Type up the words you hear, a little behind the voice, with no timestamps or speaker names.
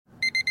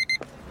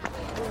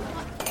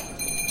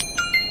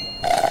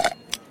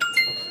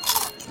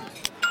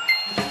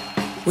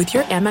With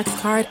your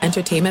Amex card,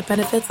 entertainment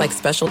benefits like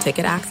special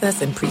ticket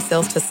access and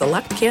pre-sales to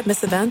select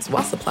can't-miss events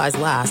while supplies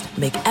last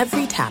make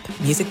every tap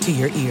music to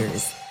your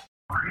ears.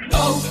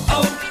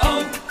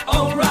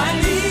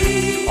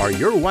 O'Reilly! Are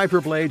your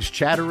wiper blades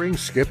chattering,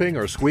 skipping,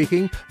 or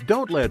squeaking?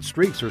 Don't let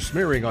streaks or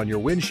smearing on your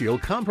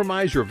windshield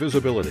compromise your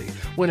visibility.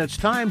 When it's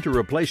time to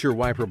replace your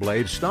wiper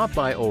blades, stop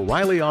by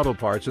O'Reilly Auto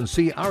Parts and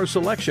see our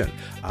selection.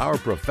 Our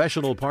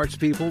professional parts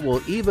people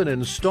will even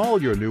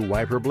install your new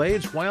wiper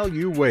blades while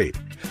you wait.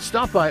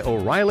 Stop by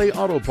O'Reilly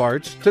Auto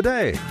Parts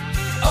today.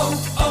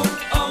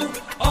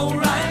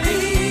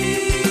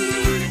 O'Reilly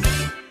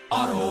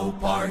Auto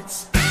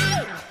Parts.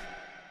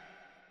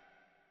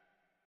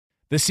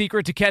 The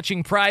secret to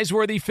catching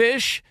prize-worthy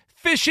fish?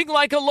 Fishing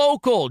like a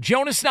local.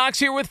 Jonas Knox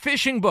here with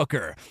Fishing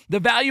Booker.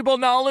 The valuable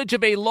knowledge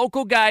of a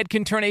local guide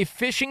can turn a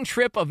fishing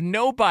trip of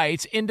no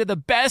bites into the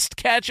best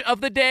catch of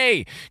the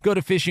day. Go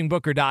to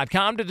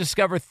fishingbooker.com to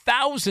discover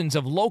thousands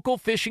of local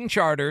fishing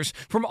charters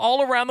from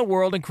all around the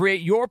world and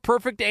create your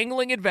perfect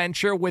angling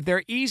adventure with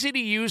their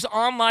easy-to-use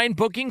online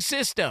booking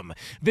system.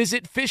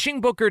 Visit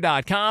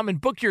fishingbooker.com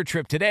and book your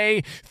trip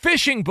today.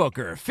 Fishing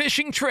Booker.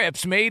 Fishing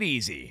trips made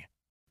easy.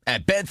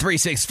 At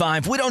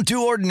Bet365, we don't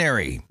do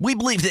ordinary. We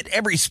believe that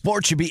every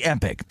sport should be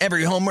epic.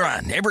 Every home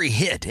run, every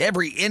hit,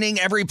 every inning,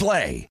 every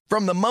play.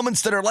 From the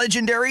moments that are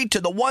legendary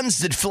to the ones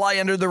that fly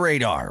under the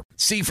radar.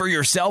 See for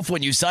yourself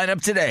when you sign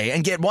up today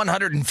and get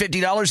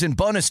 $150 in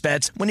bonus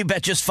bets when you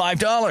bet just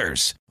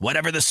 $5.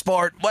 Whatever the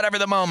sport, whatever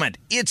the moment,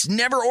 it's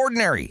never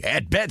ordinary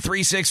at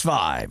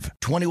Bet365.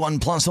 21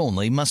 plus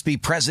only. Must be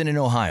present in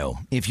Ohio.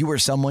 If you or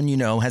someone you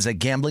know has a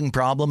gambling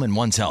problem and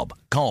wants help,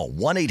 call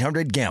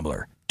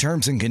 1-800-GAMBLER.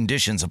 Terms and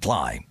conditions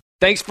apply.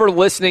 Thanks for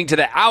listening to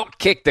the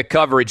Outkick the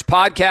Coverage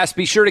podcast.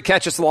 Be sure to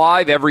catch us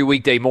live every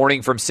weekday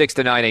morning from 6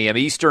 to 9 a.m.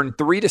 Eastern,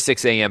 3 to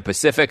 6 a.m.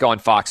 Pacific on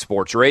Fox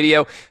Sports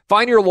Radio.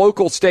 Find your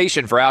local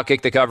station for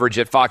Outkick the Coverage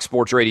at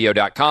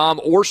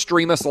foxsportsradio.com or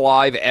stream us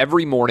live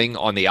every morning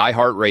on the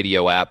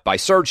iHeartRadio app by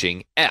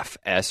searching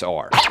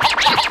FSR.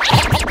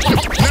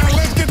 Now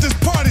let's get this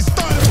party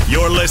started.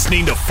 You're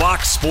listening to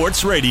Fox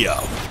Sports Radio.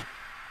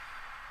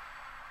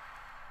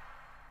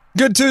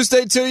 Good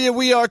Tuesday to you.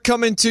 We are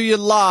coming to you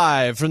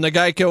live from the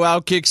Geico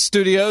Outkick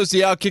Studios,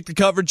 the Outkick the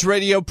Coverage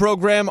radio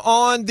program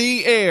on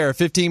the air.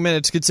 15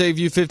 minutes could save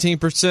you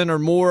 15% or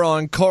more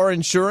on car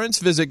insurance.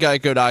 Visit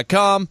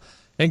geico.com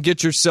and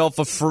get yourself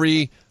a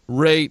free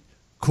rate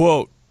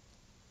quote.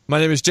 My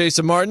name is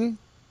Jason Martin.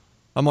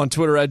 I'm on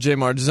Twitter at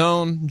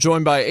JMartzone,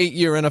 joined by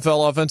 8-year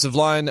NFL offensive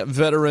line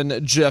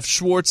veteran Jeff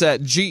Schwartz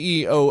at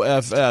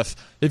GEOFF.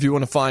 If you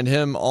want to find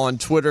him on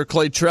Twitter,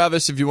 Clay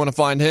Travis, if you want to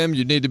find him,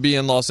 you need to be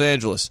in Los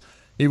Angeles.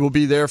 He will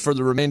be there for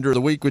the remainder of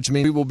the week, which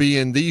means we will be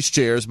in these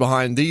chairs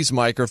behind these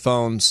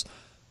microphones,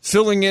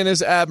 filling in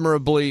as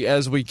admirably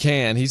as we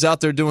can. He's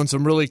out there doing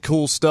some really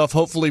cool stuff.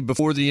 Hopefully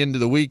before the end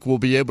of the week, we'll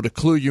be able to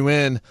clue you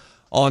in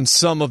on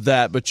some of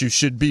that, but you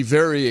should be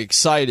very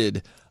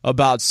excited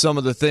about some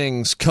of the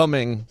things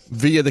coming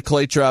via the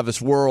Clay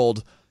Travis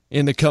world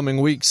in the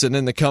coming weeks and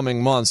in the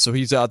coming months. So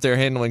he's out there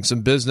handling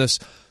some business.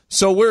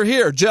 So we're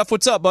here. Jeff,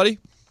 what's up, buddy?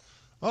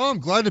 Oh, I'm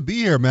glad to be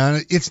here,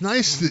 man. It's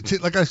nice,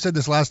 like I said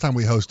this last time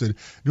we hosted,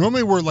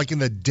 normally we're like in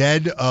the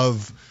dead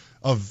of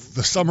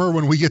the summer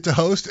when we get to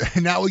host,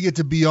 and now we get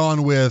to be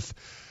on with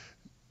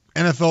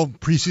NFL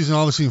preseason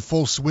obviously in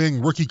full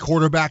swing. Rookie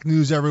quarterback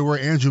news everywhere.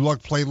 Andrew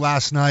Luck played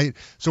last night.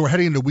 So we're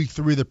heading into week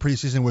 3 of the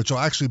preseason, which will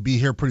actually be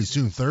here pretty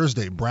soon,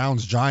 Thursday.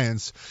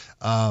 Browns-Giants.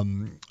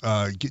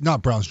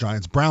 Not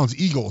Browns-Giants.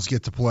 Browns-Eagles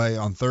get to play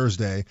on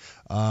Thursday.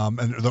 And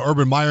the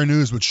Urban Meyer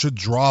news, which should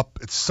drop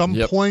at some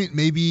point,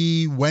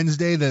 maybe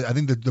Wednesday. I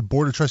think the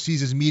Board of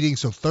Trustees is meeting.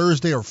 So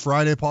Thursday or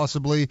Friday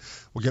possibly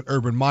we'll get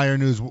Urban Meyer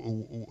news.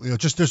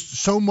 Just there's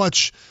so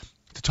much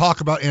to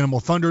talk about. Animal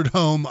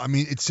Thunderdome. I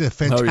mean, it's a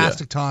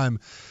fantastic time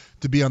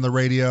to be on the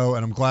radio,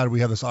 and I'm glad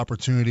we have this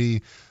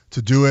opportunity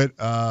to do it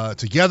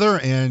together.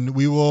 And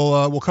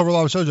we'll cover a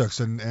lot of subjects,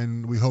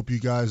 and we hope you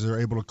guys are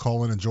able to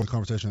call in and join the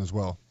conversation as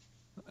well.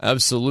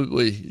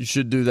 Absolutely. You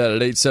should do that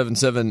at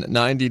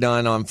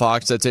 877-99 on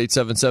Fox. That's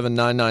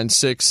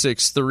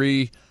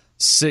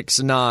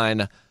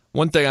 877-996-6369.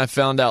 One thing I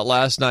found out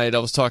last night, I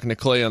was talking to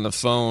Clay on the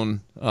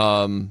phone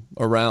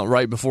around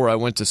right before I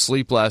went to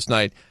sleep last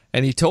night,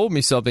 and he told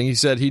me something. He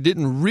said he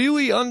didn't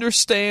really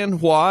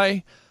understand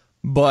why,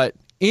 but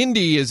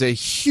Indy is a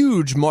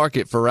huge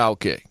market for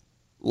Outkick.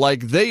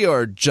 Like, they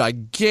are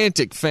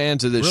gigantic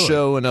fans of this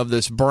show and of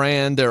this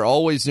brand. They're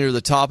always near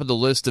the top of the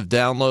list of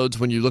downloads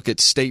when you look at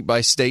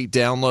state-by-state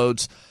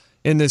downloads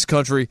in this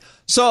country.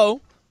 So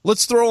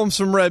let's throw them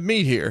some red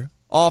meat here.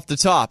 Off the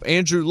top,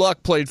 Andrew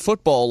Luck played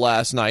football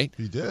last night.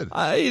 He did.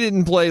 He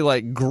didn't play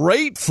like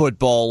great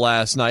football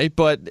last night,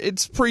 but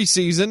it's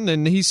preseason,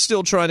 and he's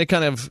still trying to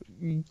kind of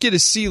get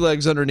his sea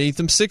legs underneath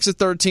him. 6 of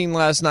 13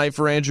 last night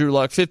for Andrew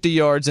Luck, 50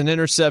 yards, an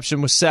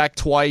interception, was sacked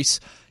twice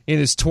in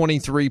his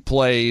 23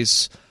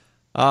 plays.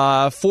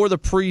 For the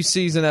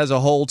preseason as a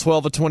whole,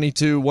 12 of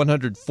 22,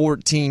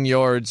 114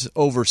 yards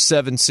over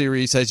 7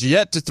 series, has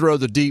yet to throw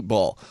the deep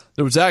ball.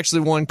 There was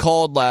actually one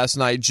called last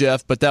night,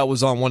 Jeff, but that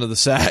was on one of the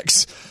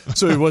sacks,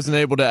 so he wasn't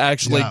able to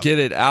actually get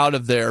it out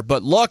of there.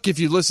 But Luck, if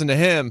you listen to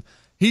him,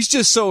 he's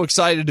just so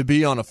excited to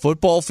be on a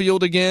football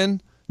field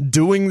again,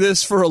 doing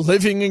this for a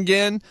living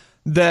again,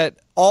 that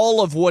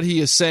all of what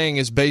he is saying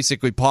is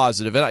basically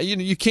positive. And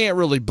you can't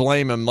really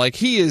blame him. Like,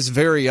 he is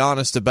very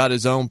honest about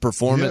his own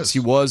performance.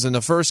 He was in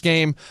the first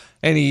game,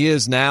 and he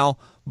is now.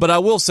 But I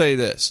will say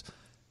this.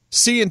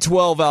 Seeing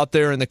 12 out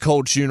there in the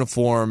Colts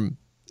uniform,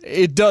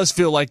 it does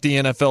feel like the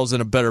NFL's in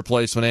a better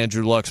place when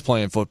Andrew Luck's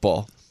playing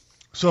football.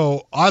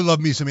 So I love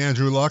me some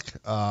Andrew Luck.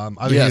 I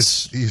think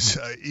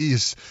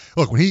he's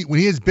look, when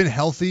he has been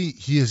healthy,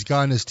 he has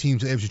gotten his team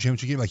to the AFC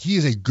Championship game. Like, he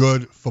is a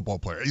good football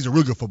player. He's a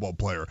really good football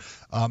player.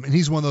 And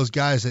he's one of those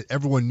guys that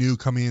everyone knew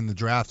coming in the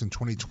draft in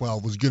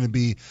 2012 was going to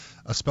be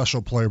a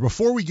special player.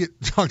 Before we get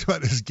talked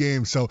about his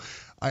game, so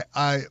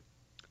I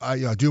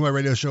do my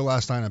radio show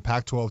last night on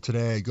Pac-12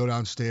 today. I go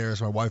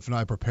downstairs. My wife and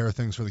I prepare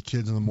things for the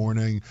kids in the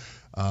morning.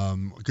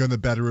 Go in the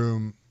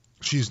bedroom.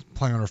 She's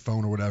playing on her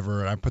phone or whatever,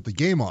 and I put the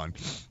game on.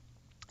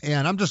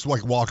 And I'm just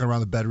like walking around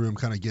the bedroom,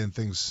 kind of getting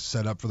things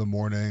set up for the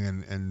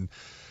morning. And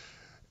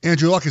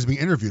Andrew Luck is being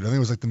interviewed. I think it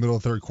was like the middle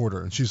of the third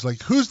quarter. And she's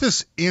like, "Who's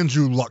this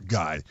Andrew Luck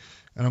guy?"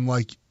 And I'm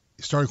like,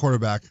 "Starting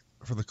quarterback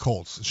for the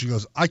Colts." And she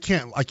goes, I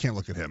can't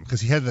look at him because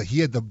he had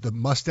the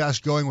mustache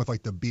going with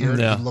like the beard.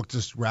 Yeah. He looked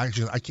just ragged.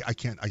 She goes, I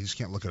just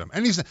can't look at him.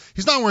 And he's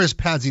not wearing his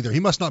pads either.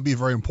 He must not be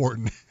very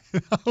important.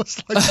 I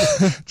was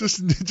like,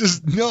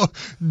 just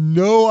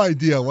no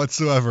idea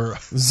whatsoever.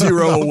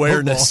 Zero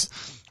awareness.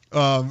 Football.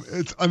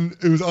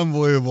 It was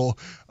unbelievable.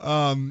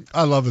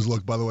 I love his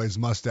look, by the way. His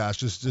mustache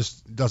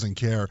just doesn't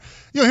care.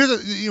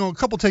 Here's a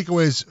couple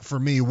takeaways for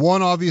me.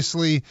 One,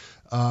 obviously,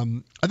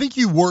 I think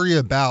you worry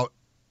about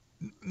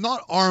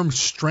not arm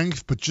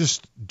strength, but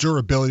just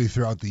durability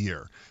throughout the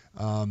year.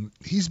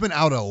 He's been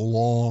out a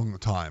long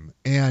time,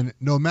 and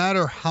no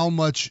matter how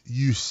much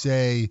you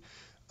say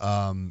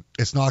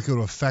it's not going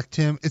to affect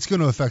him, it's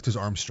going to affect his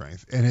arm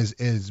strength and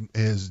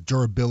his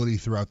durability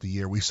throughout the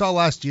year. We saw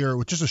last year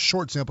with just a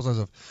short sample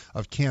size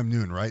of Cam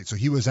Newton, right? So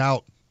he was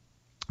out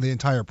the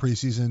entire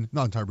preseason,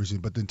 not entire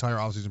preseason, but the entire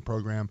offseason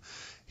program.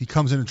 He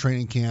comes into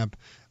training camp.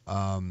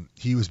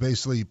 He was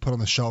basically put on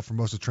the shelf for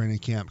most of training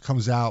camp,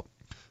 comes out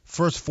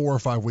first 4 or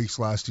 5 weeks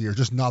last year,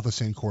 just not the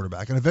same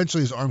quarterback. And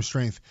eventually his arm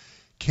strength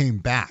came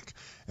back.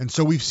 And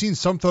so we've seen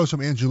some throws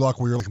from Andrew Luck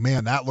where you're like,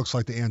 man, that looks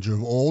like the Andrew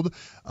of old.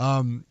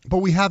 But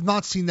we have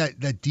not seen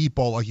that deep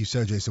ball, like you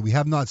said, Jason. We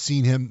have not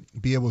seen him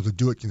be able to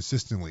do it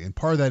consistently. And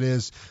part of that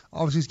is,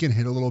 obviously, he's getting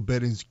hit a little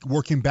bit and he's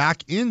working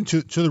back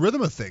into the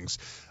rhythm of things.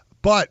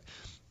 But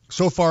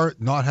so far,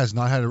 has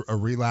not had a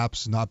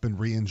relapse, not been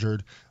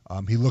re-injured.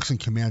 He looks in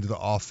command of the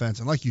offense.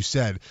 And like you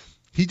said,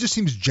 he just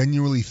seems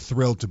genuinely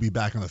thrilled to be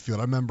back on the field.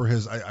 I remember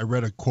I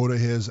read a quote of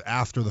his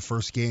after the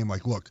first game,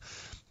 like, look,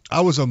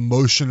 I was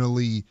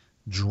emotionally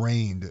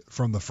drained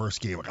from the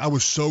first game. Like, I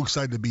was so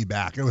excited to be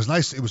back. It was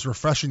nice. It was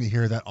refreshing to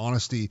hear that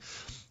honesty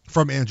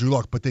from Andrew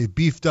Luck. But they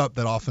beefed up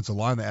that offensive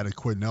line. They added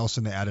Quinn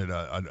Nelson. They added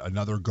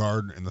another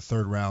guard in the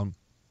third round.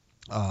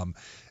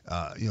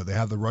 They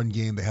have the run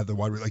game. They have the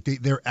wide. Like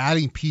they're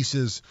adding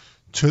pieces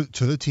to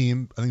the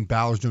team. I think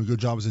Balor's doing a good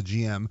job as a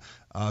GM.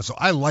 So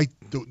I like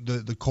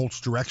the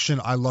Colts'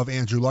 direction. I love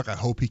Andrew Luck. I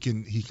hope he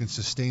can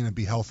sustain and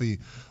be healthy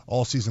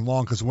all season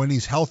long, because when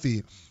he's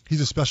healthy, he's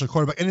a special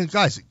quarterback. And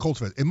guys, Colts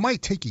fans, it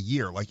might take a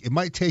year. Like, it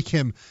might take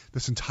him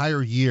this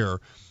entire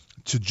year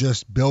to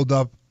just build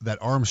up that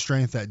arm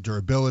strength, that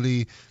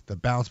durability, the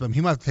balance. But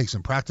he might have to take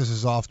some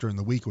practices off during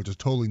the week, which is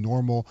totally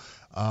normal.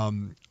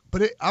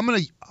 But I'm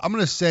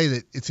gonna say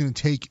that it's gonna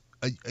take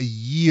a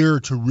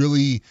year to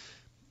really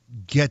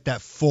get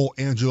that full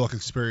Andrew Luck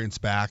experience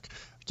back,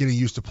 getting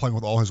used to playing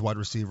with all his wide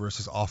receivers,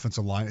 his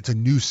offensive line. It's a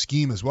new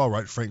scheme as well,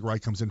 right? Frank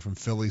Reich comes in from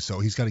Philly, so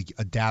he's got to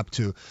adapt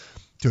to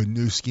a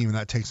new scheme, and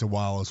that takes a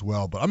while as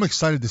well. But I'm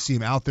excited to see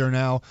him out there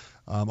now.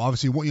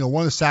 Obviously, one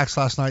of the sacks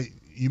last night,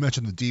 you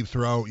mentioned the deep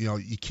throw.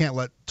 You can't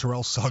let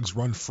Terrell Suggs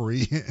run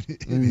free.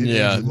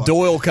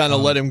 Doyle kind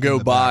of let him go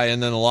by,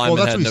 and then the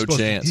lineman had no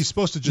chance. He's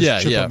supposed to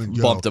just chip him and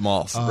go. Bumped him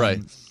off,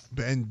 right.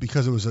 And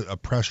because it was a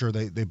pressure,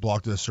 they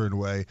blocked it a certain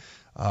way.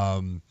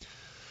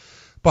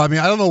 But I mean,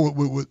 I don't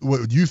know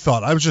what you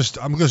thought. I'm just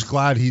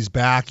glad he's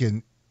back.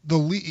 And the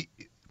league.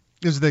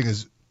 Here's the thing: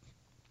 is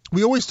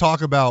we always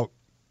talk about,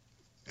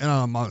 and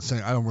I'm not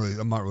saying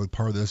I'm not really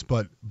part of this,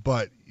 but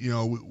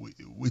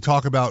we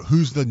talk about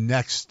who's the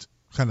next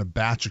kind of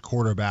batch of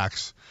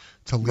quarterbacks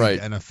to lead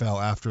the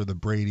NFL after the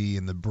Brady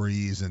and the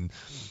Breeze and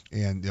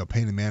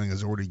Peyton Manning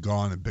has already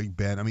gone, and Big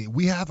Ben. I mean,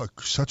 we have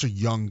such a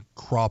young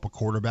crop of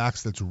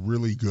quarterbacks that's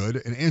really good,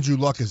 and Andrew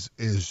Luck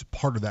is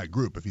part of that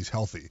group if he's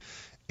healthy.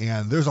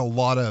 And there's a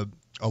lot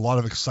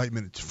of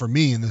excitement for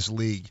me in this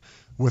league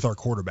with our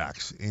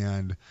quarterbacks.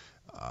 And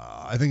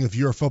I think if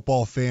you're a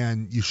football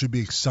fan, you should be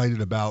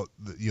excited about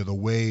the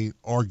way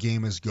our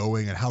game is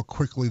going and how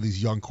quickly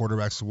these young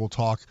quarterbacks. So we'll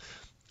talk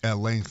at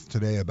length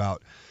today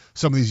about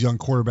some of these young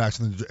quarterbacks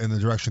in the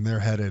direction they're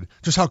headed,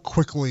 just how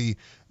quickly,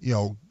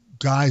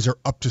 guys are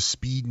up to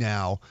speed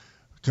now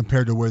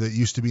compared to where they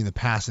used to be in the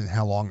past and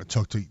how long it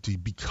took to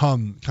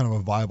become kind of a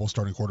viable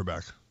starting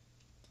quarterback.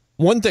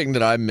 One thing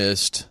that I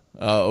missed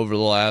over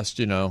the last,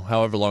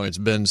 however long it's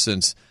been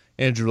since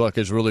Andrew Luck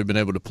has really been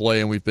able to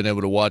play and we've been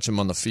able to watch him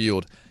on the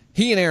field,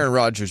 he and Aaron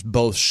Rodgers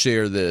both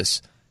share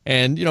this.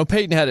 And,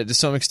 Peyton had it to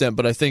some extent,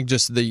 but I think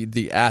just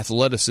the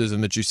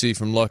athleticism that you see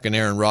from Luck and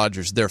Aaron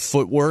Rodgers, their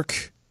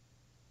footwork,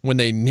 when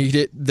they need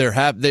it,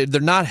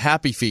 they're not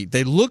happy feet.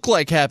 They look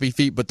like happy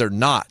feet, but they're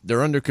not.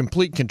 They're under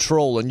complete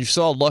control. And you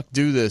saw Luck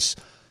do this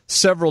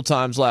several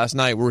times last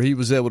night where he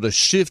was able to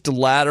shift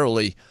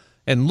laterally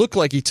and look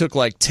like he took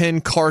like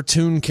 10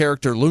 cartoon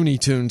character Looney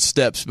Tunes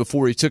steps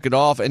before he took it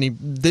off, and he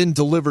then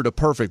delivered a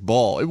perfect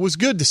ball. It was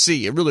good to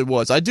see. It really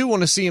was. I do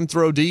want to see him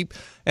throw deep,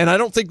 and I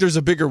don't think there's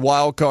a bigger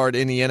wild card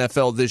in the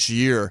NFL this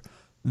year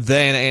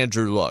than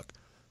Andrew Luck.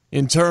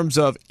 In terms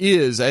of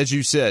as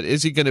you said,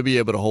 is he going to be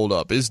able to hold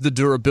up? Is the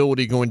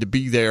durability going to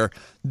be there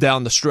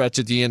down the stretch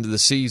at the end of the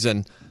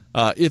season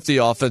if the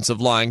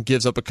offensive line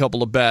gives up a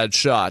couple of bad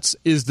shots?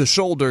 Is the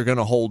shoulder going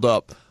to hold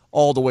up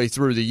all the way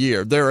through the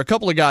year? There are a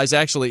couple of guys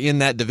actually in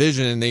that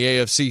division in the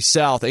AFC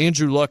South,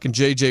 Andrew Luck and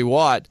J.J.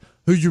 Watt,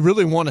 who you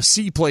really want to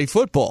see play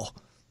football.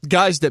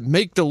 Guys that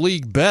make the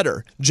league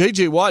better.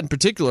 J.J. Watt in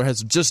particular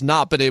has just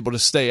not been able to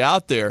stay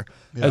out there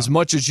as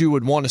much as you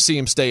would want to see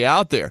him stay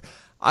out there.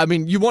 I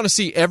mean, you want to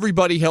see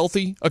everybody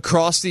healthy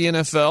across the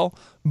NFL,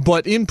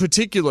 but in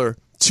particular,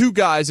 two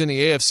guys in the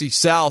AFC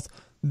South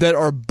that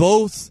are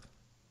both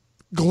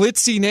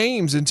glitzy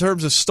names in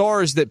terms of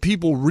stars that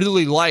people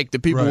really like,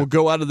 that people will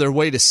go out of their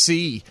way to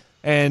see.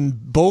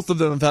 And both of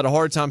them have had a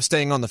hard time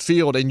staying on the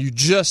field, and you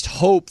just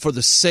hope for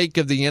the sake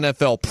of the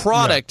NFL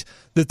product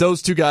that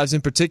those two guys in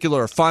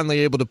particular are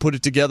finally able to put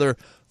it together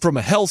from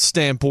a health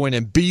standpoint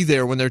and be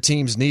there when their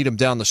teams need them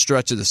down the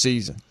stretch of the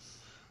season.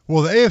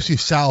 Well, the AFC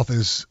South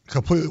is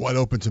completely wide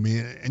open to me,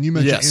 and you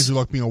mentioned Andrew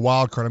Luck being a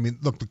wild card. I mean,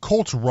 look, the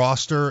Colts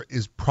roster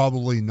is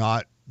probably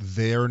not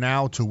there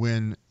now to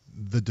win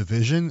the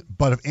division,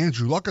 but if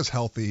Andrew Luck is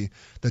healthy,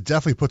 that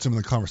definitely puts him in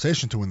the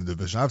conversation to win the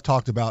division. I've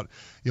talked about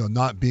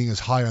not being as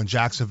high on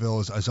Jacksonville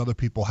as other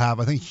people have.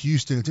 I think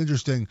Houston, it's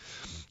interesting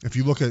if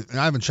you look at, and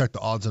I haven't checked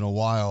the odds in a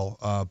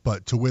while,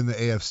 but to win the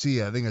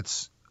AFC, I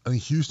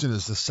think Houston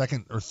is the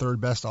second or third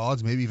best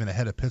odds, maybe even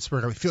ahead of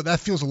Pittsburgh. That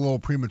feels a little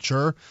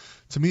premature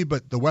to me,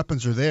 but the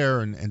weapons are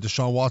there, and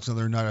Deshaun Watson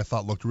the other night I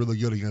thought looked really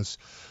good against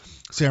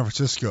San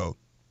Francisco.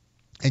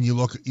 And you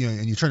look,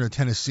 and you turn to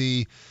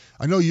Tennessee.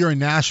 I know you're in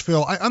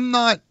Nashville. I'm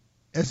not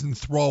as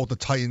enthralled with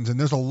the Titans, and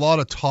there's a lot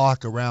of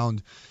talk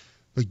around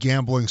the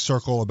gambling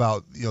circle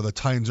about the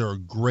Titans are a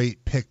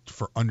great pick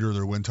for under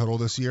their win total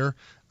this year.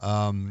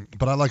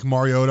 But I like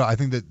Mariota. I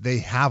think that they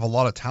have a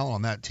lot of talent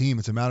on that team.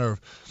 It's a matter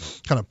of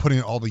kind of putting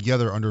it all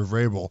together under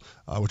Vrabel,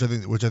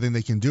 which I think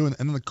they can do. And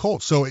then the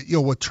Colts. So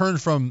what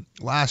turned from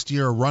last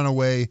year a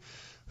runaway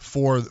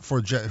for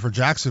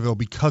Jacksonville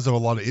because of a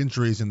lot of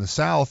injuries in the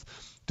South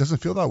doesn't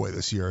feel that way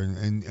this year.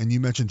 And you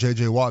mentioned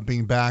J.J. Watt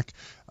being back.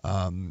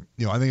 I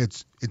think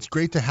it's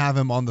great to have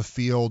him on the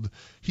field.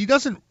 He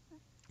doesn't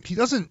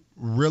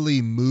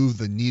really move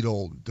the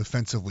needle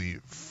defensively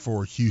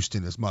for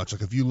Houston as much.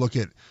 Like if you look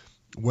at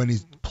when he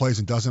plays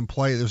and doesn't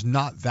play, there's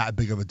not that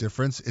big of a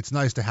difference. It's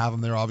nice to have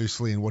him there,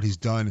 obviously, and what he's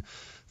done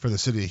for the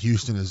city of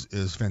Houston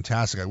is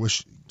fantastic. I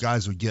wish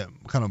guys would get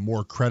kind of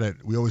more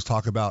credit. We always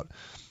talk about,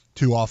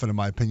 too often, in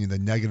my opinion, the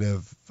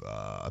negative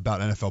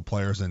about NFL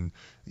players, and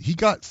he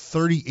got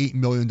 $38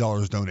 million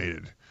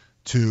donated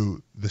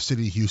to the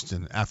city of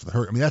Houston after the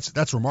hurricane. I mean,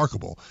 that's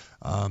remarkable.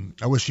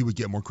 I wish he would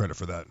get more credit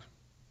for that.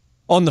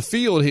 On the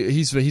field,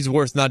 he's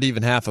worth not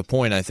even half a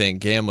point, I think,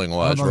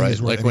 gambling-wise, right?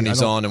 Like when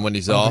he's on and when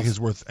he's off. I don't think he's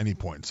worth any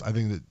points. I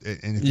think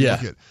that, and if you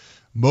look at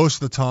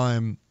most of the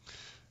time,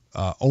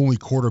 only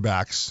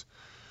quarterbacks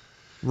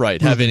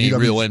have any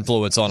real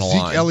influence on a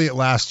line. Zeke Elliott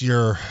last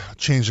year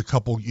changed a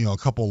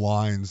couple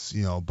lines,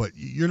 but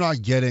you're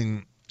not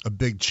getting a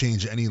big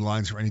change in any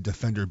lines for any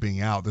defender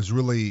being out. There's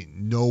really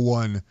no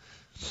one,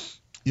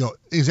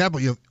 example,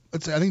 I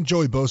think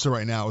Joey Bosa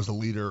right now is the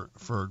leader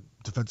for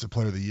Defensive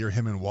Player of the Year,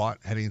 him and Watt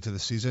heading into the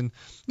season.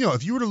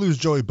 If you were to lose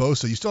Joey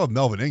Bosa, you still have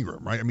Melvin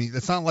Ingram, right? I mean,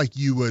 it's not like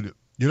you're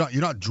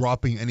not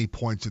dropping any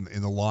points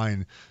in the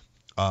line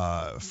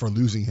for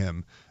losing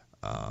him.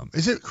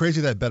 Is it crazy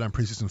that I bet on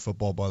preseason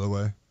football, by the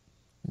way?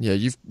 Yeah,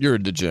 you're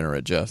a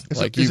degenerate, Jeff.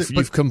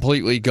 You've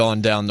completely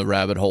gone down the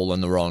rabbit hole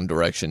in the wrong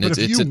direction.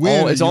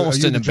 It's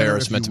almost an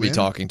embarrassment to be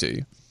talking to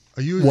you.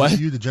 Are you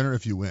a degenerate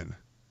if you win?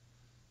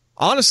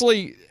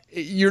 Honestly,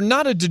 you're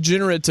not a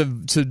degenerate to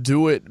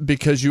do it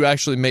because you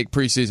actually make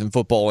preseason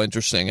football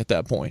interesting at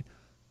that point.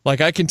 Like,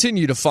 I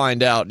continue to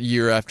find out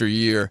year after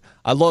year.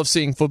 I love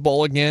seeing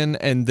football again,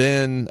 and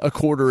then a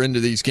quarter into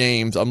these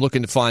games, I'm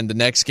looking to find the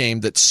next game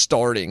that's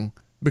starting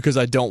because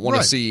I don't want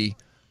to see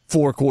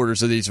 4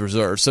 quarters of these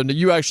reserves. So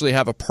you actually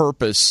have a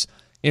purpose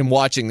in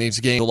watching these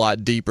games a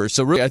lot deeper.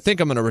 So really, I think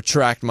I'm going to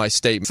retract my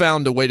statement.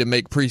 Found a way to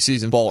make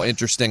preseason ball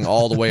interesting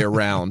all the way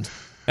around,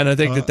 and I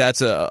think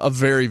that's a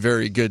very,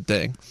 very good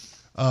thing.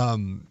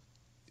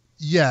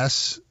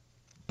 Yes,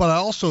 but I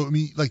also,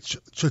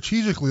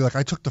 strategically,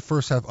 I took the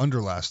first half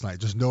under last night,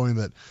 just knowing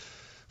that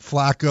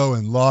Flacco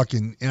and Luck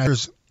and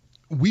there's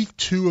week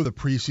 2 of the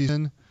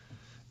preseason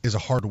is a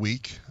hard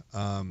week.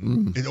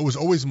 It was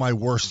always my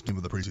worst game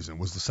of the preseason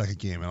was the second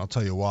game, and I'll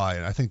tell you why.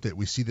 And I think that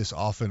we see this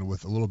often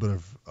with a little bit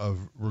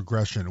of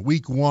regression.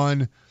 Week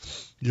 1,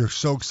 you're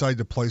so excited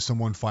to play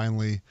someone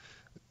finally.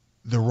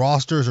 The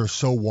rosters are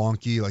so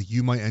wonky. Like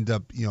you might end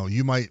up,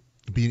 you might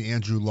be an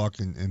Andrew Luck,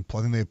 and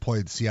I think they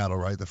played Seattle,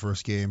 right, the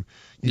first game.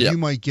 You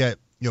might get,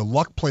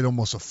 Luck played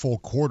almost a full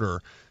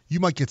quarter. You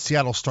might get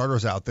Seattle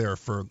starters out there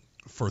for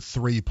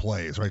 3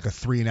 plays, right? A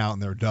 3 and out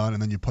and they're done,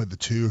 and then you play the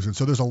 2s. And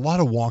so there's a lot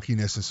of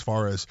wonkiness as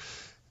far as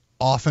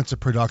offensive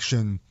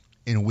production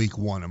in week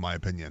 1, in my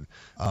opinion.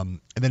 And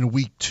then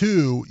week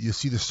 2, you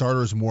see the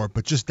starters more,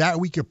 but just that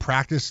week of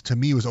practice to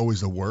me was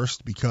always the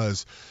worst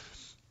because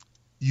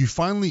you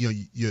finally,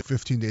 you have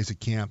 15 days of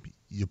camp,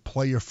 you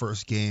play your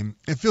first game.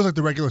 It feels like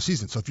the regular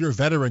season. So if you're a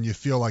veteran, you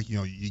feel like,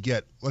 you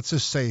get, let's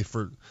just say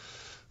for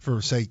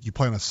sake, you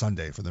play on a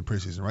Sunday for the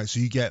preseason, right? So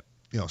you get,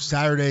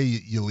 Saturday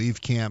you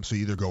leave camp, so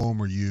you either go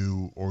home or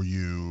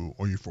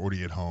you're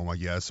 40 at home, I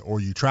guess, or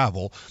you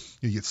travel.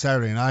 You get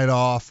Saturday night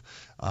off.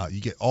 You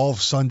get all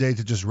of Sunday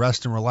to just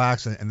rest and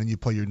relax, and then you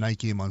play your night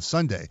game on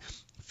Sunday.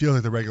 Feels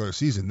like the regular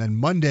season. Then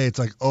Monday, it's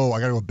like, oh, I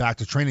got to go back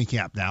to training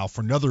camp now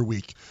for another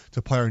week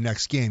to play our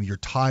next game. You're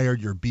tired,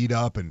 you're beat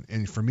up,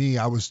 and for me,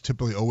 I was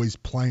typically always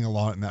playing a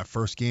lot in that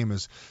first game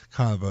as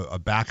kind of a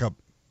backup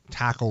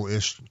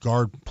tackle-ish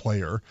guard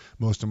player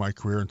most of my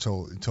career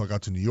until I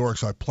got to New York.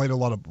 So I played a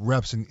lot of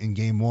reps in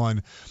game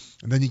 1,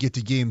 and then you get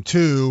to game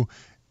 2,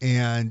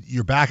 and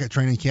you're back at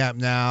training camp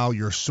now.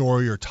 You're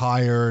sore, you're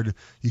tired.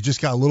 You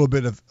just got a little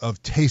bit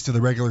of taste of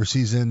the regular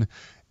season,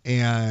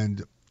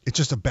 and it's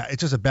just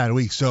a bad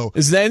week. So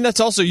that's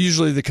also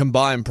usually the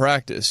combined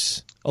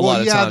practice a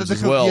lot of times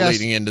as well,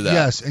 leading into that.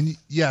 Yes, and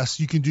yes,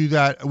 you can do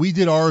that. We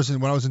did ours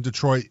when I was in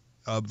Detroit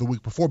the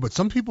week before, but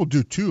some people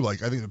do too.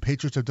 Like I think the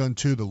Patriots have done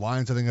too. The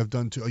Lions I think have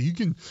done too.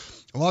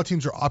 A lot of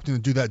teams are opting to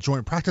do that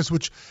joint practice,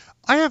 which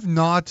I have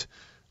not.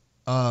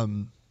 I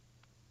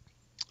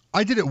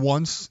did it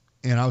once,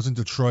 and I was in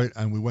Detroit,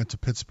 and we went to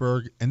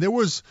Pittsburgh, and there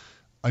was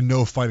a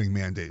no fighting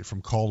mandate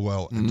from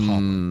Caldwell and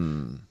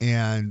Tomlin.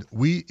 And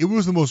it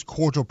was the most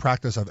cordial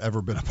practice I've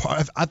ever been a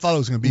part of. I thought it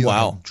was going to be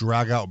like a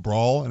drag out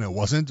brawl, and it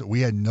wasn't. We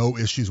had no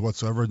issues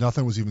whatsoever.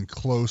 Nothing was even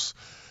close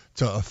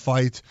to a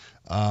fight.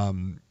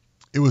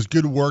 It was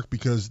good work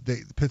because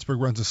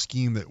Pittsburgh runs a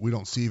scheme that we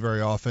don't see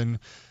very often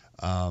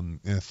in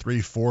a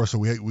 3-4. So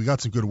we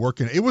got some good work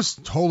in. It was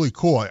totally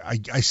cool.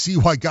 I see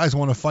why guys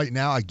want to fight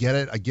now. I get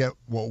it. I get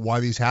why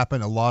these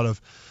happen. A lot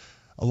of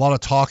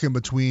talking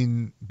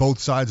between both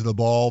sides of the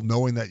ball,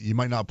 knowing that you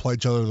might not play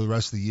each other the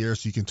rest of the year,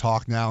 so you can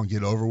talk now and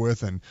get over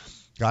with. And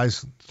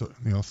guys,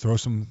 throw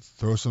some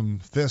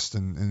fists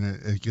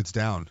and it gets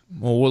down.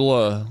 Well,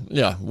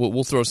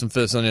 we'll throw some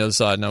fists on the other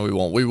side. No, we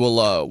won't. We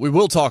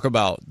will talk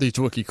about these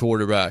rookie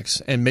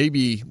quarterbacks and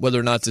maybe whether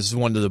or not this is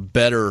one of the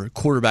better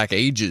quarterback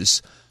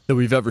ages that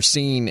we've ever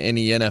seen in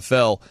the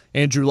NFL.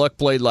 Andrew Luck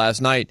played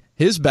last night.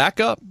 His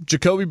backup,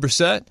 Jacoby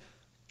Brissett.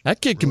 That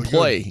kid can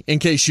play, in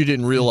case you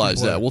didn't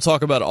realize that. We'll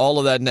talk about all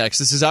of that next.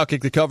 This is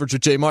Outkick the Coverage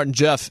with Jay Martin,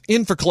 Jeff,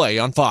 in for Clay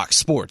on Fox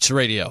Sports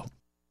Radio.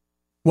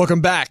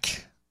 Welcome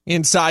back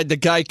inside the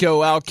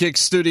Geico Outkick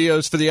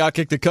studios for the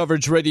Outkick the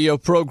Coverage radio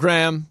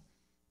program.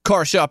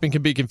 Car shopping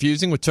can be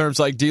confusing with terms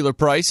like dealer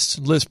price,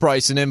 list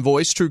price, and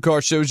invoice.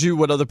 TrueCar shows you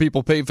what other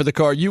people paid for the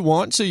car you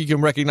want so you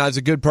can recognize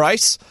a good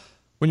price.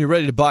 When you're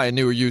ready to buy a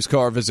new or used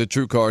car, visit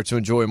TrueCar to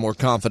enjoy a more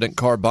confident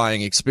car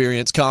buying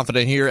experience.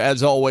 Confident here,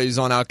 as always,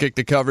 on Outkick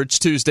the Coverage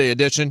Tuesday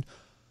edition.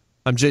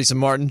 I'm Jason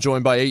Martin,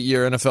 joined by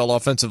 8-year NFL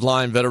offensive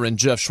line veteran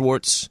Jeff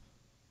Schwartz.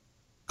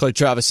 Clay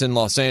Travis in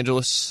Los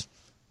Angeles.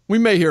 We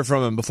may hear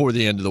from him before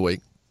the end of the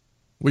week.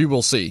 We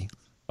will see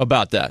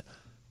about that.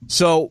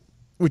 So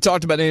we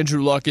talked about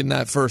Andrew Luck in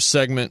that first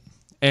segment,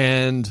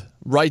 and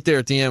right there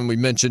at the end we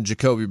mentioned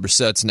Jacoby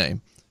Brissett's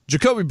name.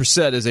 Jacoby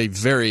Brissett is a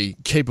very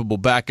capable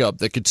backup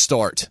that could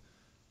start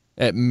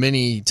at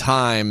many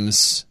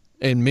times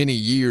and many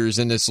years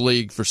in this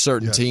league for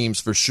certain teams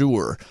for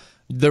sure.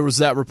 There was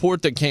that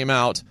report that came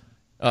out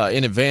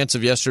in advance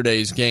of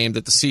yesterday's game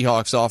that the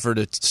Seahawks offered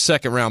a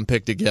second-round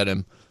pick to get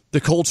him.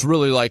 The Colts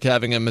really like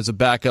having him as a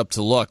backup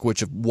to Luck,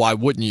 which why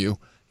wouldn't you?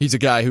 He's a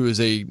guy who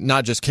is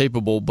not just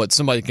capable, but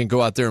somebody can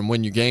go out there and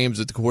win you games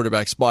at the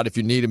quarterback spot if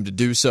you need him to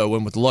do so.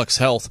 And with Luck's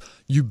health,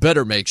 you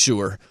better make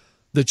sure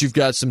that you've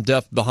got some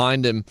depth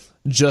behind him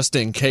just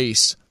in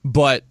case.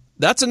 But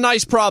that's a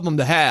nice problem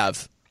to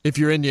have if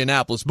you're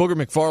Indianapolis.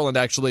 Booger McFarland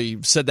actually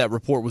said that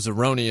report was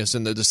erroneous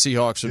and that the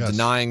Seahawks are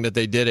denying that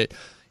they did it.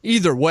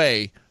 Either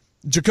way,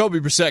 Jacoby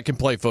Brissett can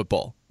play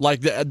football.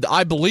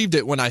 I believed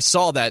it when I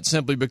saw that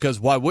simply because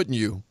why wouldn't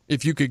you?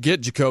 If you could get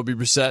Jacoby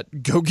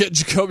Brissett, go get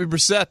Jacoby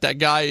Brissett. That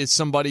guy is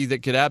somebody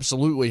that could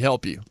absolutely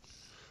help you.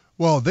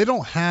 Well, they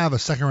don't have a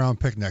second-round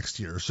pick next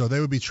year, so they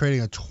would be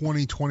trading a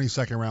 2020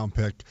 second-round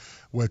pick,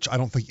 which I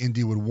don't think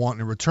Indy would want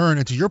in return.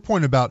 And to your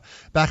point about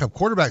backup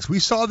quarterbacks, we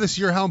saw this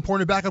year how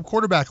important a backup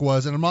quarterback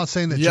was, and I'm not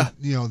saying that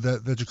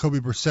that Jacoby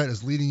Brissett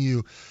is leading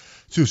you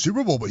to a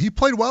Super Bowl, but he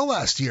played well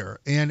last year,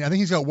 and I think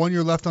he's got 1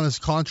 year left on his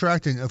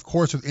contract. And of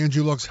course, with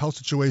Andrew Luck's health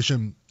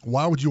situation,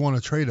 why would you want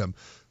to trade him?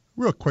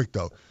 Real quick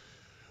though,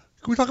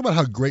 can we talk about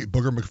how great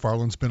Booger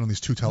McFarland's been on these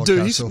two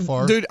telecasts so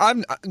far? Dude,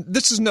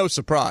 this is no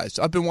surprise.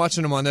 I've been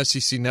watching him on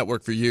SEC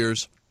Network for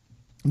years.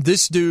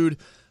 This dude,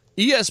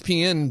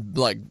 ESPN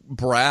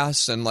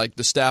brass and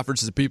the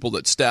staffers, the people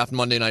that staffed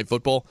Monday Night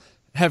Football,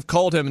 have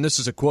called him, and this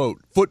is a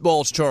quote,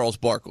 "football's Charles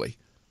Barkley."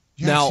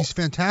 Yes, now, he's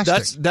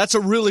fantastic. That's a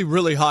really,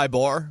 really high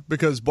bar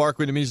because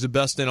Barkley to me is the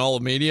best in all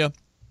of media.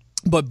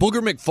 But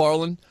Booger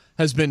McFarland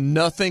has been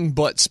nothing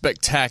but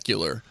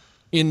spectacular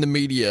in the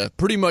media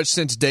pretty much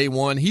since day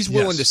one. He's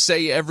willing to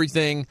say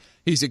everything.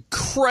 He's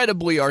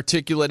incredibly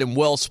articulate and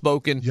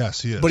well-spoken.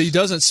 Yes, he is. But he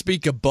doesn't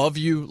speak above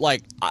you.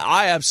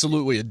 I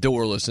absolutely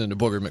adore listening to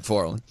Booger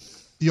McFarland.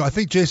 I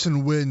think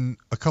Jason Witten,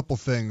 a couple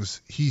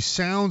things. He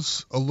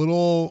sounds a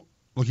little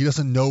like he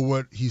doesn't know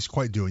what he's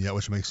quite doing yet,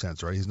 which makes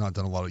sense, right? He's not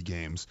done a lot of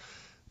games.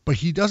 But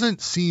he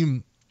doesn't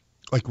seem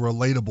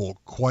relatable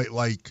quite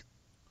like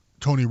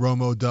Tony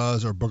Romo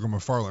does or Booger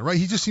McFarland, right?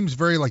 He just seems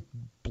very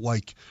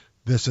like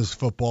this is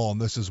football and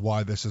this is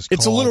why this is called.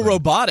 It's a little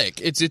robotic.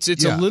 It's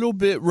a little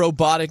bit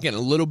robotic and a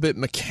little bit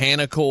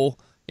mechanical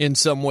in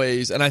some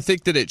ways. And I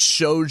think that it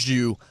shows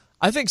you,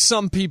 I think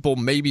some people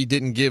maybe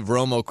didn't give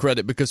Romo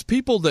credit because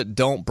people that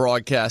don't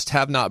broadcast,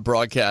 have not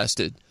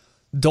broadcasted,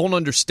 don't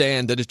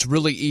understand that it's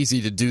really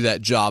easy to do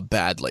that job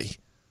badly.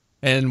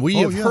 And we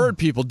have heard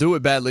people do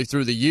it badly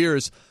through the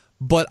years,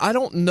 but I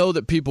don't know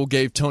that people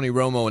gave Tony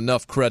Romo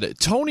enough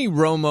credit. Tony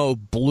Romo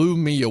blew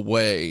me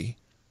away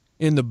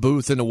in the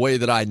booth in a way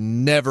that I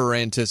never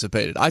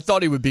anticipated. I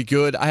thought he would be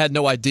good. I had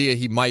no idea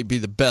he might be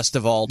the best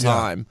of all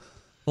time.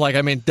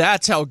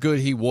 That's how good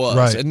he was.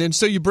 Right. And then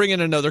so you bring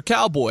in another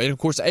Cowboy. And, of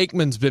course,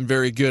 Aikman's been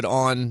very good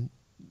on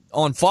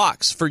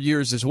Fox for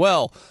years as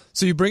well.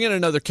 So you bring in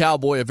another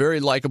Cowboy, a very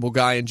likable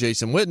guy in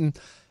Jason Witten,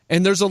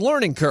 and there's a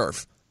learning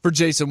curve for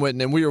Jason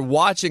Witten. And we are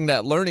watching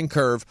that learning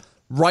curve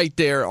right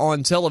there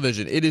on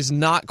television. It is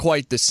not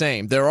quite the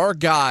same. There are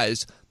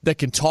guys that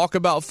can talk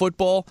about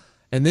football,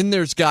 and then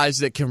there's guys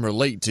that can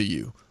relate to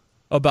you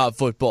about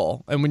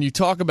football. And when you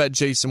talk about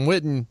Jason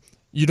Witten,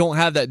 you don't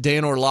have that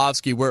Dan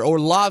Orlovsky, where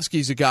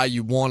Orlovsky's a guy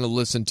you want to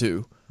listen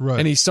to. Right.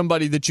 And he's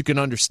somebody that you can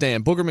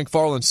understand. Booger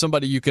McFarland's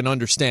somebody you can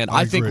understand.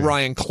 I think agree.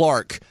 Ryan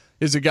Clark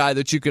is a guy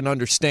that you can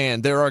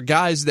understand. There are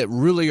guys that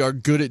really are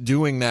good at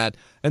doing that.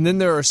 And then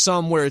there are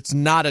some where it's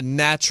not a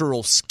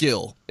natural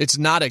skill. It's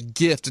not a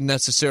gift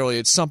necessarily.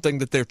 It's something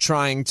that they're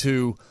trying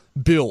to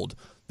build.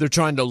 They're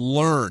trying to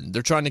learn.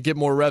 They're trying to get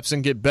more reps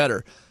and get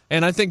better.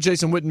 And I think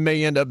Jason Witten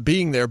may end up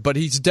being there, but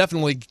he's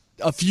definitely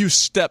a few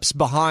steps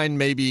behind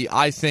maybe,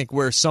 I think,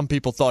 where some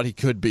people thought he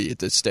could be at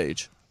this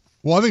stage.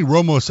 Well, I think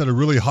Romo set a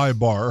really high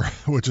bar,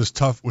 which is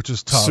tough.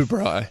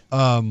 Super high.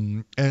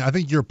 And I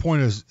think your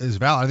point is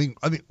valid.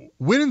 I think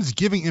Witten's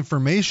giving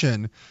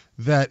information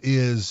that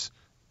is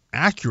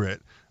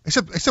accurate.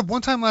 Except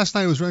one time last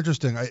night it was really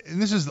interesting.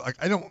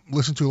 I don't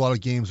listen to a lot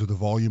of games with the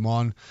volume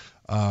on,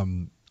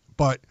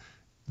 but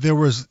it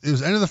was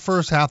end of the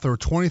first half. There were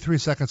 23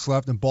 seconds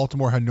left, and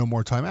Baltimore had no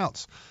more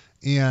timeouts,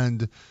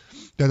 and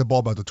they had the ball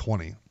about the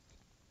 20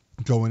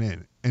 going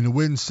in. And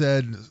Witten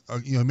said,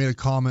 made a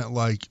comment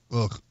like,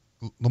 "Look,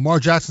 Lamar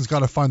Jackson's got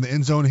to find the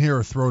end zone here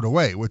or throw it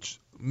away," which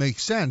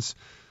makes sense.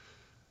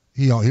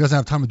 He doesn't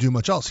have time to do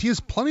much else. He has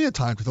plenty of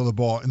time to throw the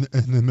ball in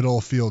the middle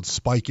of the field,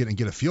 spike it, and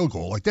get a field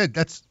goal. Like that.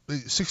 That's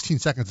 16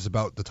 seconds is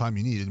about the time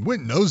you need, and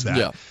Witten knows that.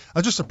 Yeah. I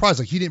was just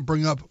surprised he didn't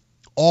bring up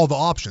all the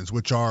options,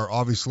 which are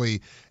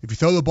obviously if you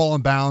throw the ball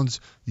in bounds,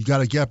 you got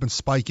to get up and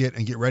spike it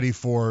and get ready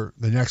for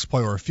the next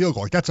play or a field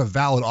goal. That's a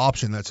valid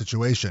option in that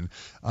situation.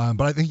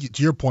 But I think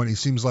to your point, he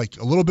seems like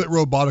a little bit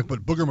robotic,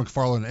 but Booger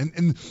McFarland.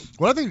 And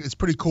what I think is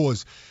pretty cool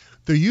is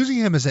they're using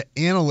him as an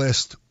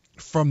analyst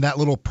from that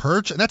little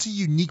perch, and that's a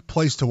unique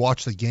place to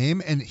watch the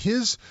game. And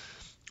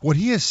what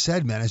he has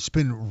said, man, has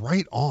been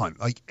right on.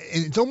 And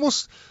it's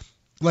almost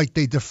like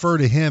they defer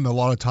to him a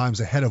lot of times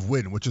ahead of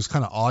Witten, which is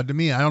kind of odd to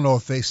me. I don't know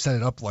if they set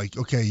it up like,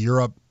 okay,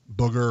 you're up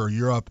Booger or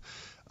you're up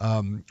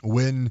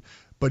Witten.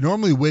 But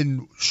normally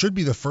Witten should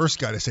be the first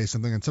guy to say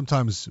something, and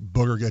sometimes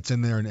Booger gets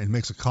in there and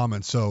makes a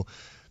comment. So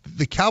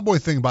the Cowboy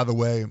thing, by the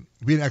way,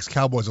 being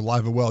ex-Cowboys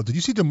alive and well, did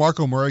you see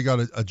DeMarco Murray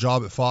got a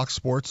job at Fox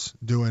Sports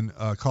doing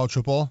college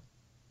football?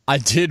 I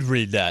did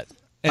read that.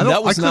 And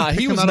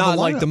he was not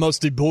like the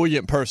most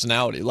ebullient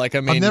personality. I've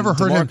never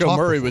heard him talk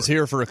Murray before. Was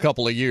here for a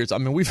couple of years.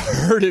 We've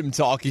heard him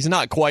talk. He's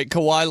not quite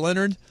Kawhi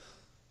Leonard,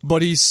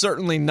 but he's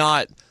certainly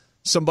not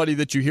somebody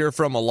that you hear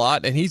from a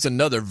lot. And he's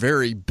another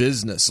very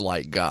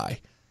business-like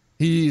guy.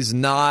 He's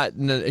not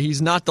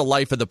the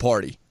life of the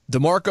party.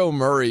 DeMarco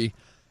Murray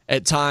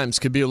at times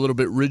could be a little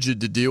bit rigid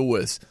to deal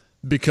with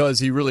because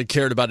he really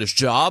cared about his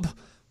job,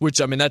 which,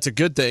 that's a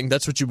good thing.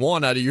 That's what you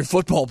want out of your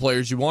football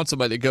players. You want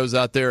somebody that goes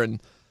out there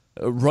and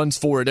runs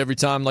for it every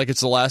time like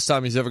it's the last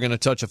time he's ever going to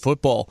touch a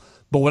football.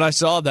 But when I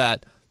saw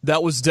that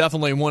was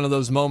definitely one of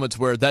those moments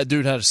where that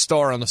dude had a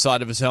star on the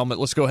side of his helmet.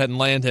 Let's go ahead and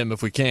land him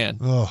if we can.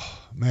 Oh,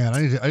 man,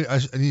 I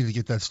need to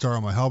get that star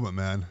on my helmet,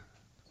 man.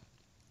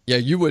 Yeah,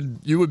 you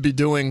would be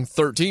doing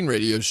 13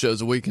 radio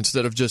shows a week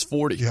instead of just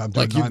 40. Yeah, I'm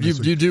doing 9 this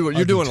week.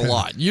 You're doing a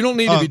lot. You don't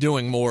need to be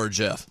doing more,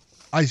 Jeff.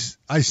 I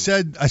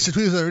said to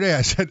you the other day,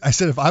 I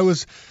said if I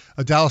was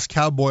a Dallas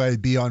Cowboy,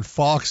 I'd be on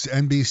Fox,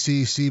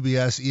 NBC,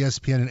 CBS,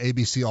 ESPN, and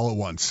ABC all at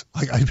once.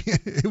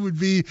 It would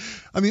be.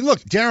 I mean,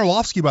 look, Dan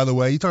Orlovsky, by the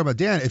way, you talk about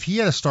Dan. If he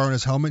had a star on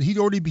his helmet, he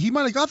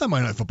might have got that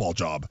Monday Night Football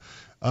job.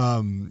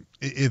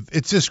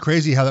 It's just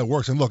crazy how that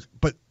works. And look,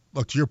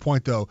 to your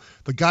point though,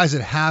 the guys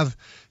that have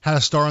had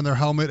a star on their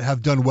helmet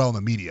have done well in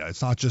the media.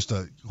 It's not just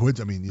a coincidence.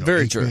 I mean,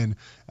 very true. And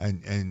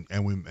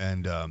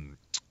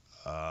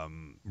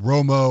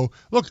Romo.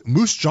 Look,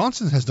 Moose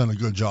Johnson has done a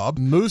good job.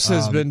 Moose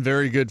has been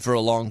very good for a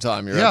long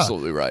time. You're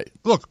absolutely right.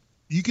 Look,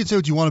 you can say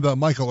what you want about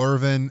Michael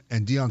Irvin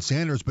and Deion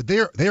Sanders, but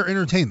they're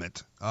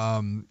entertainment,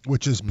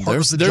 which is part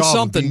of the job. There's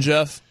something,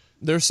 Jeff.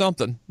 There's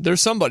something.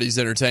 There's somebody's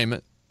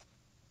entertainment.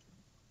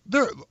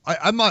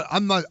 I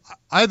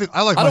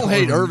don't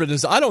hate Irvin.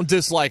 I don't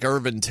dislike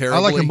Irvin terribly.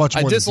 I like him much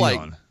more than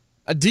Deion.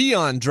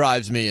 Deion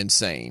drives me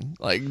insane.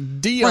 Like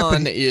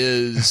Deion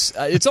is,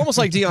 it's almost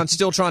like Deion's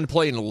still trying to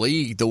play in the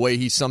league the way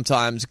he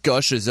sometimes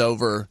gushes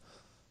over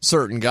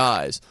certain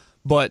guys.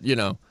 But he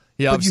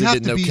obviously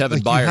didn't know Kevin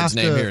Byard's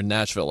name here in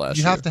Nashville last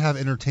year. You have to have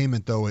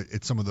entertainment though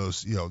at some of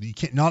those. You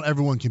can't. Not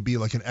everyone can be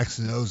like an X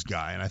and O's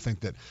guy, and I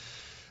think that.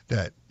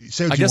 I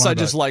guess I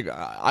just like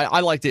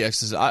I like the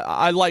X's.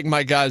 I like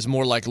my guys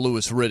more like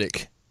Louis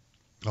Riddick,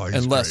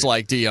 and less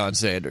like Deion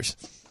Sanders.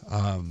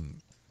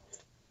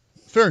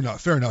 Fair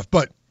enough.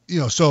 But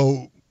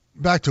so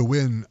back to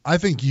Wynn, I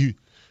think he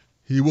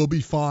will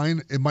be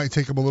fine. It might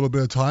take him a little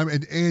bit of time,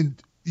 and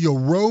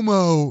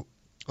Romo,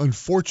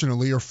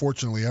 unfortunately or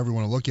fortunately, however you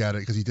want to look at it,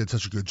 because he did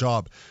such a good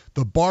job.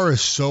 The bar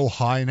is so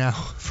high now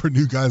for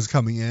new guys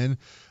coming in,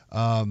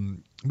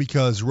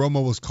 because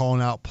Romo was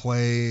calling out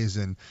plays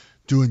and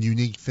doing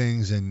unique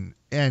things, and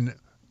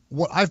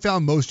what I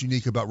found most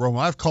unique about Romo,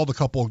 I've called a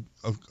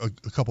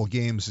couple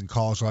games in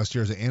college last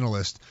year as an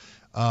analyst,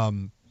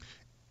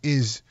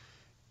 is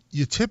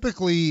you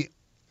typically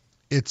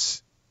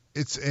it's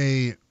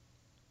a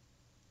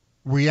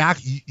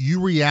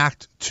you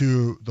react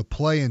to the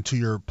play and to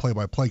your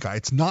play-by-play guy.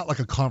 It's not like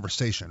a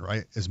conversation,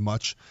 right, as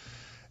much.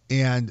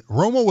 And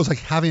Romo was like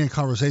having a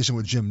conversation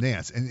with Jim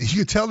Nantz, and you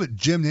could tell that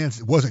Jim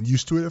Nantz wasn't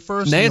used to it at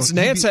first.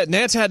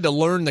 Nantz had to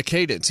learn the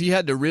cadence. He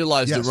had to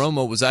realize that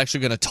Romo was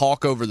actually going to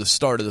talk over the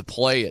start of the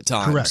play at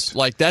times. Correct.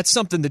 Like that's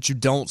something that you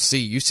don't see.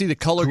 You see the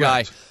color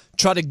guy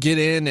try to get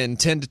in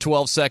 10 to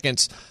 12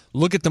 seconds,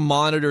 look at the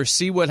monitor,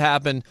 see what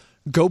happened,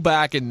 go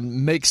back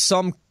and make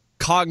some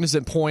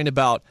cognizant point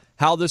about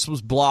how this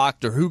was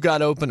blocked or who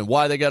got open and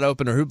why they got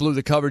open or who blew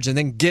the coverage, and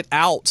then get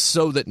out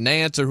so that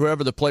Nantz or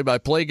whoever the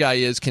play-by-play guy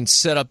is can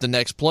set up the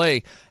next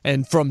play.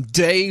 And from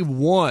day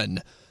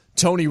one,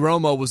 Tony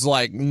Romo was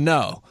like,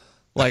 no.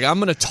 Like, I'm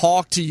going to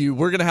talk to you.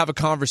 We're going to have a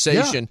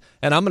conversation,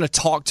 and I'm going to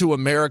talk to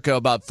America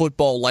about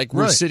football like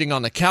we're sitting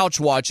on the couch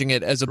watching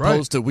it, as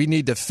opposed to we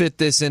need to fit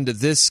this into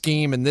this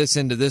scheme and this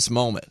into this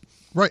moment.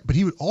 Right, but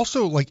he would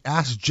also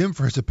ask Jim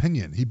for his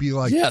opinion. He'd be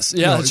like, that's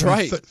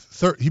right.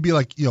 He'd be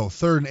like,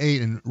 3rd and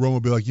 8, and Romo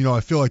would be like, I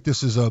feel like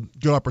this is a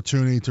good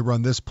opportunity to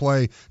run this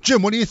play.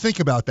 Jim, what do you think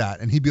about that?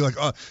 And he'd be like,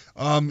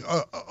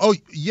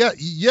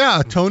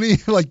 yeah, Tony.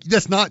 Like,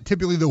 that's not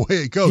typically the way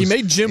it goes. He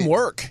made Jim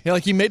work.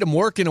 He made him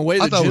work in a way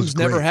that Jim's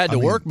never had to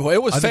work before.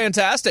 It was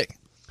fantastic.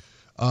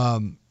 I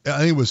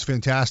think it was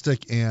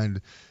fantastic,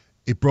 and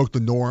it broke the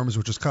norms,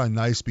 which is kind of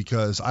nice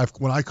because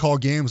when I call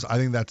games, I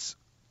think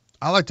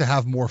I like to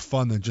have more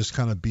fun than just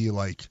kind of be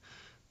like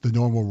the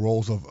normal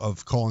roles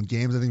of calling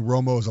games. I think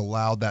Romo has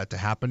allowed that to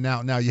happen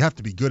now. Now you have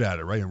to be good at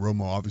it, right? And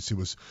Romo obviously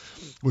was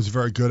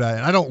very good at it.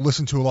 And I don't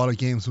listen to a lot of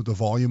games with the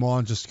volume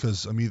on just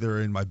because I'm either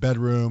in my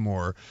bedroom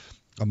or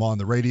I'm on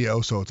the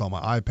radio, so it's on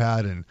my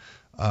iPad. And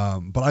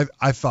but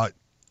I thought,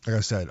 like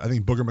I said, I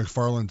think Booger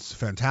McFarland's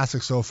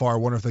fantastic so far. I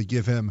wonder if they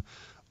give him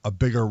a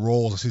bigger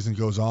role as the season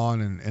goes on.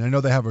 And I know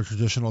they have a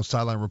traditional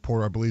sideline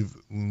reporter, I believe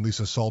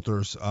Lisa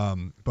Salters.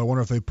 But I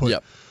wonder if they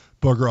put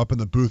Booger up in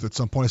the booth at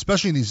some point,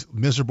 especially in these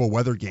miserable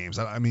weather games.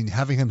 I mean,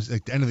 having him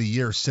at the end of the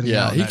year sitting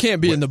out. Yeah, he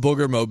can't be in the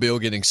Booger Mobile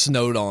getting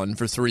snowed on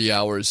for 3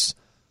 hours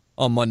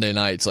on Monday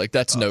nights. Like,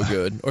 that's no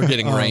good. Or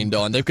getting rained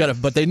on.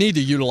 But they need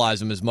to utilize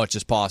him as much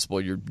as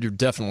possible. You're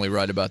definitely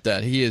right about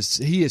that. He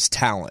is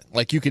talent.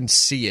 Like, you can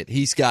see it.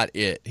 He's got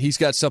it. He's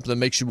got something that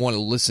makes you want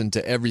to listen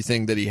to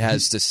everything that he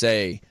has to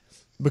say,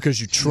 because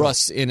you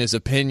trust in his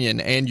opinion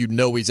and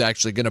he's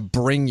actually going to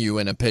bring you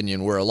an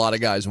opinion where a lot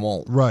of guys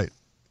won't. Right.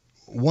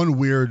 One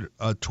weird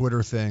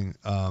Twitter thing.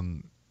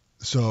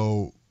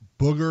 So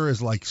Booger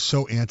is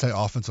so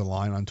anti-offensive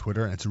line on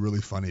Twitter, and it's really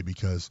funny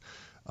because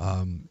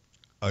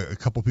a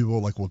couple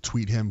people will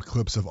tweet him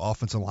clips of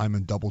offensive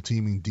linemen double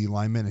teaming D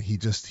linemen, and he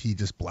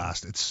just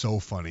blasts. It's so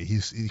funny.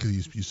 Because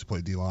he used to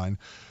play D line.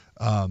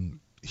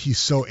 he's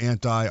so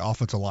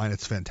anti-offensive line.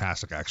 It's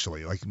fantastic,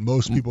 actually. Like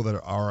most people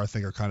that are, I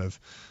think, are kind of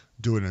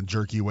doing it in a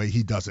jerky way.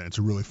 He doesn't. It's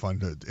really fun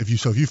to if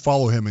you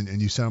follow him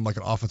and you send him like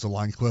an offensive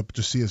line clip,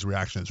 just see his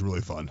reaction. It's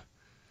really fun.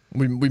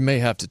 We may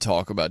have to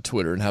talk about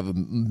Twitter and have a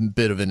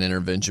bit of an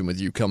intervention with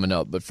you coming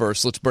up. But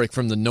first, let's break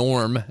from the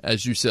norm,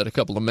 as you said a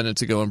couple of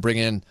minutes ago, and bring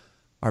in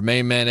our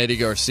main man, Eddie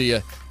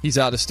Garcia. He's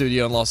out of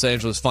studio in Los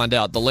Angeles. Find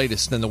out the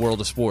latest in the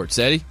world of sports.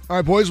 Eddie? All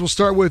right, boys, we'll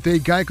start with a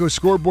Geico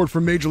scoreboard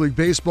from Major League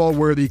Baseball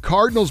where the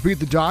Cardinals beat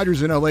the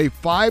Dodgers in L.A.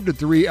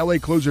 5-3. L.A.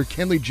 closer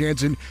Kenley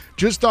Jansen,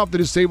 just off the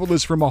disabled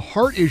list from a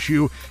heart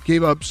issue,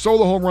 gave up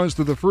solo home runs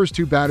to the first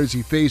two batters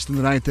he faced in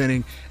the ninth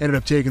inning, ended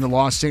up taking the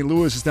loss. St.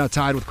 Louis is now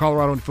tied with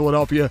Colorado and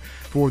Philadelphia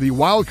for the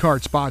wild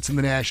card spots in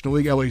the National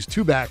League. L.A.'s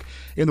two back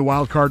in the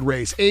wild card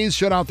race. A's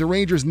shut out the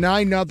Rangers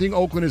 9-0.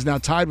 Oakland is now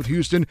tied with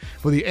Houston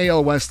for the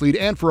AL West lead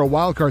and for a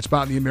wild card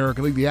spot in the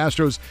American League. The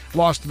Astros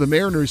lost to the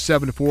Mariners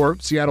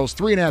 7-4. Seattle's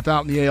 3.5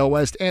 out in the AL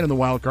West and in the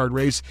wild card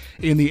race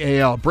in the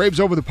AL. Braves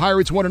over the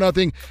Pirates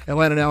 1-0.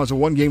 Atlanta now has a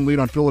one-game lead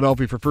on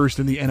Philadelphia for first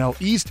in the NL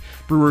East.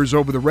 Brewers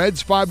over the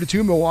Reds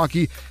 5-2.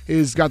 Milwaukee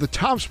has got the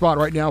top spot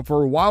right now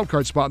for a wild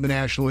card spot in the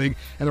National League,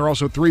 and they're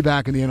also 3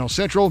 back in the NL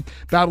Central.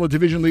 Battle of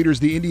division leaders,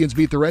 the Indians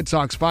beat the Red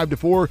Sox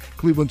 5-4.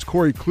 Cleveland's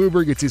Corey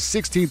Kluber gets his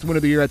 16th win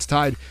of the year. That's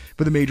tied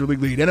for the Major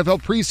League lead.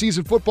 NFL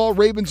preseason football,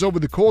 Ravens over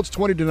the Colts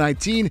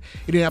 20-19.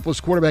 Indianapolis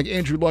quarterback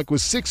Andrew Luck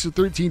was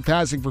 6-13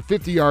 passing for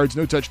 50 yards,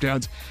 no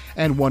touchdowns,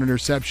 and 1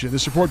 interception.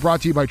 This report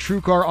brought to you by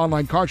TrueCar.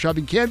 Online car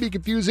shopping can be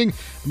confusing.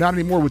 Not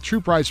anymore with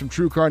True Price from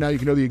TrueCar. Now you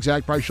can know the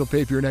exact price you'll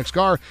pay for your next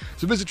car.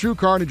 So visit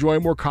TrueCar and enjoy a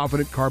more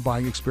confident car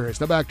buying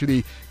experience. Now back to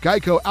the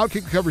Geico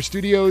Outkick the Cover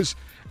studios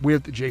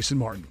with Jason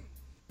Martin.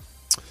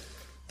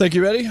 Thank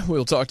you, Eddie.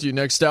 We'll talk to you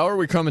next hour.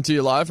 We're coming to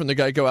you live from the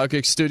Geico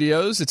Outkick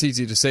Studios. It's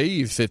easy to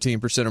save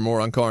 15% or more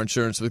on car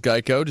insurance with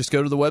Geico. Just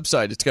go to the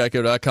website. It's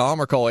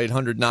geico.com or call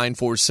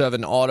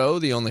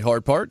 800-947-AUTO. The only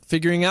hard part,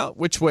 figuring out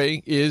which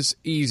way is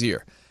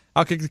easier.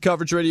 Outkick the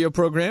Coverage radio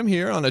program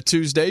here on a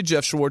Tuesday.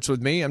 Jeff Schwartz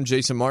with me. I'm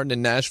Jason Martin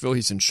in Nashville.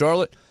 He's in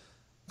Charlotte.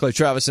 Clay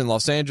Travis in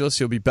Los Angeles.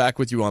 He'll be back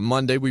with you on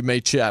Monday. We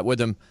may chat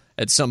with him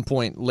at some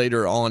point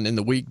later on in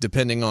the week,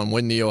 depending on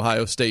when the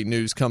Ohio State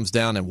news comes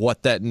down and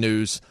what that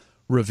news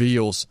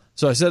reveals.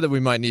 So I said that we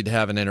might need to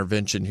have an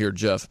intervention here,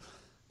 Jeff.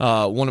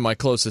 One of my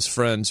closest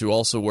friends who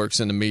also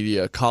works in the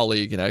media, a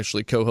colleague and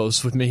actually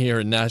co-hosts with me here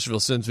in Nashville,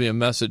 sends me a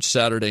message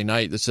Saturday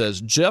night that says,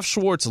 Jeff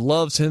Schwartz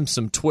loves him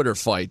some Twitter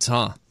fights,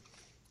 huh?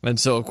 And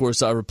so, of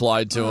course, I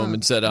replied to him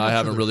and said, I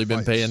haven't really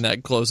been paying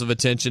that close of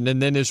attention.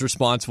 And then his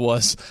response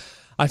was,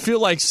 I feel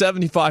like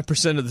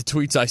 75% of the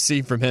tweets I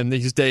see from him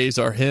these days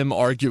are him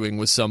arguing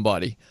with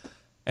somebody.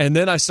 And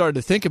then I started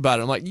to think about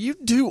it. I'm like, you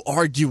do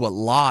argue a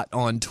lot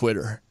on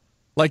Twitter.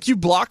 Like, you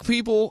block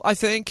people, I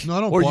think? No,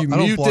 I don't or block, you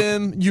mute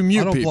them? You mute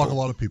people. I don't block a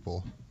lot of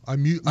people. I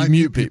mute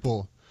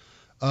people.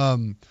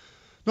 No,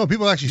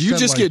 people actually You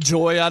just get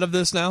joy out of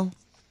this now?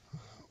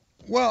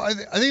 Well, I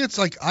think it's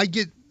like I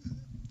get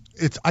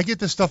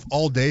this stuff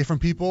all day from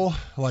people.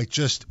 Like,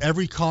 just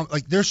every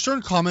like there's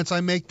certain comments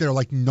I make that are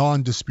like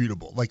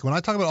non-disputable. Like, when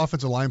I talk about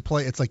offensive line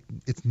play, it's like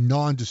it's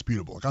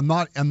non-disputable. Like,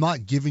 I'm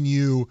not giving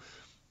you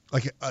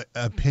like an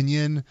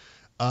opinion.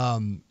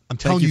 I'm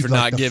telling you,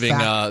 thank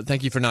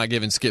you for not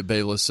giving Skip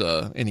Bayless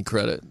any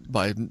credit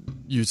by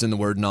using the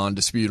word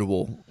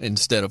non-disputable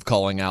instead of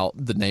calling out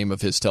the name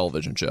of his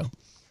television show.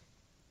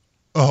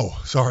 Oh,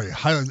 sorry,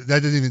 that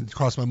didn't even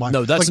cross my mind.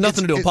 No, that's like,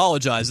 nothing to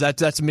apologize.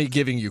 That's me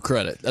giving you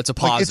credit. That's a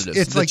positive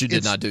that you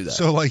did not do that.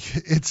 So, like,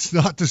 it's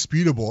not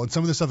disputable, and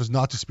some of this stuff is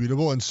not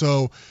disputable. And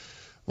so,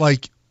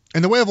 like,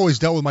 and the way I've always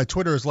dealt with my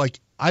Twitter is like,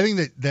 I think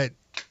that,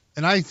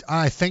 and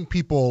I thank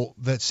people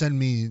that send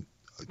me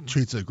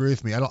tweets that agree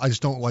with me. I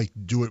just don't like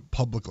do it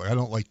publicly. I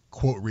don't like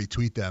quote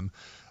retweet them.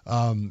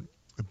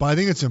 But I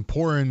think it's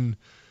important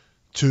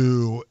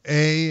to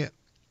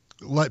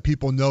let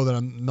people know that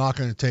I'm not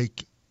going to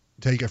take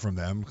it from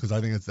them, because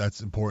I think that's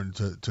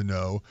important to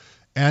know.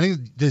 And I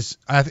think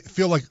I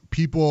feel like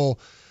people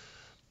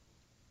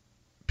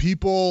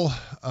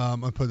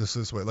I'll put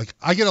this way, like,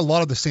 I get a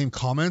lot of the same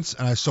comments,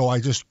 and so I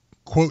just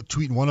quote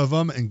tweet one of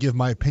them and give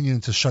my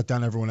opinion to shut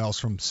down everyone else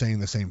from saying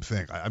the same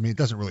thing. I mean, it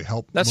doesn't really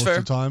help most of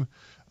the time.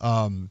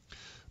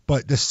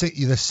 But the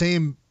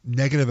same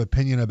negative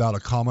opinion about a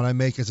comment I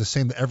make is the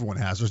same that everyone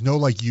has. There's no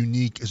like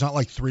unique. It's not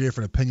like 3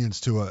 different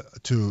opinions or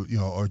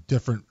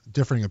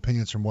differing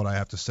opinions from what I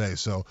have to say.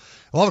 So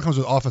a lot of it comes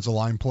with offensive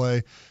line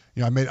play.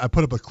 I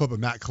put up a clip of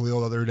Matt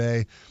Khalil the other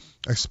day,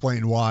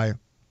 explained why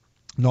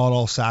not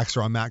all sacks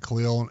are on Matt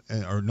Khalil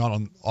or not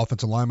on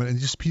offensive linemen, and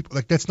just people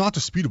like that's not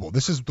disputable.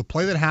 This is the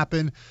play that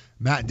happened.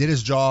 Matt did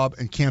his job,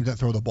 and Cam didn't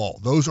throw the ball.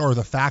 Those are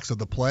the facts of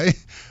the play,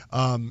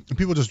 and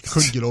people just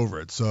couldn't get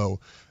over it. So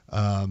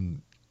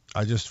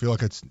I just feel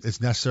like it's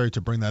necessary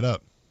to bring that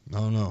up. I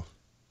don't know.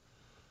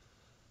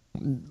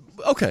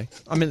 Okay,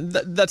 I mean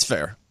that's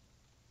fair.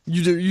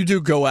 You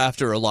do go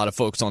after a lot of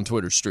folks on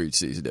Twitter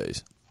streets these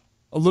days,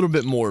 a little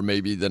bit more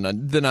maybe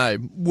than I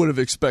would have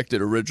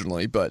expected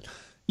originally, but.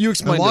 You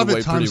explained a lot it of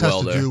it times pretty has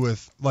well to there. do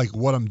with like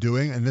what I'm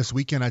doing. And this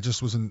weekend, I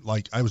just wasn't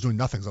I was doing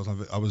nothing. So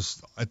I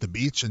was at the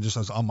beach and I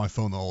was on my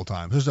phone the whole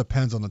time. It just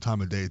depends on the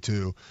time of day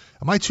too.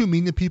 Am I too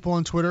mean to people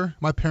on Twitter?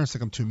 My parents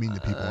think I'm too mean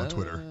to people on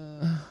Twitter.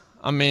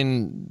 I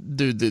mean,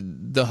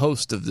 dude, the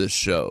host of this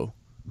show,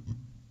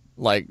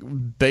 like,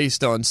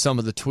 based on some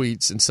of the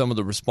tweets and some of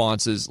the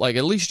responses, like,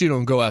 at least you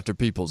don't go after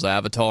people's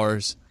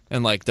avatars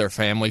and, like, their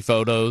family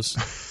photos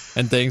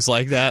and things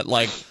like that.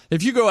 Like,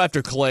 if you go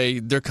after Clay,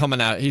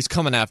 he's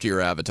coming after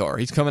your avatar.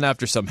 He's coming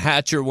after some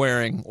hat you're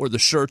wearing or the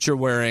shirt you're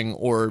wearing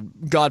or,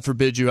 God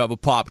forbid, you have a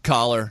pop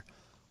collar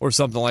or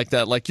something like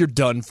that. Like, you're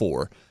done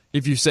for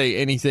if you say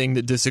anything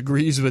that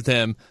disagrees with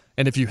him.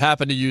 And if you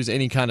happen to use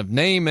any kind of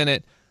name in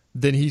it,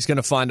 then he's going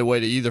to find a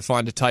way to either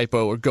find a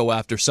typo or go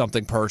after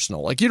something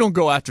personal. Like, you don't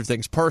go after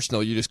things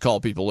personal, you just call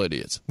people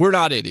idiots. We're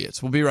not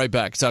idiots. We'll be right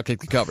back. It's Outkick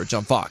the Coverage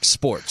on Fox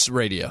Sports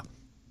Radio.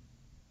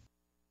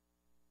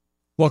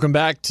 Welcome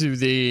back to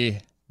the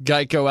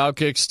Geico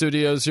Outkick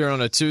Studios here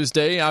on a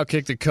Tuesday.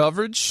 Outkick the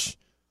Coverage.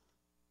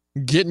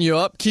 Getting you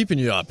up, keeping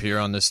you up here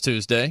on this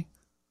Tuesday.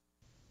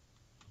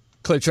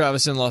 Clay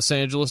Travis in Los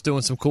Angeles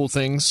doing some cool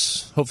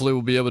things. Hopefully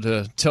we'll be able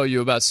to tell you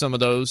about some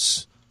of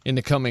those in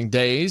the coming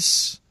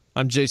days.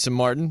 I'm Jason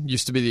Martin,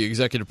 used to be the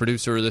executive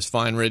producer of this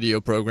fine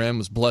radio program,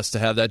 was blessed to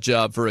have that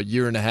job for a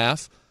year and a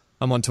half.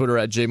 I'm on Twitter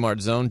at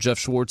JMartZone. Jeff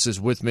Schwartz is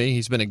with me.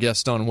 He's been a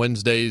guest on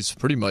Wednesdays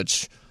pretty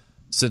much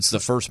since the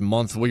first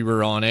month we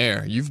were on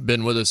air. You've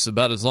been with us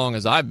about as long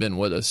as I've been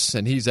with us,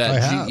 and he's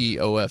at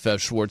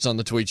GEOFF Schwartz on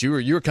the tweets.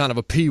 You were kind of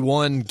a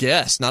P1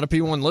 guest, not a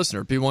P1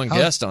 listener, P1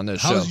 guest on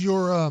this show. How's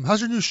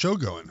your new show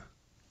going?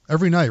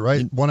 Every night,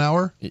 right? 1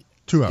 hour?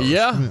 2 hours?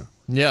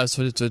 Yeah.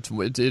 So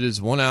it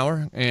is 1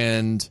 hour,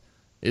 and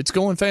it's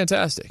going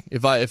fantastic.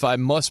 If I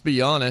must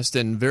be honest,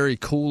 and very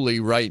coolly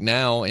right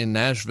now in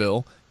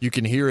Nashville, you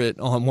can hear it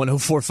on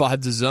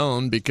 104.5 The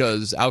Zone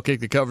because Outkick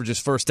the Coverage's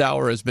first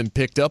hour has been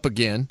picked up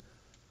again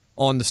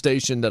on the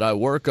station that I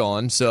work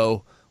on.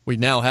 So we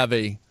now have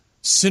a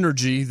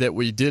synergy that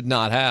we did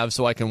not have,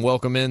 so I can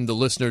welcome in the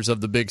listeners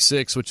of the Big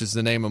Six, which is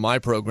the name of my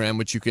program,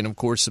 which you can, of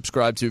course,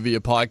 subscribe to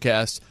via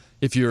podcast.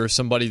 If you're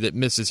somebody that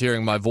misses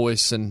hearing my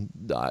voice, and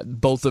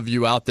both of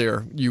you out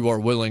there, you are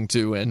willing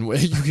to, and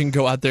you can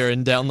go out there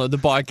and download the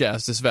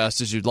podcast as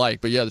fast as you'd like.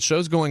 But yeah, the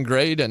show's going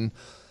great, and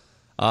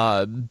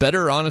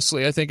better,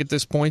 honestly, I think at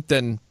this point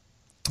than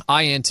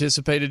I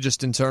anticipated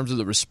just in terms of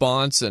the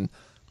response, and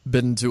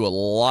been to a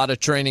lot of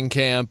training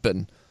camp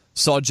and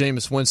saw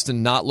Jameis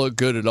Winston not look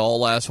good at all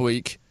last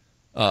week.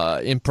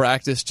 In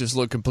practice, just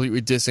look completely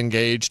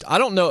disengaged. I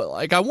don't know.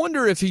 Like, I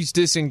wonder if he's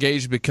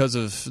disengaged because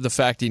of the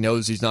fact he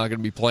knows he's not going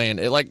to be playing.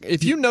 Like,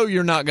 if you know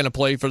you're not going to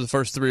play for the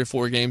first 3 or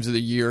 4 games of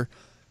the year,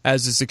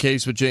 as is the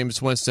case with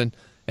Jameis Winston,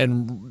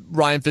 and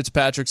Ryan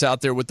Fitzpatrick's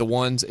out there with the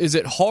ones, is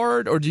it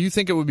hard, or do you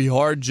think it would be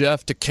hard,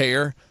 Jeff, to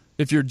care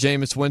if you're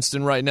Jameis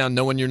Winston right now,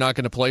 knowing you're not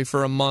going to play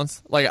for a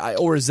month?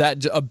 Or is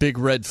that a big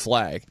red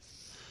flag?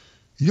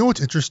 You know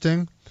what's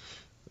interesting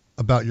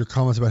about your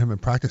comments about him in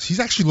practice?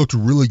 He's actually looked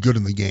really good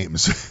in the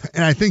games.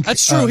 And I think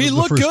that's true. He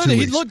looked good.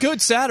 He looked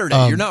good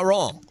Saturday. You're not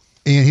wrong.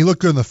 And he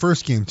looked good in the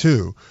first game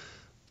too.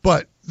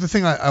 But the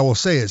thing I will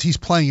say is he's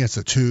playing against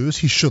the twos.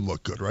 He should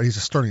look good, right? He's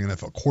a starting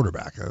NFL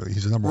quarterback.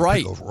 He's a number one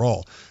pick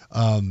overall.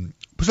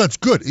 So that's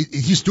good.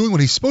 He's doing what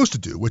he's supposed to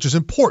do, which is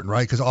important,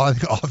 right? Because I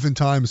think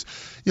oftentimes,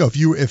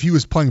 if he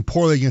was playing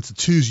poorly against the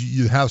twos,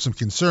 you'd have some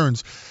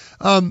concerns.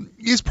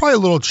 He's probably a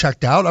little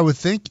checked out, I would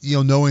think,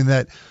 knowing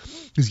that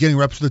he's getting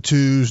reps with the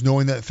twos,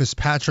 knowing that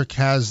Fitzpatrick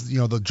has,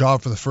 the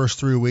job for the first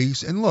 3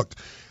 weeks. And look,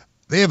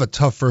 they have a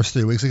tough first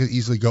 3 weeks. They could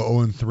easily go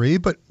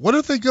 0-3. But what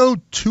if they go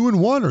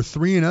 2-1 or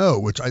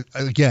 3-0, which I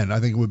think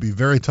it would be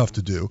very tough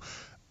to do.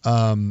 They're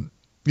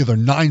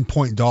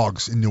 9-point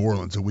dogs in New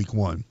Orleans in week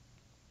 1.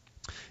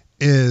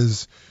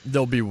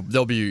 They'll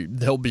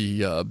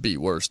be beat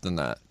worse than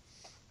that.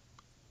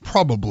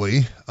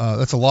 Probably.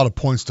 That's a lot of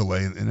points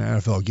delay in an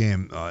NFL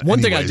game.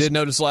 One thing I did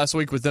notice last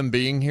week with them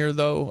being here,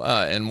 though,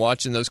 and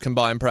watching those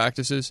combined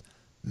practices,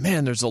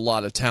 man, there's a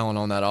lot of talent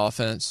on that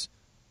offense.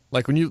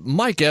 Like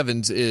Mike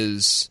Evans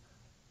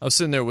I was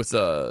sitting there with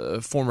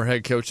a former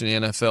head coach in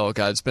the NFL, a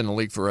guy that's been in the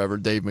league forever,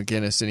 Dave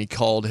McGinnis, and he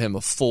called him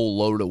a full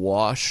load of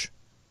wash.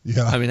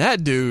 Yeah. I mean,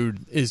 that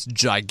dude is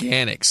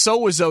gigantic.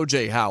 So is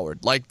O.J.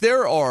 Howard. Like,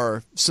 there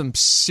are some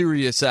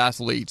serious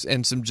athletes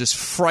and some just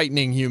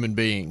frightening human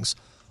beings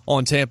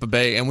on Tampa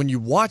Bay. And when you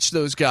watch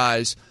those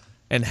guys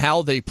and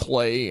how they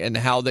play and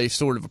how they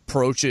sort of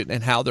approach it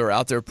and how they're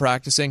out there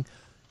practicing,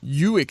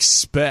 you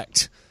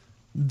expect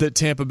that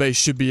Tampa Bay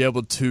should be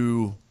able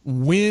to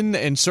win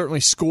and certainly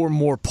score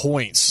more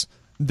points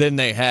than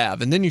they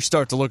have. And then you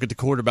start to look at the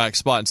quarterback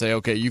spot and say,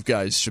 okay, you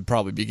guys should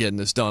probably be getting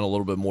this done a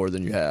little bit more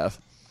than you have.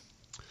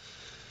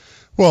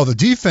 Well, the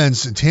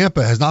defense in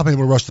Tampa has not been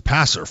able to rush the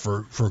passer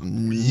for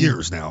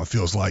years now, it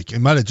feels like. It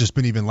might have just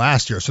been even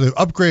last year. So they've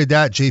upgraded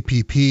that,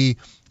 JPP,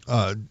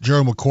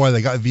 Gerald McCoy.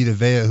 They got Vita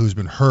Vea, who's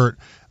been hurt.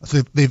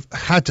 So they've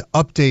had to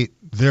update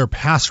their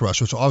pass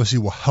rush, which obviously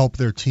will help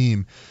their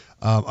team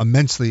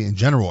immensely in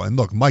general. And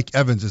look, Mike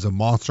Evans is a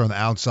monster on the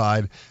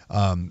outside.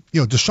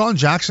 Deshaun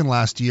Jackson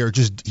last year,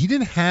 he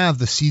didn't have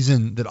the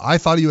season that I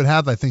thought he would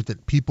have. I think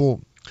that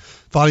people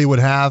thought he would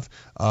have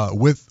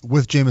with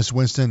Jameis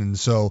Winston. And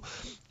so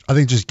I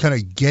think just kind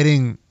of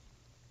getting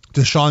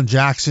Deshaun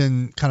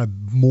Jackson kind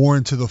of more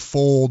into the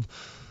fold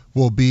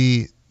will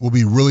be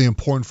really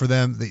important for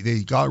them.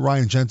 They got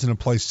Ryan Jensen to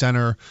play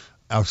center,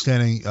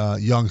 outstanding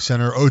young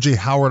center. O.J.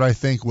 Howard, I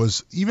think,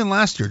 was even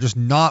last year just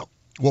not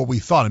what we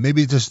thought, and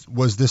maybe it just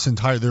was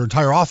their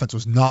entire offense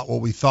was not what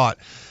we thought,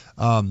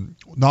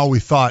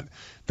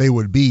 they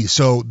would be.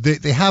 So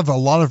they have a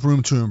lot of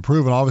room to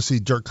improve, and obviously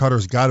Dirk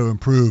Cutter's got to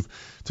improve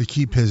to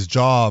keep his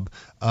job.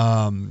 They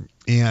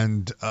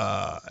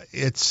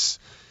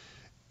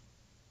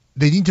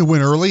need to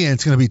win early, and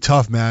it's going to be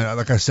tough, man.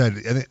 Like I said,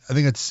 I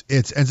think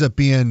it ends up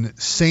being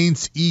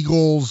Saints,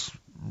 Eagles,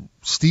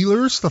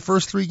 Steelers the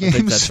first 3 games. I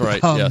think that's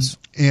right. Yes,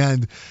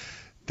 and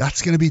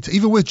that's going to be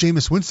even with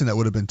Jameis Winston, that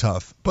would have been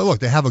tough. But look,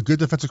 they have a good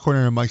defensive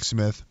coordinator, Mike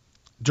Smith.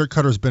 Dirk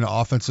Cutter's been an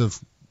offensive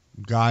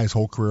guy his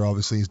whole career.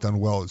 Obviously, he's done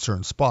well at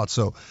certain spots.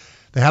 So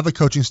they have the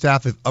coaching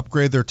staff. They've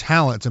upgraded their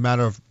talent. It's a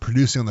matter of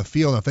producing on the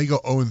field. And if they go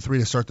 0-3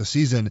 to start the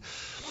season,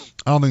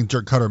 I don't think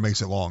Dirk Cutter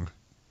makes it long.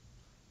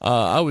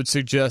 I would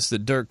suggest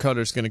that Dirk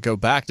Cutter's going to go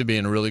back to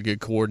being a really good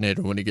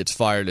coordinator when he gets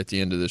fired at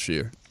the end of this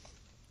year.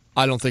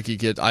 I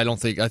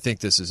think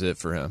this is it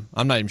for him.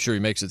 I'm not even sure he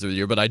makes it through the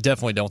year, but I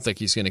definitely don't think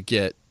he's going to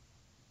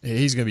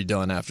be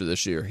done after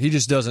this year. He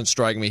just doesn't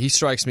strike me. He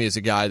strikes me as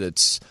a guy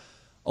that's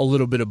a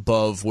little bit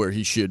above where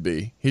he should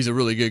be. He's a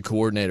really good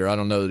coordinator. I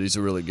don't know that he's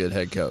a really good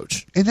head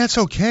coach. And that's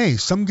okay.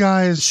 Some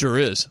guys sure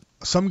is.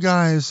 Some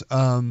guys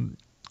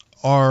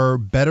are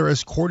better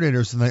as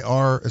coordinators than they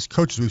are as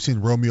coaches. We've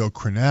seen Romeo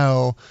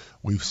Crennel.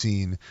 We've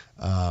seen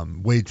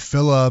Wade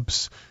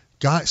Phillips.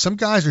 Some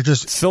guys are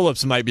just...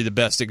 Phillips might be the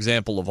best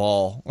example of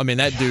all. I mean,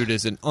 that dude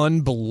is an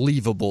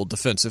unbelievable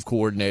defensive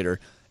coordinator.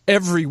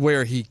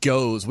 Everywhere he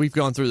goes, we've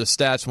gone through the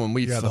stats when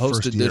we've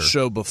hosted this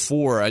show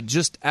before.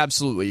 Just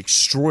absolutely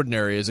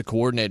extraordinary as a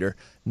coordinator,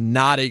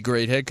 not a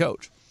great head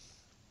coach.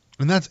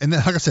 And like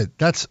I said,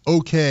 that's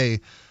okay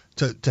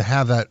to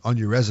have that on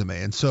your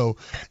resume. And so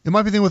it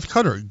might be the thing with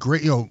Cutter.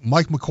 Great,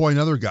 Mike McCoy,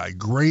 another guy,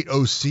 great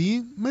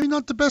OC, maybe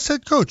not the best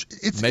head coach.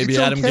 Maybe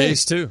Adam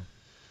Gase too.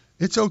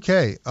 It's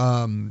okay.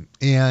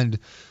 And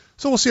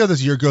so we'll see how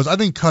this year goes. I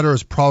think Cutter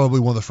is probably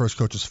one of the first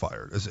coaches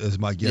fired, is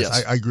my guess.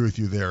 Yes. I agree with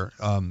you there.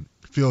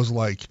 Feels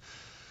like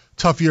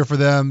tough year for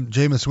them.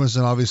 Jameis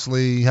Winston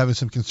obviously having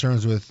some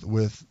concerns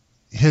with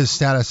his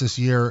status this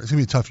year. It's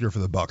going to be a tough year for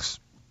the Bucs.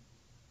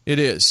 It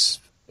is.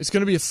 It's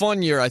going to be a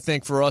fun year, I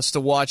think, for us to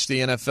watch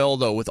the NFL,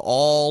 though, with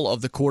all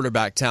of the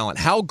quarterback talent.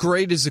 How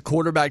great is the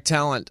quarterback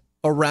talent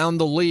around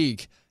the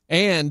league?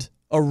 And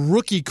a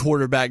rookie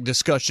quarterback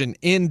discussion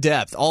in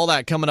depth. All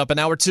that coming up in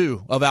hour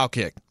 2 of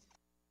Outkick.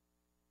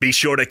 Be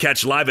sure to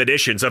catch live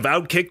editions of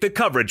Outkick the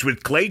Coverage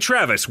with Clay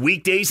Travis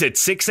weekdays at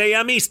 6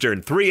 a.m.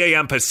 Eastern, 3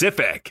 a.m.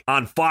 Pacific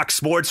on Fox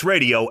Sports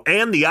Radio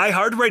and the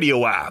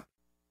iHeartRadio app.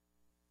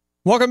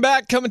 Welcome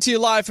back. Coming to you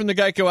live from the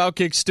Geico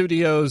Outkick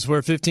Studios,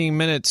 where 15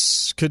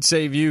 minutes could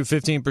save you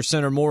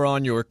 15% or more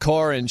on your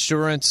car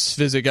insurance.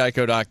 Visit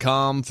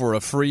geico.com for a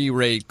free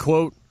rate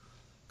quote.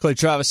 Clay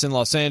Travis in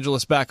Los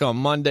Angeles, back on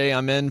Monday.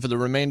 I'm in for the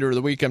remainder of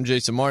the week. I'm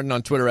Jason Martin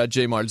on Twitter at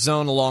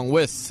JMartZone, along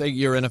with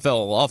 8-year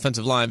NFL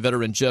offensive line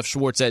veteran Jeff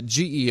Schwartz at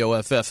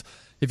GEOFF.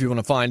 If you want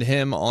to find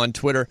him on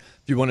Twitter.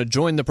 If you want to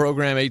join the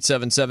program,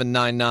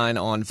 877-99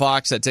 on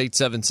Fox. That's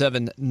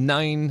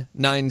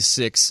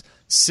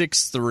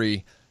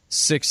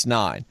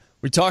 877-996-6369.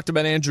 We talked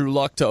about Andrew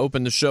Luck to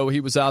open the show. He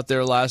was out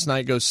there last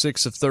night, goes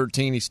 6 of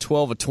 13. He's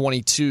 12 of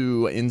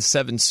 22 in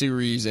 7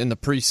 series in the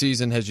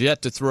preseason, has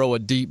yet to throw a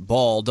deep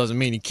ball. Doesn't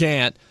mean he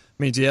can't.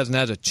 Means he hasn't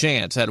had a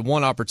chance. Had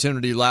one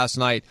opportunity last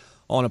night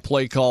on a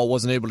play call,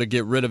 wasn't able to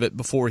get rid of it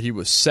before he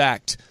was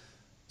sacked.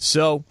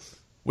 So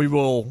we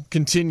will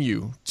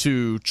continue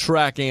to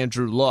track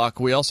Andrew Luck.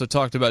 We also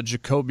talked about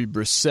Jacoby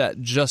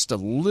Brissett just a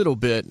little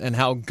bit and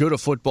how good a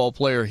football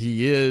player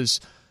he is,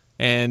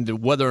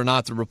 and whether or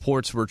not the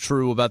reports were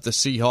true about the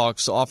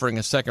Seahawks offering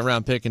a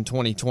second-round pick in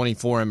 2020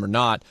 for him or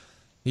not.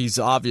 He's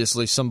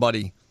obviously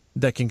somebody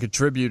that can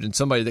contribute and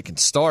somebody that can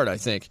start, I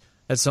think,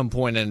 at some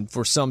point, and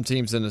for some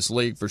teams in this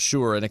league for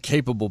sure, and a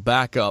capable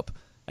backup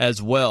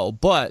as well.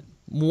 But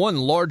one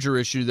larger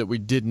issue that we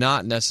did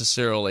not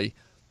necessarily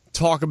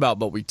talk about,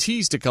 but we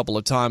teased a couple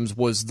of times,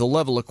 was the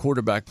level of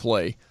quarterback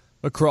play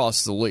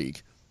across the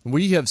league.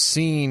 We have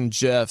seen,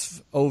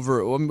 Jeff,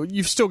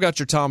 you've still got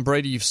your Tom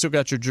Brady, you've still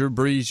got your Drew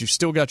Brees, you've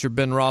still got your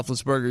Ben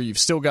Roethlisberger, you've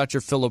still got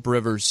your Phillip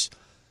Rivers,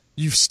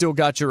 you've still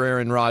got your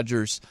Aaron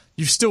Rodgers,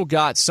 you've still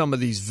got some of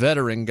these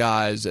veteran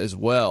guys as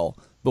well.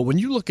 But when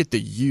you look at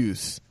the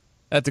youth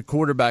at the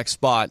quarterback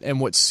spot and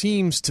what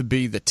seems to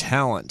be the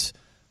talent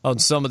on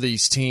some of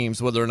these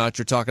teams, whether or not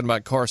you're talking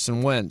about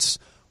Carson Wentz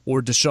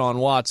or Deshaun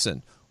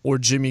Watson or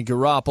Jimmy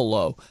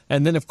Garoppolo,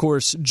 and then, of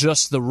course,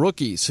 just the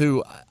rookies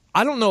who,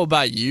 I don't know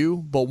about you,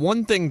 but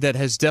one thing that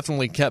has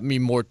definitely kept me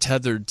more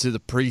tethered to the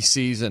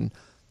preseason,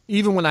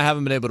 even when I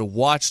haven't been able to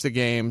watch the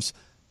games,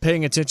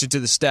 paying attention to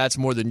the stats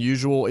more than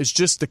usual. It's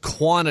just the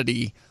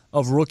quantity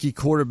of rookie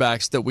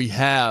quarterbacks that we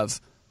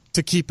have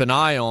to keep an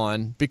eye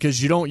on,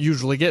 because you don't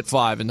usually get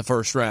 5 in the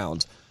first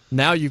round.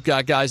 Now you've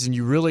got guys, and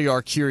you really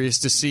are curious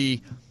to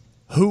see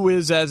who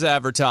is as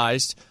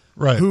advertised,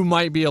 right, who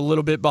might be a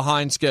little bit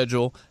behind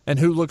schedule, and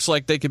who looks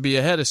like they could be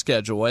ahead of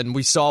schedule. And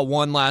we saw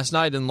one last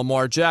night in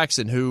Lamar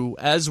Jackson, who,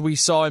 as we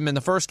saw him in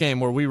the first game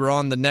where we were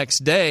on the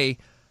next day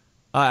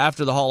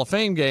after the Hall of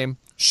Fame game,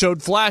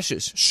 showed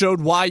flashes, showed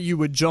why you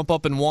would jump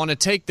up and want to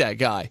take that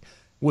guy.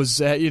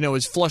 Was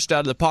flushed out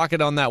of the pocket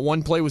on that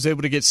one play, was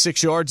able to get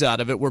 6 yards out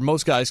of it where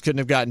most guys couldn't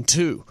have gotten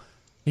 2.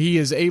 He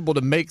is able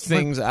to make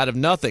things out of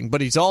nothing,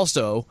 but he's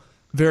also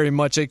very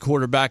much a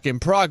quarterback in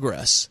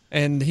progress.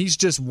 And he's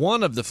just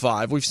one of the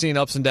 5. We've seen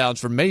ups and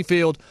downs from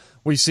Mayfield.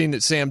 We've seen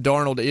that Sam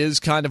Darnold is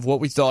kind of what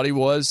we thought he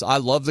was. I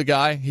love the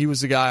guy. He was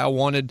the guy I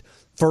wanted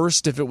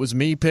first if it was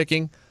me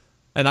picking.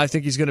 And I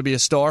think he's going to be a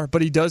star,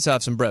 but he does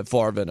have some Brett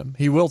Favre in him.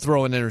 He will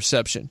throw an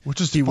interception.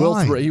 Which is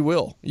fine. He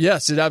will.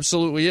 Yes, it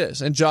absolutely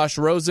is. And Josh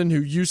Rosen,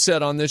 who you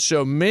said on this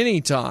show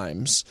many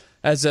times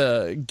as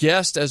a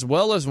guest as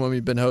well as when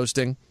we've been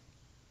hosting,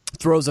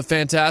 throws a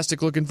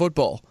fantastic-looking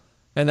football.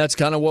 And that's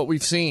kind of what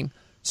we've seen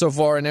so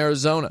far in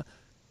Arizona.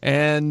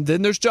 And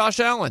then there's Josh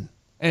Allen.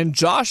 And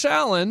Josh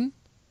Allen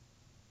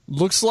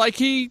looks like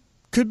he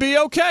could be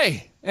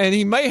okay. And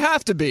he may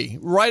have to be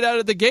right out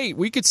of the gate.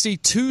 We could see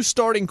 2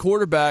 starting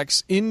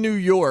quarterbacks in New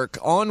York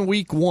on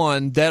week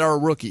 1 that are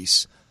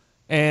rookies.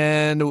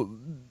 And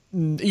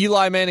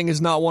Eli Manning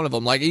is not one of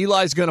them. Like,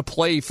 Eli's going to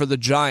play for the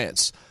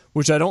Giants,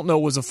 which I don't know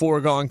was a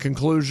foregone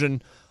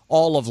conclusion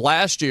all of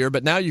last year.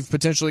 But now you've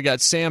potentially got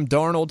Sam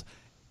Darnold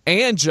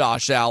and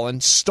Josh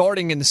Allen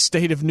starting in the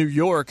state of New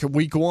York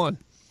week 1.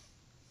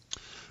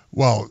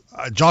 Well,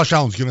 Josh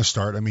Allen's going to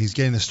start. I mean, he's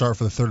getting the start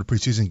for the third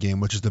preseason game,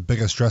 which is the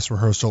biggest dress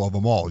rehearsal of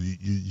them all.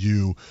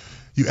 You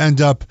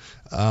end up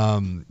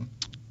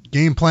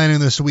game planning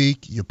this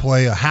week. You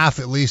play a half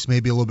at least,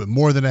 maybe a little bit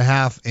more than a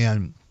half,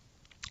 and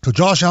so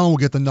Josh Allen will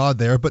get the nod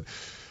there. But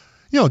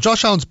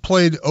Josh Allen's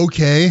played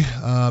okay.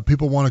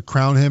 People want to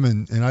crown him,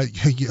 and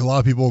a lot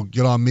of people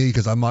get on me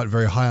because I'm not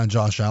very high on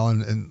Josh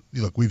Allen. And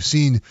look, we've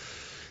seen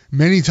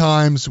many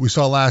times. We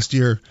saw last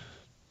year,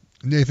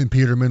 Nathan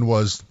Peterman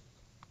was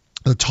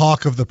the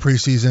talk of the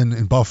preseason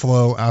in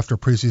Buffalo after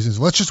preseason.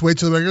 So let's just wait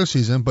till the regular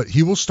season, but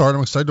he will start.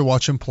 I'm excited to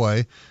watch him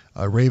play.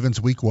 Ravens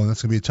week 1.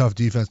 That's going to be a tough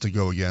defense to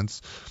go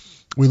against.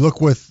 We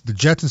look with the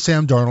Jets and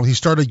Sam Darnold. He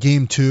started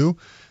game 2.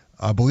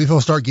 I believe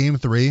he'll start game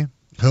 3.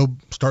 He'll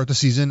start the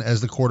season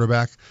as the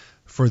quarterback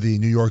for the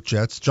New York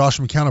Jets. Josh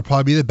McCown will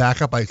probably be the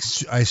backup. I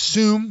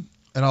assume,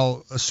 and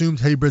I'll assume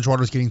Teddy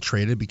Bridgewater is getting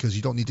traded because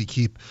you don't need to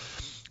keep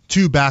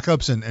 2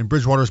 backups, and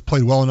Bridgewater's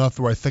played well enough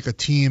where I think a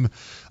team,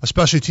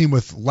 especially a team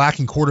with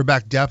lacking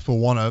quarterback depth, will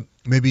want to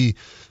maybe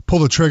pull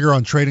the trigger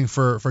on trading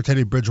for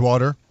Teddy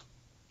Bridgewater.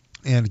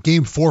 And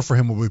game 4 for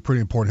him will be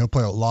pretty important. He'll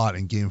play a lot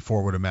in game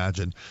 4, I would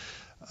imagine.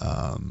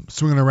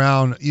 Swinging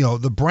around,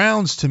 the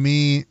Browns, to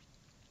me,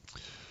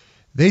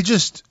 they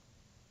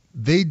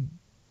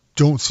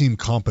don't seem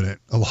competent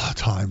a lot of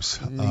times.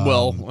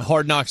 Well,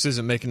 Hard Knocks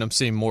isn't making them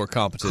seem more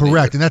competent.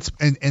 Correct, either.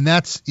 and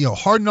that's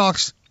Hard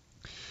Knocks.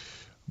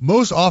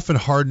 Most often,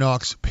 Hard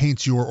Knocks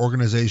paints your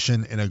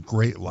organization in a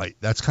great light.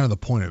 That's kind of the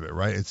point of it,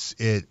 right?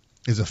 It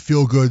is a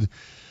feel-good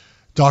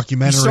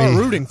documentary. You start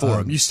rooting for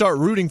them. You start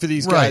rooting for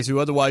these guys who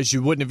otherwise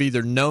you wouldn't have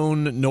either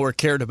known nor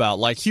cared about.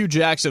 Like Hugh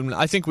Jackson,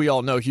 I think we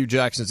all know Hugh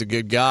Jackson's a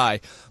good guy,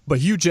 but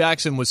Hugh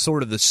Jackson was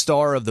sort of the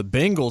star of the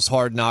Bengals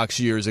Hard Knocks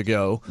years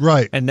ago.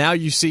 Right. And now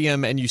you see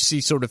him and you see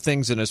sort of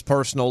things in his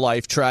personal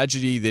life,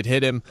 tragedy that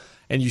hit him,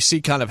 and you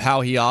see kind of how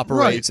he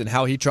operates and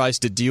how he tries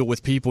to deal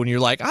with people, and you're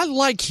like, I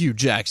like Hugh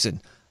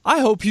Jackson.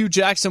 I hope Hugh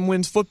Jackson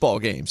wins football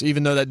games,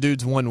 even though that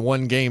dude's won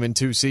 1 game in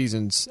 2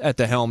 seasons at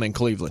the helm in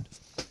Cleveland.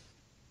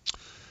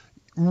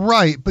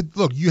 Right, but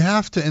look, you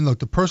have to, and look,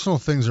 the personal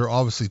things are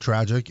obviously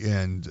tragic,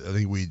 and I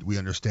think we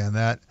understand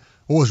that.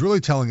 What was really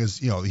telling is,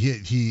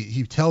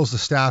 he tells the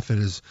staff that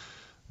his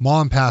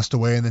mom passed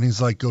away, and then he's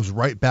like, goes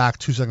right back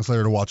 2 seconds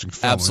later to watching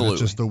film. Absolutely.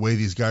 And it's just the way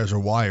these guys are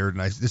wired,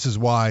 and this is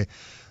why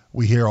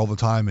we hear all the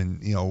time,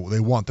 and they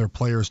want their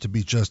players to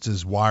be just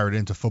as wired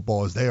into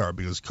football as they are,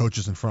 because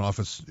coaches and front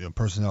office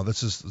personnel,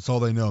 that's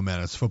all they know,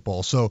 man. It's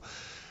football. So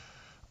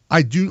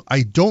I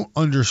don't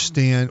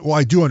understand. Well,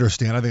 I do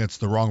understand. I think it's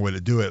the wrong way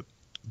to do it.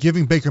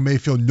 Giving Baker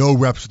Mayfield no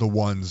reps to the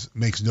ones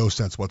makes no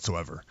sense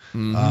whatsoever.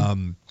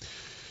 Mm-hmm.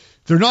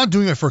 They're not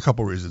doing it for a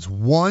couple reasons.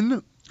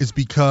 One is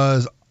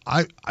because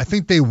I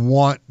think they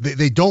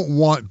don't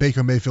want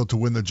Baker Mayfield to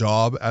win the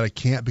job at a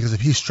camp, because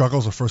if he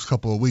struggles the first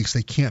couple of weeks,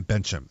 they can't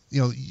bench him.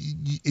 You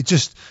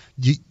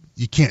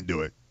can't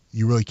do it.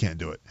 You really can't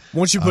do it.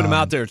 Once you put him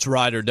out there, it's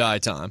ride or die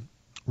time.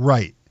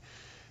 Right.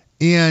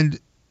 And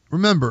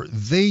remember,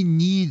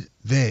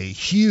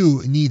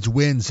 Hugh needs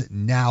wins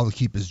now to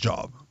keep his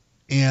job.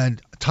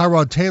 And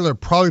Tyrod Taylor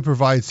probably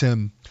provides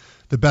him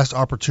the best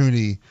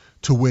opportunity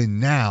to win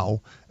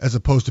now as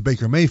opposed to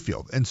Baker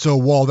Mayfield. And so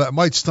while that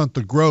might stunt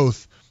the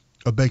growth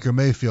of Baker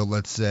Mayfield,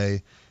 let's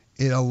say,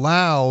 it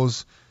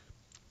allows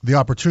the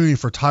opportunity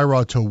for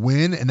Tyrod to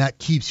win, and that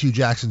keeps Hugh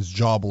Jackson's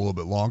job a little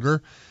bit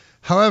longer.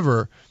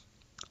 However,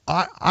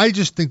 I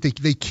just think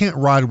they can't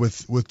ride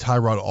with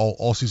Tyrod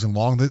all season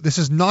long. This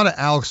is not an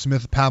Alex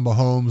Smith, Pat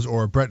Mahomes,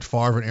 or a Brett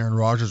Favre and Aaron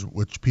Rodgers,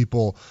 which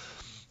people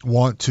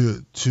want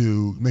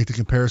to make the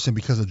comparison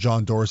because of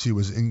John Dorsey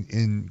was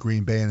in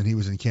Green Bay and then he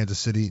was in Kansas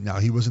City. Now,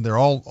 he wasn't there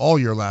all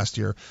year last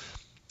year.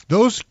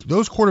 Those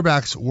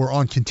quarterbacks were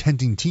on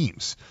contending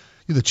teams.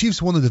 The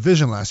Chiefs won the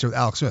division last year with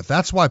Alex Smith.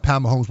 That's why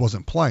Pat Mahomes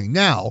wasn't playing.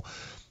 Now,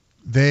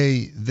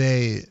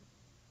 the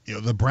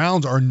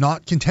Browns are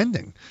not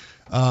contending.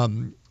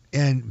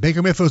 And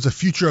Baker Mayfield is the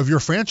future of your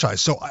franchise.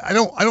 So I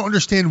don't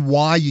understand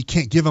why you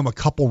can't give him a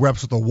couple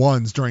reps with the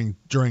ones during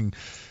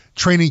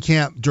training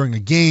camp, during a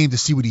game to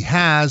see what he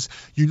has.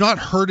 You're not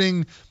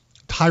hurting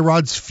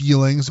Tyrod's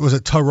feelings. Was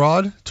it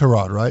Tyrod?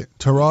 Tyrod, right?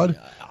 Tyrod?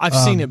 I've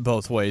seen it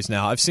both ways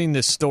now. I've seen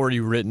this story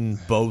written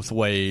both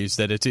ways,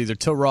 that it's either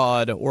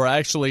Tyrod or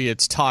actually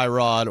it's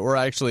Tyrod or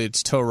actually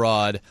it's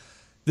Tyrod.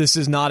 This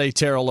is not a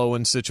Terrell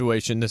Owens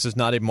situation. This is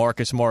not a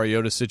Marcus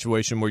Mariota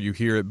situation where you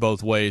hear it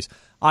both ways.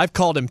 I've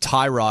called him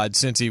Tyrod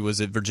since he was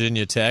at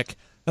Virginia Tech.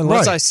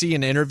 Unless I see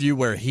an interview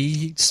where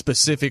he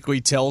specifically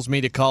tells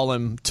me to call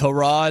him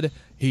Tyrod,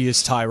 he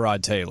is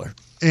Tyrod Taylor.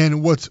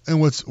 And what's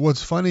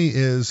funny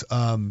is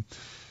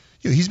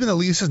he's been at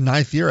least his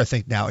 9th year, I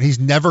think, now. He's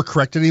never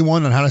corrected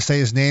anyone on how to say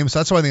his name, so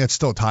that's why I think it's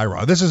still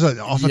Tyrod. This is an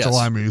offensive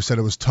lineman who said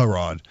it was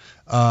Tyrod.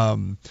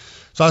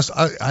 So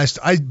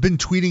I've been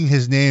tweeting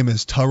his name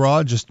as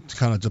Tyrod just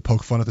kind of to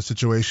poke fun at the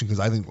situation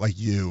because I think, like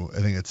you,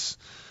 I think it's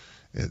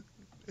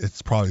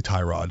probably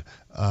Tyrod.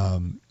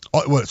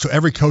 So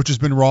every coach has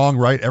been wrong,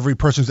 right? Every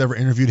person who's ever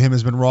interviewed him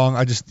has been wrong.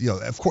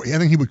 Of course, I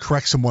think he would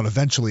correct someone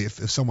eventually if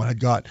someone had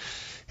got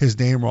his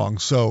name wrong.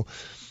 So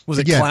was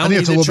it Clowney I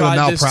think it's a little bit of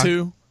malpractice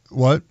too?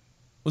 What?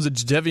 Was it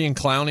Jadeveon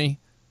Clowney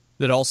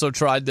that also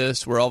tried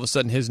this, where all of a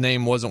sudden his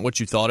name wasn't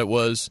what you thought it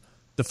was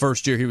the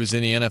first year he was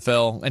in the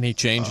NFL, and he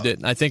changed it?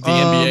 And I think the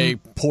NBA,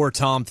 poor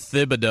Tom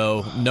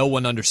Thibodeau, no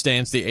one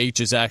understands the H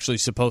is actually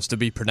supposed to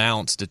be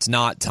pronounced. It's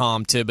not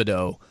Tom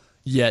Thibodeau.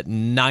 Yet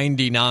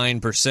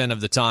 99% of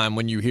the time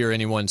when you hear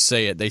anyone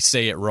say it, they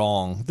say it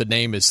wrong. The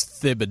name is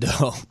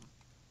Thibodeau.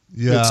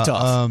 Yeah. It's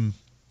tough.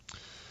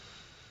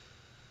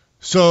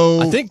 So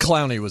I think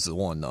Clowney was the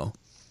one, though.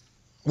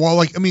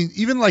 Well,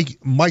 even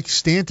Mike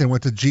Stanton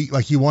went to G,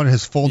 he wanted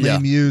his full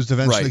name used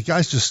eventually. Right.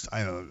 Guys just,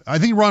 I don't know. I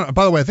think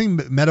by the way, I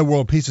think Meta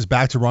World Peace is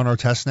back to Ron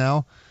Artest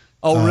now.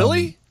 Oh,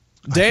 really?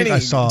 Danny,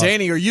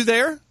 are you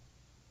there?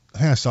 I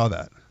think I saw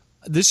that.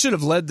 This should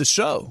have led the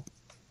show.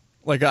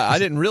 I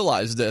didn't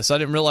realize this. I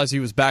didn't realize he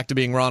was back to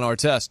being Ron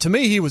Artest. To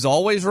me, he was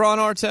always Ron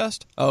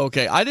Artest. Oh,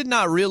 okay. I did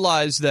not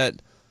realize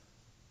that.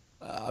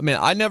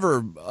 I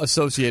never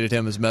associated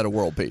him as Meta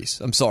World Peace.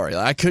 I'm sorry.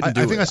 I couldn't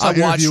do it. I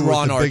watched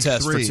Ron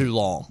Artest for too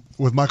long.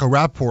 With Michael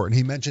Rappaport, and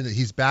he mentioned that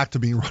he's back to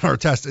being Ron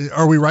Artest.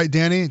 Are we right,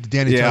 Danny? Did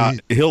Danny tell you?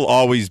 He'll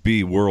always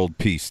be World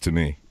Peace to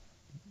me.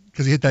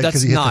 Because he hit that.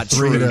 That's he hit not the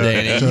three true,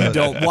 Danny. You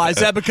don't. Why is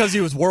that? Because he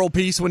was World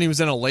Peace when he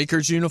was in a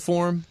Lakers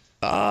uniform?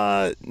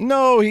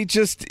 No, he's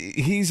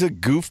a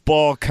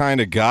goofball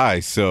kind of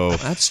guy. So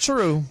that's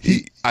true.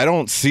 I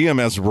don't see him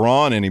as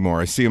Ron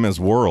anymore. I see him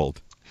as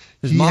World.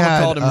 His mama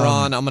called him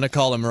Ron. I'm going to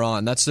call him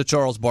Ron. That's the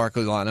Charles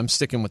Barkley line. I'm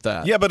sticking with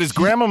that. Yeah, but his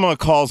grandmama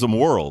calls him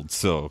World.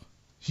 So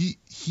he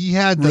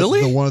had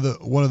one of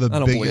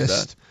the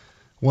biggest.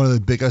 One of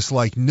the biggest,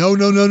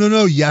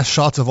 no, yes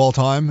shots of all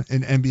time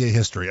in NBA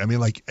history.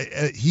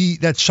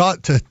 That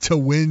shot to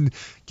win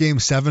Game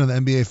 7 of the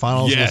NBA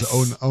Finals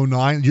was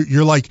 09.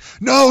 You're like,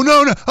 no,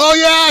 oh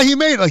yeah, he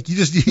made it. You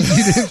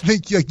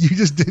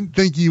just didn't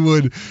think he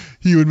would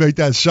make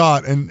that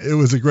shot, and it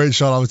was a great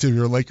shot. Obviously, if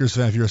you're a Lakers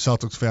fan, if you're a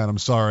Celtics fan, I'm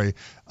sorry.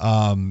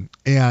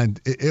 And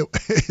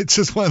it's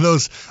just one of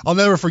those. I'll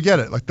never forget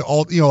it.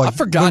 I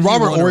forgot when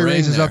Robert Horry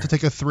raises up to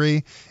take a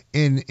three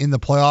in the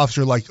playoffs,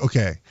 you're like,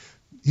 okay,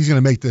 he's going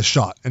to make this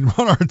shot. And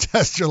Ron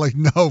Artest, you're like,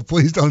 no,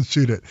 please don't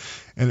shoot it.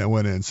 And it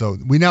went in. So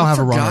we now have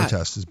a Ron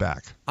Artest is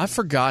back. I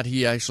forgot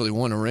he actually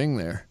won a ring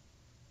there.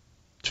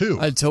 2.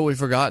 I'd totally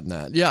forgotten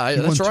that. Yeah,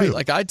 that's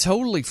right. I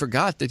totally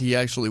forgot that he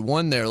actually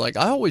won there.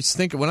 I always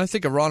think, when I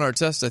think of Ron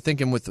Artest, I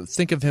think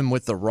of him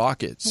with the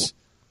Rockets.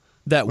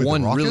 That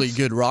one really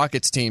good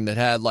Rockets team that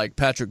had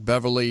Patrick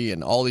Beverly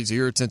and all these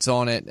irritants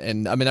on it.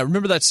 And I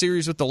remember that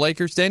series with the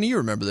Lakers. Danny, you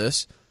remember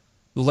this.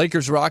 The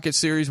Lakers-Rockets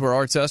series where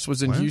Artest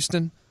was in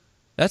Houston.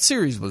 That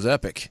series was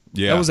epic.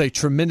 Yeah. That was a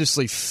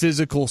tremendously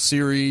physical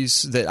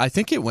series that I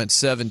think it went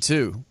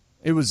 7-2.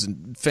 It was a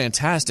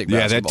fantastic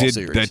basketball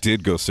series. That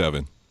did go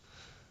 7.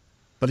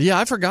 But yeah,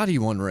 I forgot he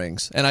won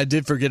rings. And I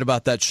did forget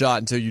about that shot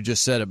until you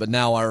just said it, but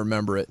now I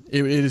remember it.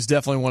 It is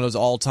definitely one of those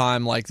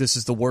all-time, this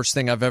is the worst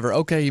thing I've ever...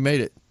 Okay, he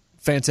made it.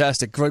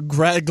 Fantastic.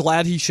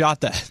 Glad he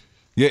shot that.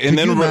 Yeah, and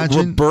then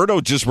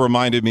Roberto just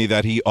reminded me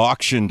that he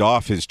auctioned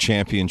off his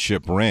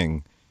championship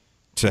ring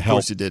to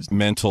help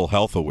mental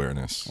health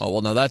awareness. Oh,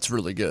 well, no, that's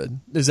really good.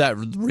 Is that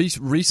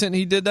recent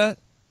he did that?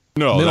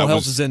 No. Mental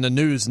health is in the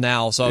news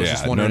now, so I was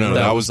just wondering if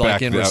that was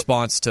in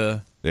response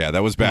to... Yeah,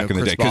 that was back in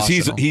the day, because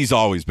he's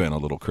always been a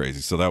little crazy,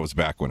 so that was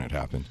back when it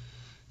happened.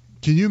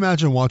 Can you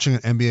imagine watching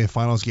an NBA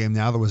Finals game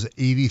now that was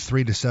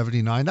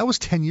 83-79? That was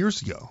 10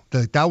 years ago.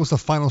 That was the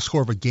final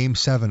score of a Game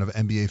 7 of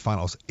NBA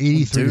Finals,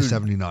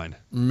 83-79.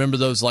 Remember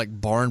those like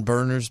barn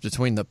burners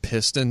between the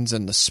Pistons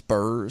and the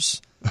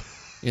Spurs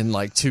in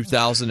like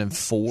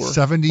 2004?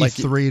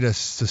 73 to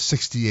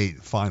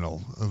 68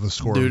 final of a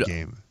score of a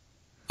game.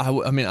 I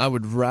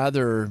would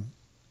rather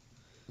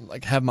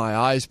like have my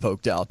eyes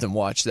poked out than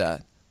watch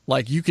that.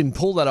 Like you can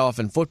pull that off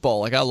in football.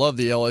 Like I love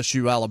the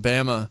LSU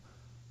Alabama,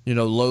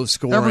 low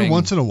scoring. Every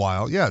once in a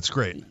while. Yeah, it's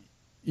great.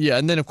 Yeah,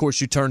 and then, of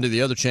course, you turn to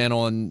the other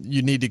channel, and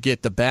you need to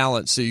get the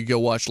balance, so you go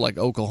watch, like,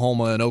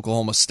 Oklahoma and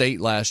Oklahoma State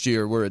last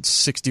year, where it's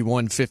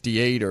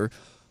 61-58 or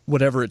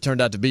whatever it turned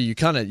out to be. You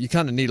kind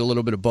of need a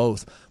little bit of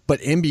both.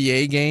 But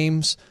NBA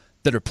games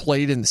that are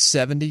played in the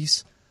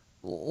 70s,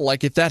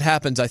 like, if that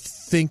happens, I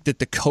think that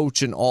the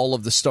coach and all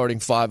of the starting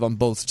five on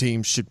both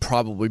teams should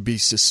probably be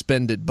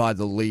suspended by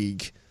the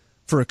league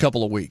for a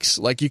couple of weeks.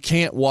 Like, you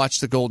can't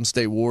watch the Golden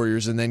State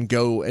Warriors and then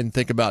go and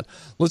think about,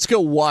 let's go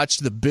watch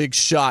the big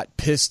shot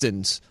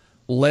Pistons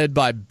led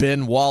by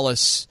Ben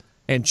Wallace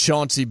and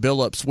Chauncey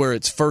Billups where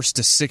it's 1st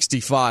to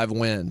 65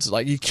 wins.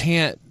 Like, you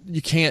can't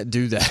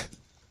do that.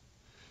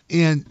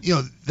 And,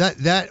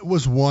 that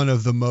was one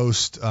of the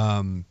most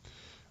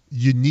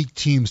unique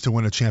teams to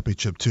win a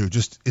championship, too.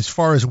 Just as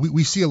far as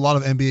we see a lot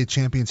of NBA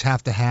champions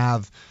have to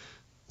have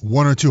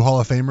one or two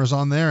Hall of Famers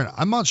on there, and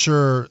I'm not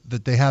sure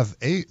that they have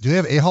do they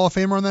have a Hall of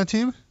Famer on that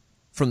team?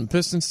 From the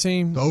Pistons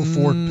team? The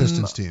 04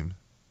 Pistons team.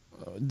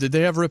 Did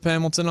they have Rip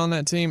Hamilton on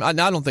that team? I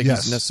don't think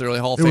he's necessarily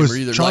a Hall of Famer Famer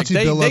either. Chauncey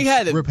Billups, they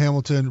had Rip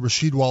Hamilton,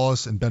 Rasheed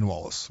Wallace, and Ben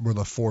Wallace were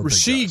the four big guys.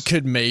 Rasheed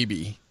could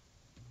maybe.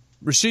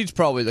 Rasheed's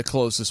probably the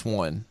closest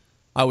one,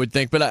 I would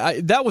think.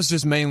 But that was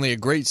just mainly a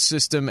great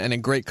system and a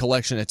great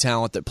collection of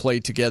talent that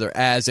played together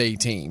as a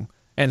team.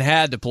 And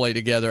had to play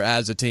together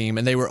as a team,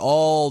 and they were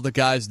all the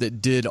guys that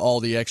did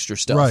all the extra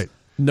stuff. Right.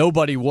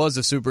 Nobody was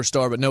a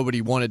superstar, but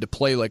nobody wanted to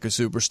play like a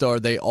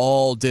superstar. They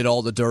all did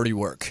all the dirty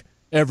work.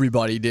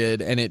 Everybody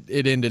did, and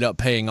it ended up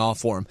paying off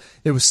for them.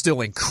 It was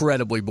still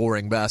incredibly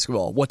boring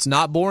basketball. What's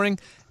not boring?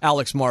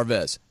 Alex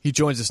Marvez. He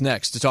joins us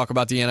next to talk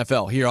about the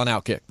NFL here on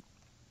Outkick.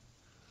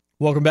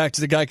 Welcome back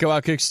to the Geico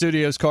Outkick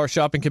Studios. Car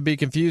shopping can be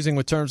confusing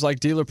with terms like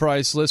dealer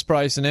price, list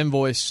price, and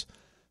invoice.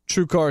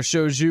 TrueCar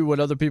shows you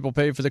what other people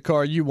pay for the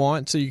car you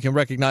want so you can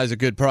recognize a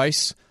good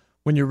price.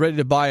 When you're ready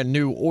to buy a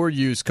new or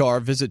used car,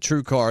 visit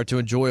TrueCar to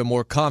enjoy a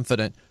more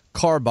confident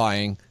car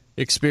buying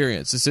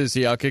experience. This is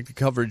the Outkick the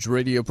Coverage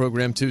radio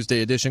program,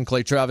 Tuesday edition.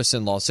 Clay Travis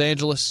in Los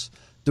Angeles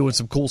doing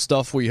some cool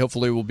stuff we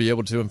hopefully will be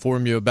able to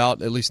inform you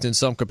about, at least in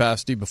some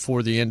capacity,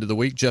 before the end of the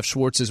week. Jeff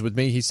Schwartz is with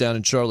me. He's down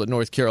in Charlotte,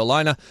 North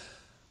Carolina.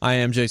 I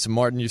am Jason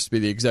Martin, used to be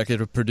the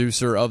executive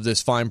producer of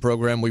this fine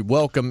program. We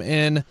welcome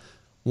in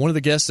one of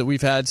the guests that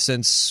we've had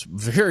since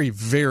very,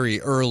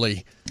 very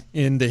early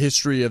in the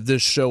history of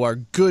this show, our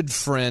good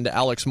friend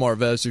Alex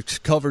Marvez, who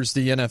covers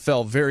the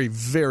NFL very,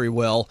 very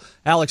well.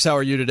 Alex, how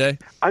are you today?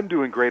 I'm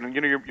doing great. And,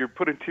 you're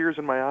putting tears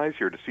in my eyes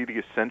here to see the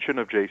ascension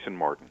of Jason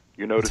Martin.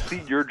 To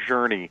see your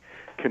journey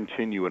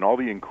continue and all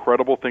the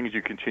incredible things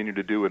you continue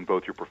to do in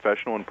both your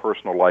professional and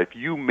personal life.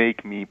 You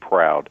make me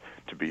proud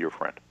to be your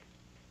friend.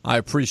 I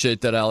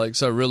appreciate that,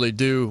 Alex. I really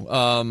do.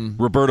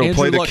 Roberto, Andrew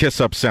play the Luck, kiss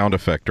up sound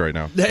effect right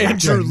now.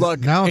 Andrew Luck.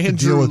 Now I have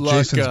to deal with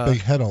Jason's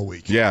big head all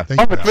week. Yeah.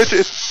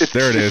 Mitch,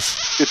 there it is.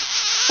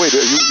 Wait,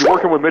 you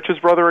working with Mitch's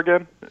brother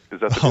again?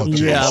 Is that the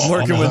deal? Yeah, I'm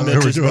working with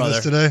Mitch's doing brother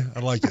this today. I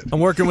like it. I'm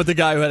working with the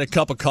guy who had a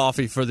cup of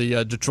coffee for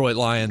the Detroit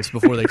Lions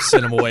before they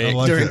sent him away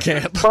during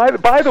camp.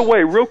 By the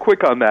way, real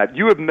quick on that,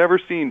 you have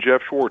never seen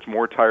Jeff Schwartz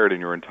more tired in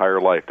your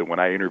entire life than when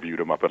I interviewed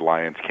him up at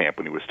Lions camp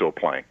when he was still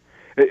playing.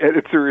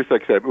 It's serious,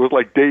 like I said. It was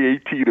like day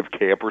 18 of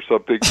camp or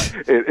something.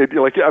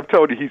 Like I'm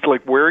telling you, he's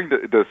like wearing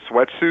the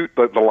sweatsuit,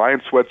 the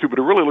Lions sweatsuit, but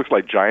it really looks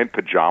like giant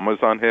pajamas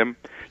on him.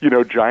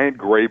 Giant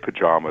gray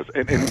pajamas,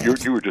 and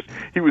you were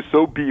he was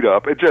so beat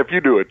up. And Jeff, you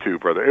do it too,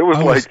 brother. It was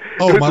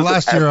my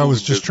last year I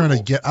was just trying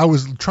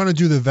to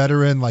do the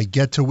veteran, like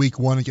get to week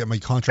 1 and get my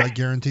contract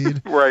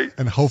guaranteed, right?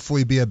 And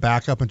hopefully be a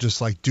backup and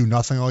just like do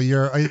nothing all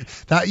year.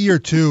 That year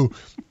too,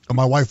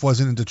 my wife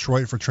wasn't in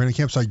Detroit for training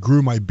camp, so I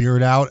grew my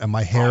beard out and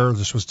my hair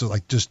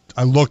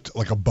I looked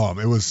like a bum.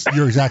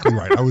 You're exactly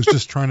right. I was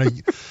just trying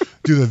to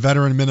do the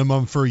veteran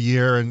minimum for a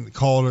year and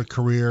call it a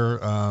career.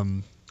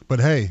 But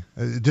hey,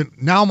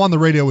 now I'm on the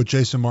radio with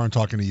Jason Martin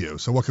talking to you,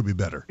 so what could be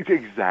better? He's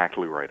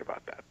exactly right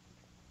about that.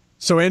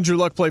 So Andrew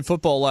Luck played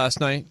football last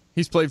night.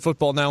 He's played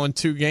football now in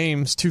 2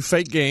 games, 2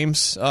 fake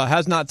games.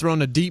 Has not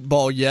thrown a deep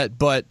ball yet,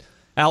 but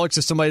Alex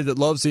is somebody that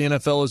loves the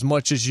NFL as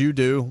much as you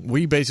do.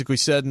 We basically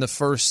said in the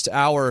first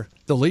hour,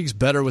 the league's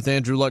better with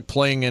Andrew Luck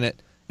playing in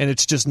it, and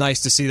it's just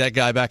nice to see that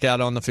guy back out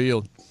on the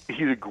field.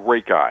 He's a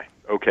great guy,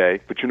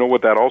 okay? But you know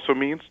what that also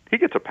means? He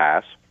gets a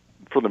pass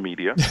for the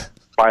media,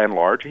 by and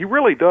large. He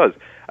really does.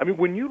 I mean,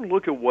 when you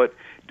look at what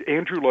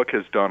Andrew Luck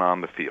has done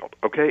on the field,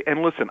 okay,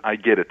 and listen, I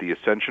get it, the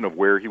ascension of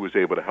where he was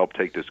able to help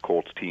take this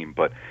Colts team,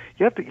 but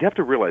you have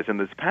to realize in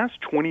this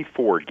past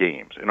 24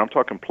 games, and I'm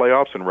talking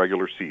playoffs and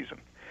regular season,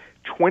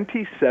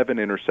 27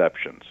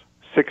 interceptions,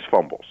 6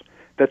 fumbles.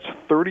 That's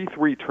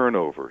 33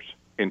 turnovers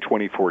in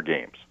 24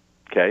 games.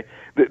 Okay,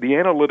 the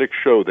analytics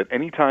show that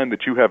any time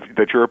that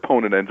your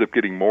opponent ends up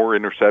getting more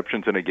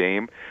interceptions in a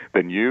game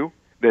than you,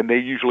 then they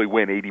usually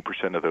win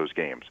 80% of those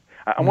games.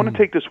 I want to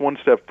take this one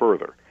step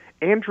further.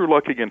 Andrew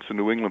Luck against the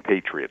New England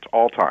Patriots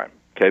all time.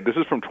 Okay, this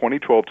is from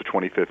 2012 to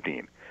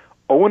 2015.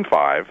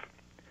 0-5,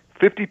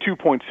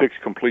 52.6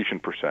 completion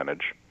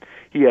percentage.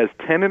 He has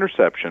 10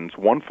 interceptions,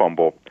 1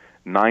 fumble,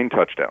 9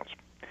 touchdowns.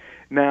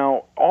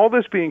 Now, all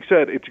this being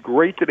said, it's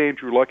great that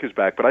Andrew Luck is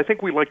back, but I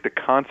think we like the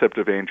concept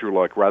of Andrew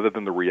Luck rather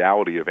than the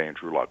reality of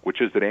Andrew Luck, which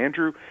is that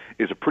Andrew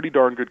is a pretty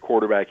darn good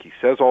quarterback. He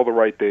says all the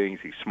right things.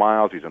 He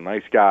smiles. He's a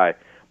nice guy.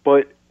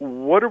 But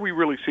what are we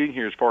really seeing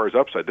here as far as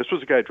upside? This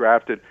was a guy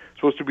drafted,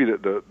 supposed to be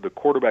the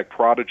quarterback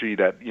prodigy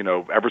that,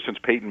 ever since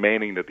Peyton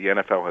Manning that the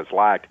NFL has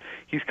lacked.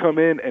 He's come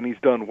in and he's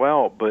done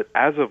well, but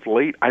as of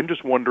late, I'm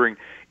just wondering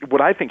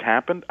what I think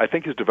happened. I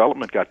think his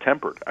development got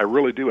tempered. I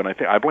really do, and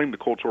I blame the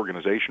Colts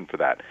organization for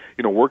that.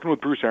 Working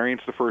with Bruce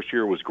Arians the first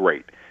year was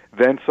great.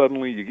 Then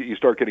suddenly you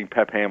start getting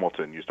Pep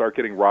Hamilton, you start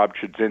getting Rob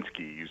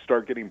Chudzinski, you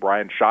start getting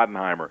Brian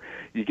Schottenheimer.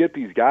 You get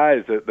these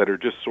guys that are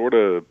just sort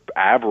of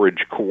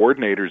average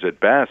coordinators at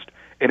best,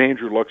 and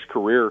Andrew Luck's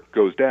career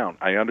goes down.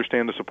 I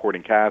understand the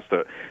supporting cast,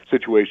 the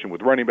situation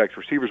with running backs,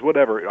 receivers,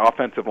 whatever,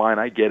 offensive line,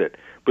 I get it.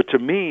 But to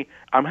me,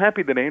 I'm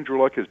happy that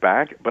Andrew Luck is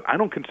back, but I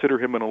don't consider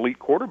him an elite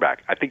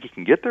quarterback. I think he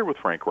can get there with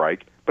Frank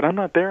Reich, but I'm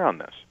not there on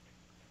this.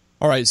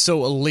 All right,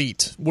 so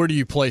elite, where do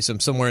you place him?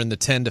 Somewhere in the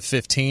 10 to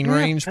 15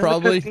 range, 10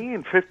 probably?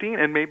 15,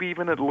 and maybe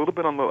even a little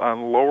bit on the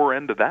lower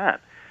end of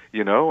that.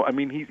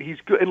 He's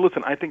good. And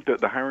listen, I think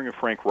that the hiring of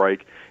Frank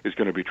Reich is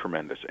going to be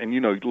tremendous. And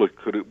look,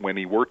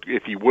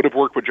 if he would have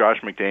worked with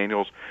Josh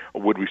McDaniels,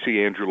 would we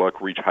see Andrew Luck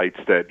reach heights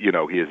that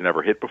he has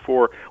never hit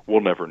before?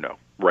 We'll never know,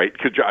 right?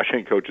 Because Josh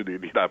ain't coaching the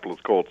Indianapolis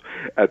Colts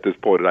at this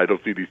point, and I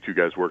don't see these two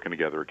guys working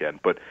together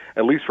again. But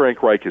at least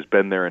Frank Reich has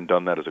been there and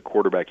done that as a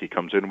quarterback. He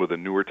comes in with a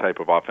newer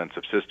type of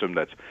offensive system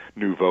that's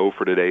nouveau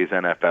for today's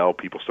NFL.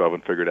 People still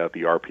haven't figured out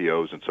the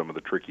RPOs and some of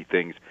the tricky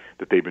things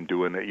that they've been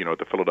doing. At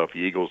the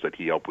Philadelphia Eagles that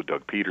he helped with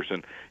Doug Peterson.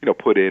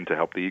 Put in to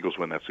help the Eagles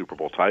win that Super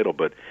Bowl title.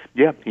 But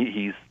yeah,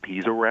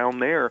 he's around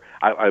there.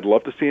 I'd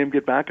love to see him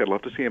get back. I'd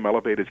love to see him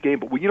elevate his game.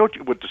 But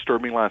what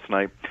disturbed me last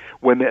night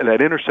when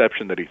that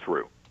interception that he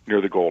threw near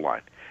the goal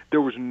line,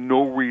 there was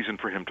no reason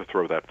for him to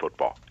throw that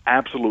football.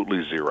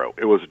 Absolutely zero.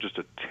 It was just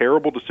a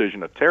terrible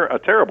decision, a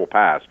terrible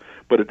pass,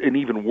 but an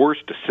even worse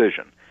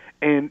decision.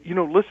 And,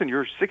 listen,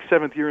 you're 6th,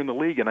 7th year in the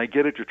league, and I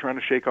get it. You're trying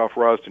to shake off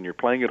rust, and you're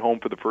playing at home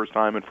for the first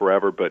time in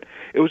forever, but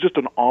it was just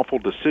an awful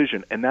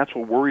decision, and that's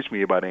what worries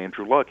me about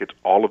Andrew Luck. It's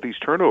all of these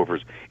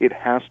turnovers. It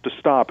has to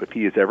stop if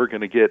he is ever going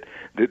to get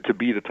to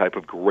be the type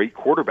of great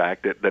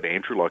quarterback that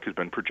Andrew Luck has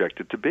been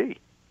projected to be.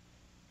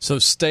 So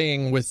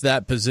staying with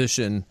that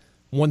position,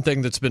 one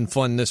thing that's been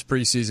fun this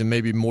preseason,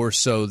 maybe more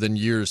so than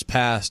years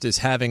past, is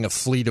having a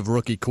fleet of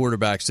rookie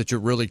quarterbacks that you're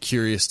really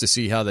curious to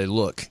see how they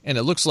look. And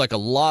it looks like a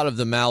lot of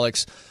them,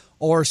 Alex,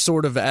 are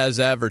sort of as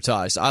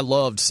advertised. I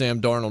loved Sam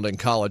Darnold in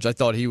college. I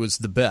thought he was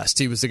the best.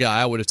 He was the guy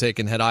I would have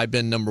taken had I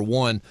been number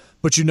one.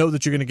 But you know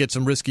that you're going to get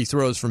some risky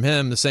throws from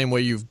him the same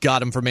way you've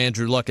got him from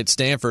Andrew Luck at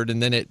Stanford,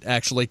 and then it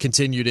actually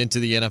continued into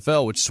the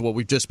NFL, which is what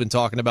we've just been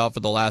talking about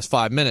for the last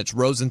 5 minutes.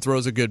 Rosen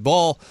throws a good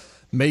ball.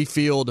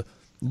 Mayfield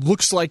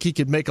looks like he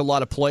could make a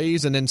lot of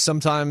plays, and then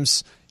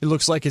sometimes it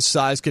looks like his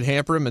size could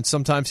hamper him, and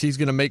sometimes he's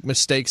going to make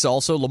mistakes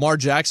also. Lamar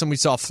Jackson, we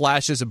saw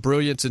flashes of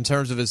brilliance in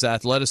terms of his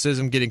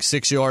athleticism, getting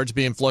 6 yards,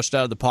 being flushed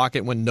out of the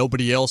pocket when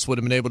nobody else would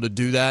have been able to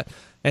do that.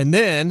 And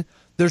then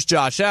there's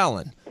Josh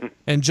Allen.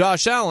 And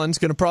Josh Allen's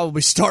going to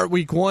probably start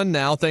week 1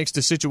 now thanks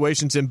to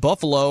situations in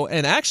Buffalo.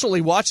 And actually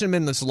watching him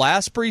in this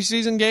last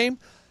preseason game,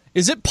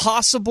 is it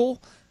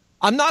possible?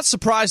 I'm not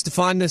surprised to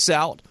find this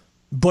out,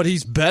 but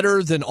he's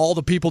better than all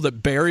the people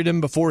that buried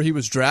him before he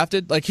was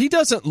drafted. Like, he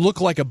doesn't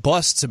look like a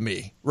bust to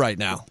me right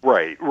now.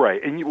 Right.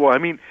 And,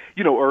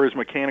 are his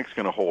mechanics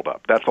going to hold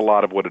up? That's a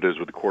lot of what it is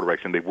with the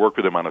quarterbacks, and they work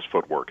with him on his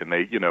footwork. And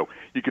they,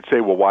 you could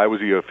say, well, why was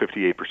he a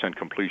 58%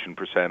 completion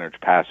percentage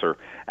passer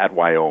at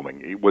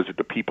Wyoming? Was it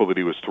the people that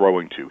he was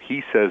throwing to?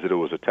 He says that it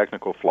was a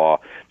technical flaw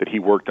that he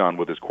worked on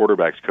with his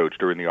quarterbacks coach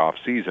during the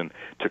offseason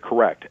to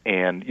correct,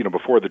 and,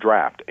 before the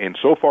draft. And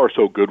so far,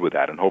 so good with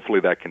that, and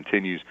hopefully that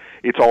continues.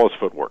 It's all his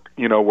footwork.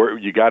 Where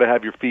you got to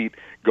have your feet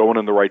going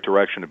in the right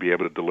direction to be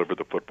able to deliver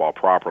the football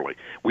properly.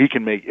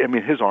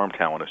 His arm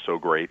talent is so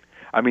great.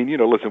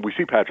 Listen, we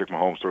see Patrick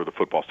Mahomes throw the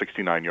football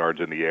 69 yards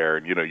in the air,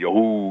 and, you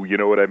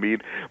know what I mean?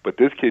 But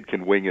this kid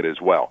can wing it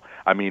as well.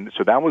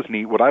 So that was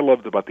neat. What I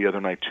loved about the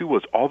other night, too,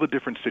 was all the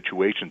different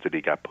situations that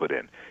he got put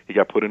in. He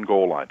got put in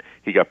goal line.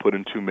 He got put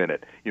in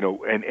 2-minute,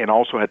 and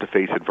also had to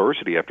face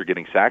adversity after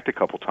getting sacked a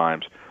couple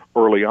times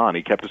early on.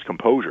 He kept his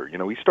composure.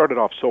 He started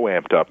off so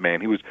amped up,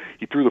 man.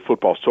 He threw the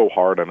football so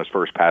hard on his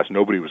first pass,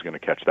 nobody was going to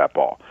catch that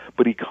ball.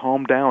 But he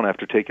calmed down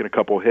after taking a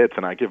couple hits,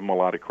 and I give him a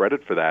lot of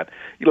credit for that.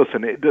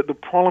 Listen, the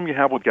problem you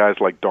have with guys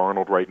like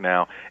Darnold right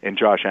now and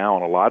Josh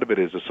Allen, a lot of it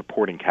is a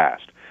supporting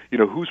cast.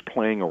 who's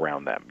playing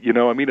around them?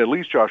 I mean, at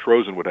least Josh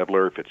Rosen would have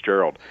Larry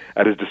Fitzgerald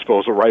at his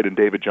disposal, right, and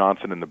David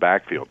Johnson in the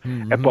backfield.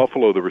 Mm-hmm. At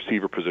Buffalo, the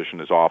receiver position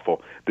is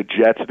awful. The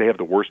Jets, they have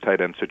the worst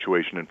tight end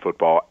situation in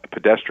football.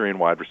 Pedestrian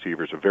wide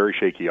receivers, a very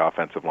shaky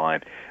offensive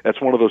line. That's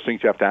one of those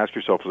things you have to ask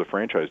yourself as a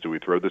franchise. Do we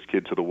throw this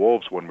kid to the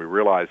wolves when we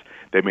realize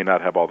they may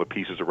not have all the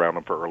pieces around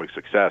them for early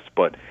success?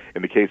 But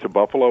in the case of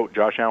Buffalo,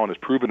 Josh Allen has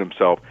proven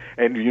himself.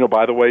 And,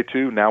 by the way,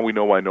 too, now we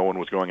know why no one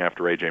was going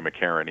after A.J.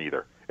 McCarron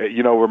either.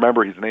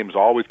 Remember, his name's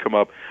always come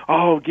up,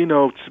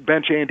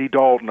 bench Andy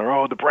Dalton,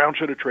 or, the Browns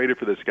should have traded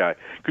for this guy.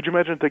 Could you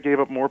imagine if they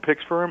gave up more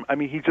picks for him? I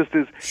mean,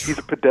 he's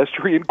a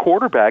pedestrian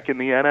quarterback in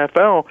the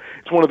NFL.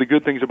 It's one of the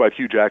good things about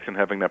Hugh Jackson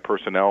having that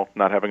personnel,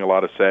 not having a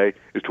lot of say,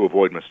 is to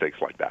avoid mistakes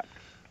like that.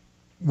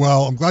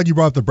 Well, I'm glad you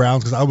brought up the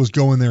Browns because I was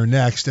going there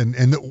next,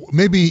 and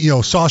maybe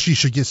Sashi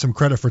should get some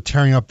credit for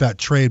tearing up that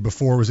trade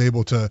before it was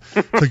able to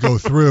go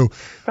through.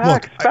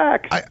 Facts.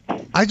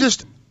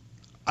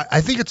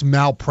 I think it's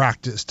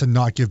malpractice to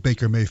not give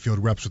Baker Mayfield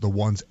reps with the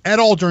ones at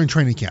all during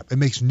training camp. It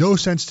makes no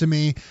sense to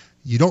me.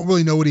 You don't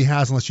really know what he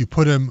has unless you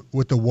put him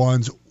with the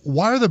ones.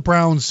 Why are the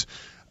Browns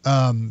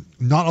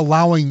not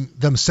allowing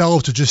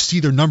themselves to just see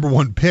their number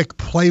one pick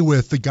play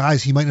with the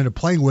guys he might end up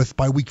playing with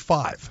by week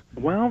 5?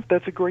 Well,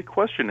 that's a great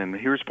question, and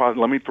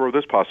let me throw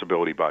this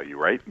possibility by you,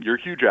 right? You're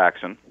Hugh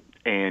Jackson,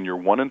 and you're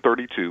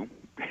 1-32, you're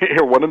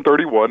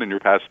 1-31 in your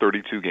past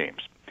 32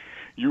 games.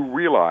 You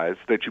realize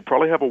that you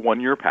probably have a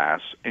 1-year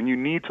pass, and you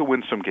need to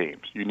win some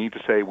games. You need to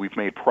say, we've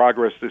made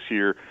progress this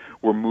year,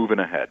 we're moving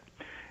ahead.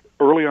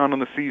 Early on in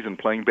the season,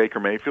 playing Baker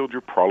Mayfield,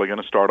 you're probably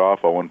going to start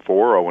off 0-4,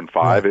 0-5.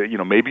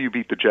 Right. Maybe you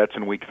beat the Jets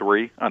in Week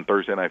 3 on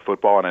Thursday Night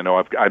Football, and I know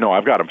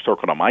I've got them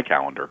circled on my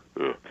calendar.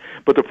 Ugh.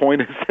 But the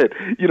point is that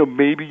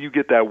maybe you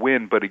get that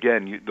win, but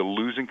again, the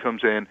losing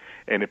comes in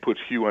and it puts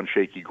Hugh on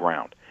shaky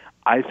ground.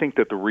 I think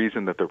that the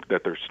reason that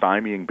they're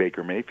stymieing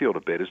Baker Mayfield a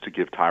bit is to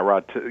give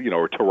Tyrod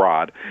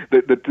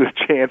the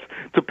chance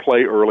to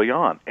play early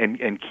on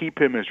and keep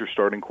him as your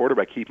starting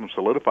quarterback, keep him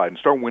solidified, and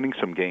start winning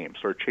some games,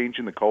 start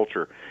changing the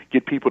culture,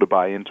 get people to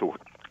buy into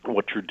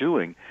what you're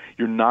doing.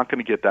 You're not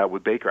going to get that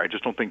with Baker. I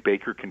just don't think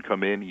Baker can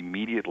come in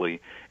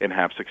immediately and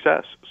have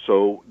success.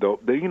 So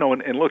they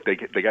and look,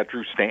 they got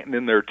Drew Stanton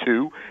in there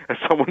too as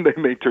someone they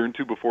may turn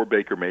to before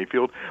Baker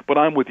Mayfield. But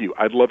I'm with you.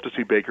 I'd love to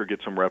see Baker get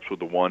some reps with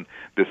the ones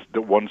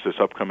this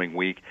upcoming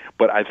week.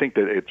 But I think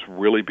that it's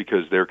really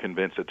because they're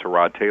convinced that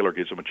Tyrod Taylor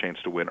gives them a chance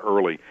to win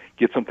early,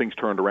 get some things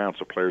turned around,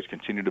 so players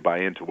continue to buy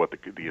into what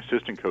the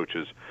assistant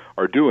coaches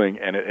are doing.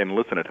 And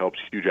listen, it helps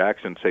Hugh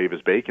Jackson save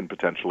his bacon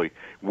potentially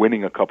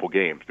winning a couple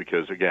games.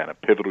 Because again, a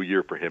pivotal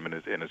year for him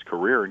in his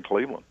career in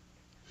Cleveland.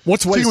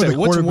 What's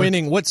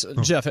winning?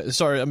 Jeff?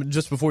 Sorry,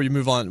 just before you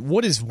move on,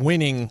 what is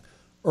winning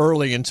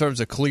early in terms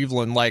of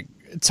Cleveland? Like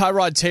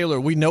Tyrod Taylor,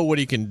 we know what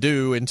he can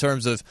do in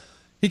terms of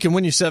he can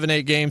win you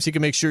 7-8 games. He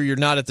can make sure you're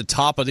not at the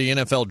top of the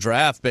NFL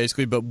draft,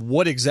 basically. But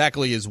what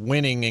exactly is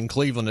winning in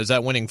Cleveland? Is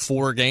that winning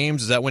 4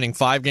 games? Is that winning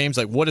 5 games?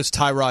 Like, what does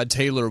Tyrod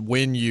Taylor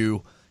win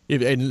you?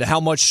 And how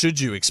much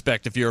should you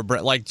expect if you're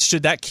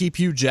should that keep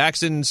Hugh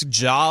Jackson's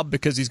job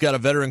because he's got a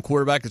veteran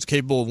quarterback that's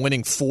capable of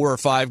winning 4 or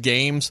 5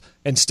 games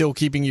and still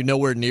keeping you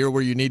nowhere near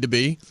where you need to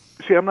be?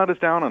 See, I'm not as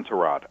down on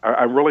Tyrod.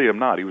 I really am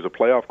not. He was a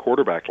playoff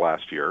quarterback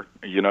last year.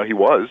 He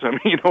was. I mean,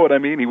 you know what I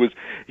mean? He was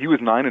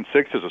 9-6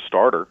 as a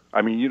starter.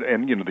 I mean,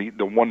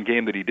 the one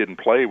game that he didn't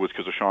play was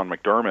because of Sean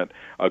McDermott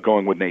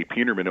going with Nate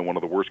Peterman in one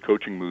of the worst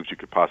coaching moves you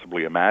could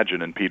possibly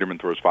imagine. And Peterman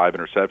throws 5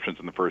 interceptions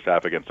in the first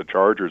half against the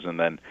Chargers and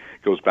then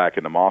goes back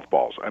into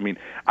mothballs. I mean,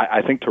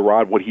 I think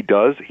Tyrod, what he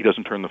does, he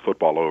doesn't turn the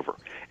football over,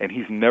 and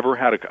he's never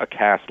had a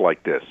cast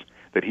like this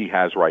that he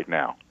has right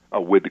now.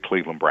 With the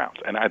Cleveland Browns.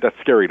 And that's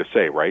scary to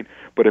say, right?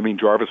 But, I mean,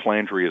 Jarvis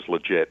Landry is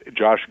legit.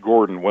 Josh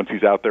Gordon, once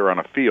he's out there on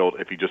a field,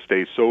 if he just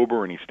stays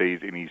sober and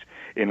he's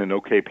in an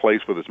okay place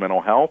with his mental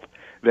health,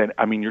 then,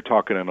 I mean, you're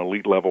talking an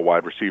elite-level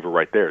wide receiver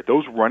right there.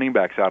 Those running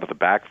backs out of the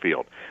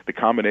backfield, the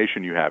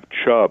combination you have,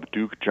 Chubb,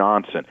 Duke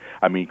Johnson,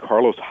 I mean,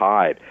 Carlos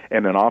Hyde,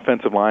 and an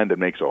offensive line that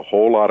makes a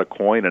whole lot of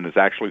coin and has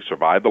actually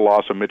survived the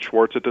loss of Mitch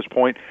Schwartz at this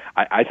point,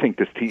 I think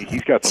this team,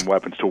 he's got some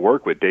weapons to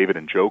work with. David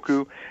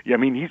Njoku, I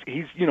mean,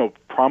 he's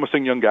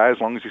promising young guy as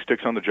long as he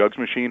sticks on the jugs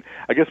machine.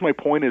 I guess my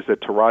point is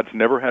that Tyrod's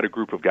never had a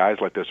group of guys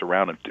like this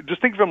around him.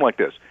 Just think of him like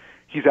this.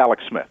 He's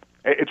Alex Smith.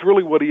 It's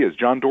really what he is.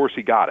 John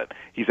Dorsey got it.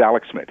 He's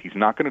Alex Smith. He's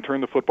not going to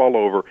turn the football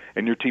over,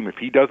 and your team, if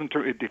he doesn't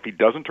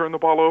turn the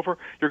ball over,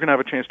 you're going to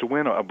have a chance to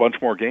win a bunch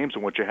more games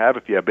than what you have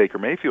if you have Baker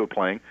Mayfield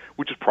playing,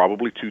 which is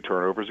probably 2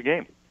 turnovers a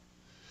game.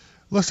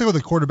 Let's stay with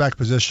the quarterback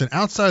position.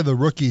 Outside of the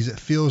rookies, it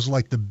feels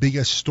like the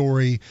biggest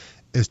story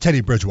is Teddy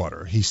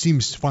Bridgewater. He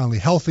seems finally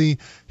healthy.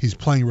 He's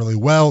playing really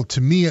well.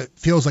 To me, it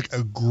feels like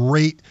a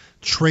great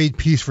trade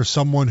piece for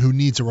someone who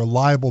needs a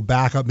reliable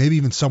backup, maybe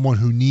even someone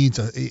who needs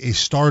a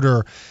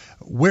starter.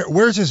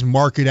 Where's his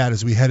market at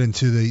as we head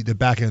into the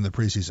back end of the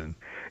preseason?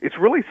 It's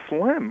really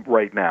slim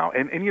right now.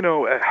 And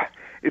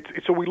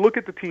so we look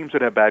at the teams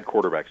that have bad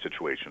quarterback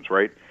situations,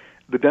 right?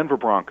 the Denver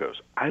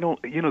Broncos,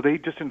 they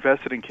just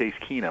invested in Case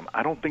Keenum.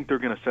 I don't think they're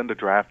going to send a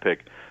draft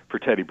pick for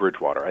Teddy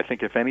Bridgewater. I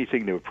think if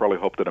anything, they would probably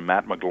hope that a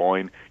Matt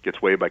McGloin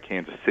gets waived by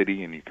Kansas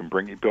City, and you can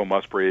bring Bill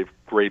Musgrave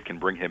can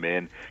bring him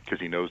in because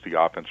he knows the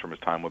offense from his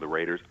time with the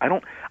Raiders. I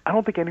don't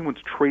think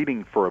anyone's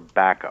trading for a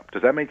backup.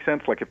 Does that make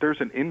sense? Like if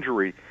there's an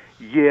injury,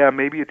 yeah,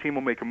 maybe a team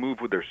will make a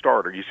move with their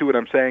starter. You see what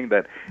I'm saying?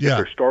 That if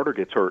their starter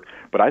gets hurt,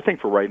 but I think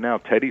for right now,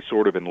 Teddy's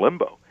sort of in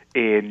limbo.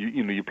 And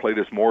you play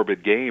this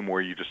morbid game where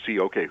you just see,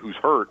 okay, who's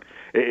hurt,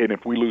 and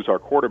if we lose our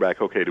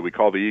quarterback, okay, do we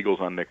call the Eagles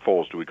on Nick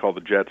Foles? Do we call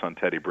the Jets on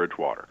Teddy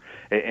Bridgewater?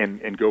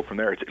 And go from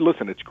there.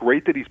 Listen, it's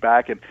great that he's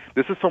back, and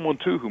this is someone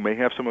too who may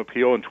have some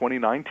appeal in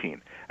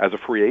 2019 as a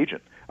free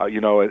agent.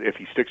 If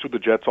he sticks with the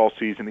Jets all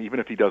season, even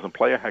if he doesn't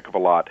play a heck of a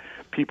lot,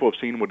 people have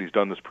seen what he's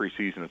done this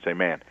preseason and say,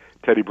 man,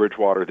 Teddy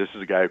Bridgewater, this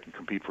is a guy who can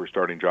compete for a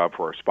starting job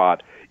for our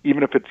spot,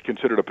 even if it's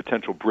considered a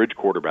potential bridge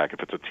quarterback. If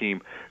it's a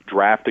team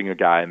drafting a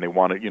guy and they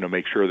want to,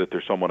 make sure that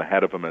there's someone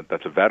ahead of him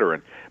that's a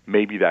veteran,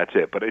 maybe that's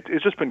it. But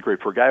it's just been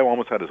great for a guy who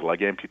almost had his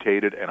leg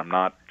amputated, and I'm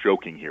not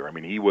joking here. I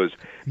mean, he was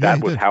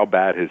how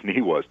bad his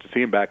knee was. To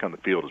see him back on the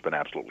field has been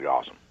absolutely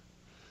awesome.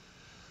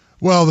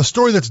 Well, the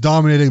story that's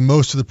dominating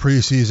most of the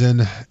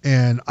preseason,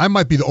 and I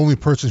might be the only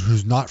person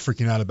who's not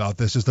freaking out about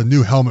this, is the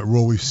new helmet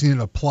rule. We've seen it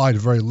applied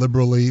very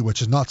liberally,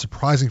 which is not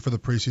surprising for the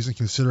preseason,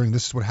 considering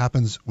this is what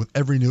happens with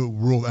every new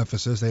rule of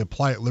emphasis. They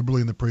apply it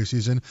liberally in the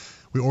preseason.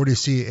 We already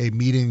see a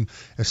meeting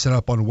is set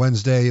up on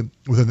Wednesday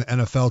within the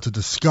NFL to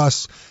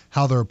discuss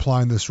how they're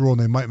applying this rule, and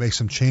they might make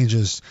some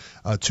changes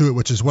to it,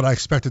 which is what I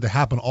expected to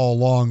happen all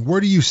along. Where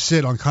do you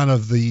sit on kind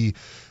of the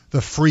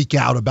freak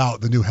out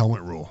about the new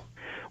helmet rule?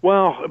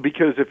 Well,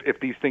 because if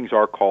these things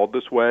are called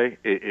this way,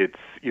 it's,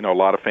 a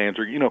lot of fans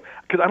are,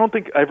 because I don't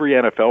think every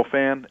NFL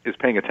fan is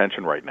paying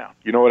attention right now.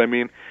 You know what I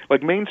mean?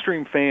 Like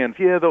mainstream fans,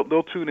 yeah,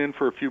 they'll tune in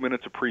for a few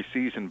minutes of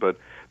preseason, but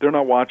they're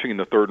not watching in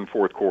the third and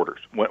fourth quarters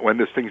when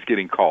this thing's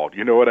getting called.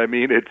 You know what I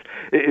mean?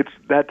 It's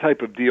that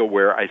type of deal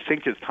where I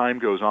think as time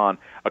goes on,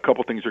 a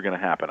couple things are going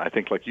to happen. I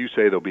think, like you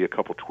say, there'll be a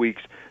couple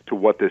tweaks to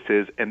what this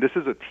is, and this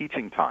is a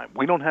teaching time.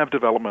 We don't have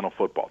developmental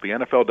football. The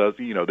NFL does.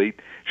 They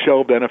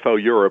shelved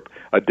NFL Europe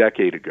a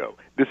decade ago.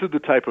 This is the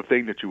type of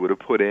thing that you would have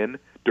put in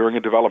during a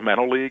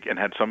developmental league and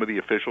had some of the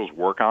officials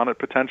work on it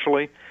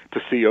potentially to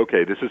see,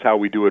 okay, this is how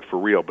we do it for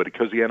real. But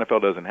because the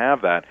NFL doesn't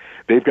have that,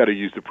 they've got to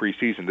use the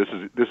preseason.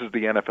 This is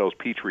the NFL's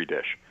petri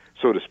dish,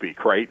 so to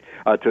speak, right?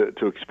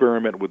 To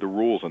experiment with the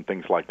rules and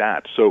things like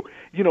that. So,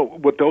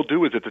 what they'll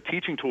do is it's a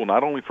teaching tool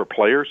not only for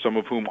players, some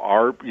of whom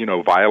are,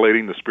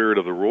 violating the spirit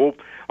of the rule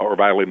or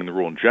violating the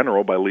rule in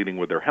general by leading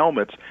with their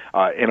helmets.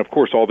 And of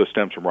course, all this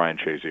stems from Ryan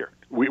Shazier.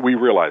 We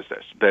realize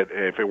this, that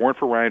if it weren't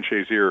for Ryan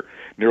Shazier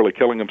nearly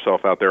killing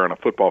himself out there on a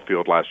football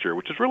field last year,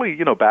 which is really,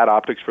 bad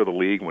optics for the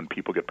league when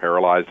people get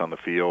paralyzed on the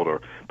field or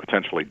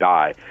potentially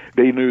die,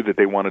 they knew that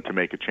they wanted to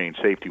make a change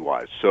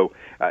safety-wise. So,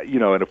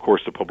 and of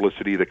course the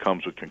publicity that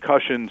comes with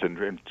concussions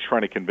and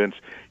trying to convince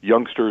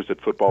youngsters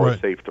that football is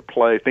safe to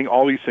play,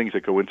 all these things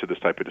that go into this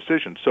type of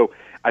decision. So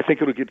I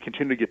think it'll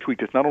continue to get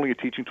tweaked. It's not only a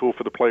teaching tool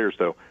for the players,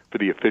 though, for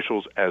the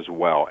officials as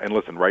well. And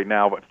listen, right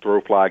now, throw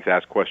flags,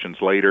 ask questions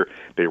later,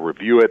 they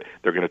review it.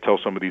 They're going to tell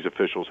some of these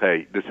officials,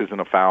 hey, this isn't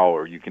a foul,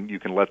 or you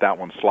can let that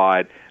one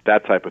slide,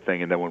 that type of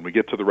thing. And then when we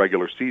get to the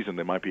regular season,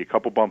 there might be a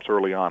couple bumps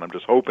early on. I'm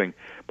just hoping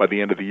by the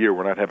end of the year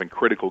we're not having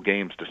critical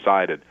games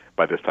decided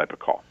by this type of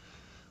call.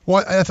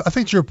 Well, I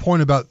think to your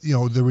point about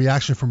the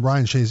reaction from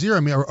Ryan Shazier, I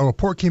mean, a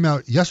report came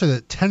out yesterday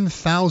that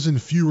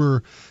 10,000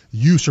 fewer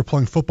youths are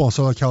playing football in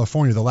Southern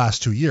California the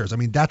last 2 years. I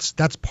mean, that's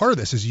part of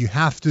this is you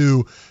have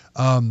to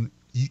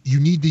you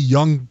need the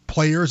young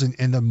players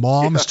and the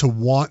moms to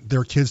want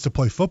their kids to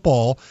play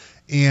football,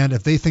 and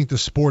if they think the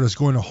sport is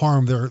going to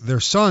harm their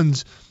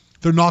sons,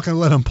 they're not going to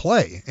let them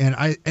play. And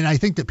I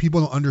think that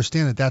people don't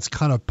understand that that's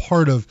kind of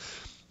part of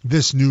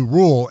this new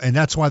rule, and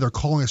that's why they're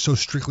calling it so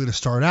strictly to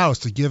start out, is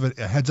to give it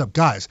a heads up,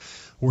 guys,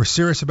 we're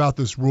serious about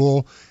this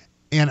rule.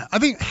 And I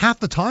think half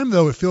the time,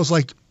 though, it feels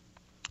like,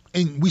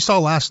 and we saw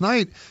last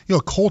night, a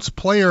Colts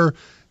player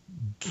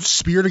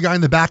speared a guy in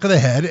the back of the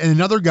head, and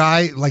another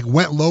guy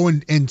went low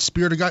and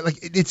speared a guy.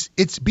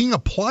 It's being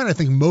applied, I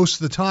think,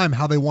 most of the time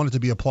how they want it to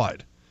be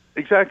applied.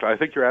 Exactly. I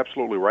think you're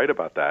absolutely right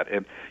about that.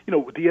 And,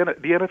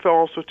 the NFL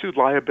also, too,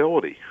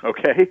 liability,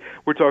 okay?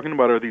 We're talking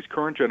about, are these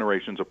current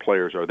generations of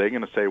players, are they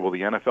going to say, well,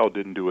 the NFL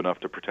didn't do enough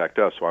to protect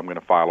us, so I'm going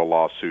to file a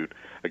lawsuit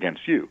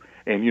against you?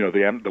 And,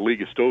 the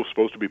league is still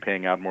supposed to be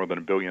paying out more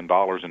than $1 billion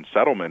in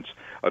settlements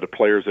to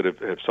players that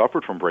have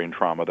suffered from brain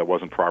trauma that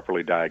wasn't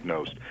properly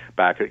diagnosed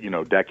back,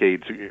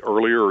 decades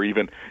earlier, or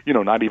even,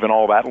 not even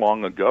all that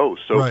long ago.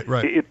 So,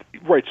 right.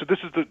 So this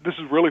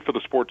is really for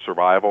the sport's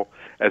survival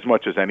as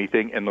much as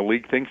anything. And the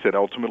league thinks that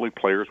ultimately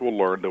players will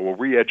learn, they will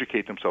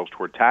re-educate themselves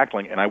toward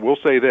tackling. And I will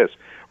say this: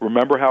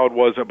 remember how it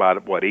was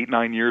about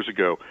 8-9 years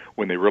ago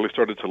when they really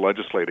started to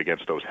legislate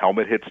against those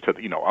helmet hits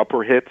to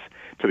upper hits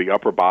to the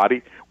upper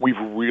body? We've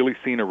really clearly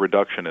seen a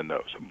reduction in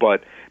those,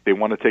 but they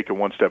want to take it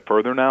one step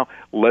further now.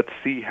 Let's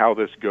see how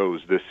this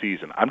goes this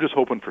season. I'm just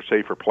hoping for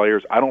safer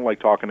players. I don't like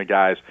talking to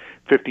guys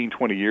 15,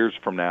 20 years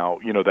from now,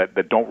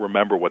 that don't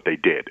remember what they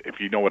did, if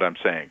you know what I'm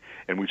saying.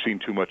 And we've seen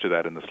too much of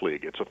that in this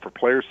league. It's for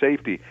player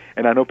safety.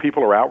 And I know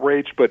people are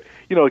outraged, but,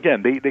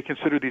 again, they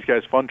consider these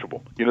guys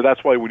fungible.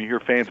 That's why when you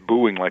hear fans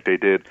booing like they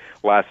did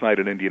last night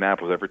in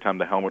Indianapolis every time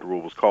the helmet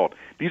rule was called,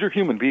 these are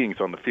human beings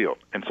on the field.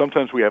 And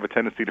sometimes we have a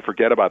tendency to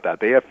forget about that.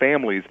 They have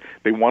families.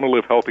 They want to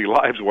live healthy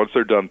lives once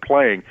they're done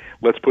playing.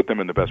 Let's put them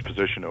in the best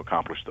position to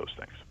accomplish those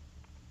things.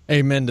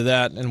 Amen to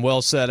that, and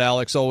well said,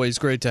 Alex. Always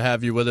great to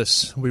have you with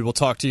us. We will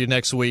talk to you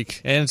next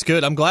week, and it's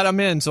good. I'm glad I'm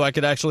in so I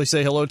could actually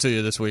say hello to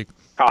you this week.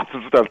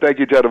 Awesome stuff. Thank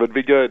you, gentlemen.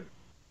 Be good.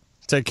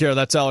 Take care.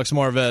 That's Alex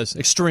Marvez.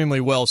 Extremely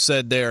well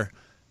said there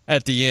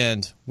at the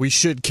end. We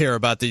should care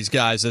about these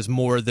guys as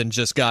more than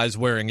just guys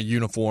wearing a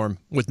uniform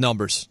with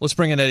numbers. Let's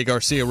bring in Eddie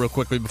Garcia real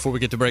quickly before we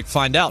get to break.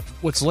 Find out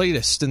what's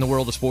latest in the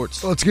world of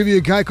sports. Let's give you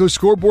a Geico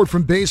scoreboard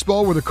from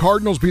baseball where the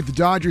Cardinals beat the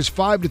Dodgers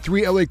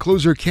 5-3. LA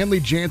closer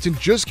Kenley Jansen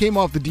just came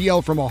off the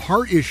DL from a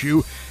heart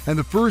issue, and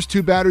the first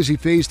two batters he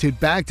faced hit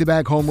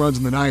back-to-back home runs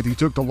in the ninth. He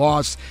took the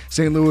loss.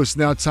 St. Louis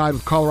now tied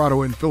with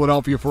Colorado and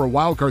Philadelphia for a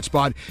wildcard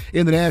spot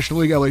in the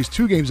National League. LA's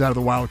 2 games out of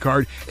the wild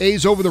card.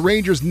 A's over the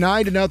Rangers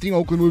 9-0.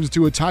 Oakland moves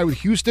to a tie with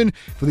Houston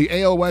for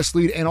the AL West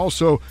lead and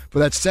also for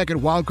that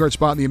second wildcard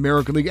spot in the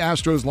American League.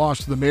 Astros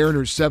lost to the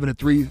Mariners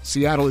 7-3.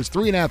 Seattle is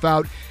 3.5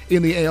 out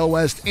in the AL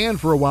West and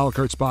for a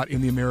wildcard spot in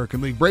the American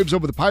League. Braves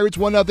over the Pirates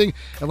 1-0.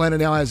 Atlanta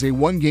now has a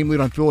 1-game lead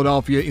on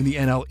Philadelphia in the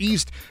NL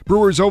East.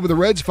 Brewers over the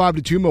Reds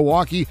 5-2.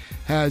 Milwaukee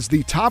has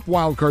the top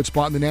wildcard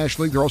spot in the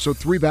National League. They're also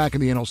 3 back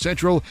in the NL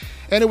Central.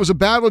 And it was a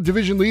battle of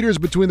division leaders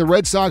between the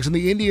Red Sox and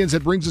the Indians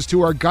that brings us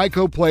to our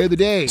Geico play of the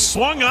day.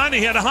 Swung on,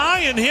 hit high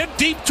and hit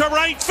deep to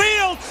right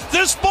field.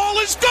 This ball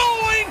is going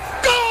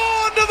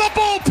to the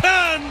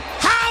bullpen.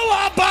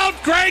 How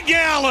about Greg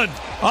Allen?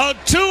 A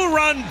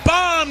 2-run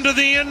bomb to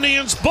the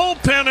Indians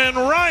bullpen and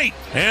right.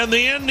 And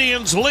the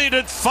Indians lead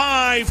it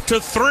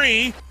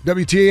 5-3.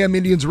 WTAM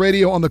Indians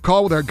Radio on the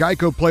call with our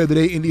Geico play of the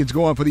day. Indians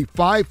go on for the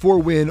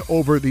 5-4 win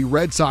over the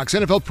Red Sox.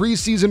 NFL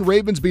preseason,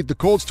 Ravens beat the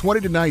Colts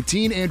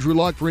 20-19. Andrew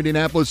Luck for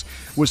Indianapolis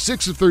was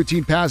 6 of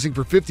 13 passing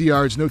for 50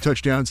 yards, no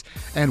touchdowns,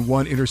 and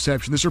 1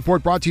 interception. This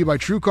report brought to you by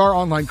TrueCar.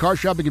 Online car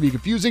shopping can be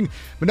confusing,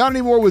 but not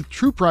anymore with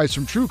True Price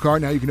from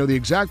TrueCar. Now you can know the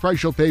exact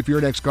price you'll pay for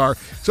your next car.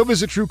 So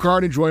visit TrueCar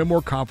and enjoy a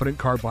more confident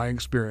car buying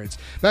experience.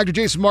 Back to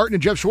Jason Martin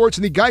and Jeff Schwartz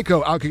in the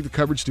Geico Outkick the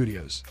Coverage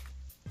studios.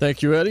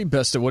 Thank you, Eddie.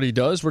 Best at what he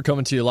does. We're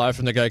coming to you live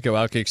from the Geico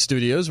Outkick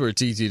Studios, where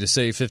it's easy to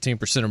save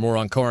 15% or more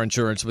on car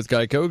insurance with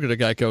Geico. Go to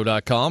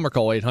geico.com or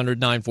call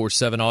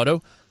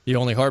 800-947-AUTO. The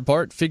only hard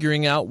part,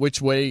 figuring out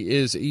which way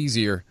is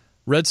easier.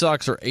 Red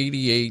Sox are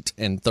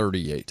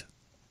 88-38.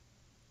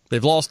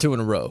 They've lost 2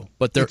 in a row,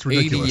 but they're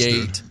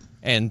 88-38.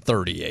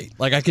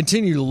 Like, I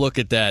continue to look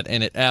at that,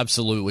 and it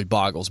absolutely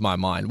boggles my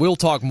mind. We'll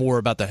talk more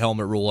about the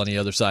helmet rule on the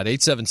other side.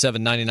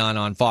 877-99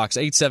 on Fox,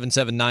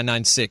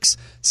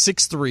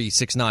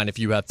 877-996-6369 if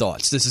you have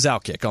thoughts. This is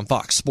Outkick on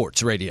Fox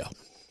Sports Radio.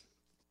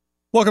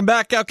 Welcome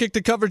back, Outkick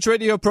the Coverage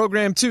Radio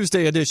program,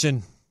 Tuesday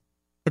edition,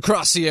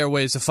 across the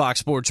airwaves of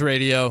Fox Sports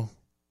Radio.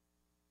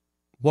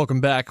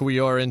 Welcome back. We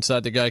are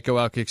inside the Geico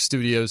Outkick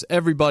Studios.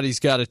 Everybody's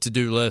got a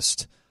to-do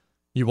list.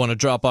 You want to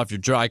drop off your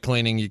dry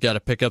cleaning, you got to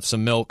pick up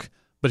some milk.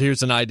 But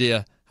here's an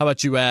idea. How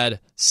about you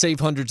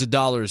save hundreds of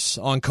dollars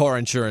on car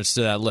insurance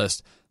to that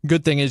list?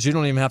 Good thing is you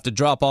don't even have to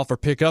drop off or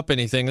pick up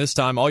anything this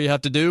time. All you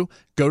have to do,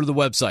 go to the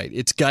website.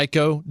 It's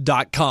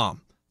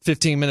geico.com.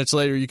 15 minutes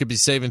later, you could be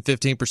saving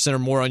 15% or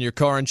more on your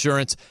car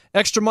insurance.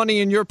 Extra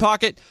money in your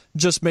pocket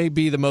just may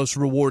be the most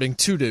rewarding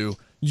to-do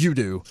you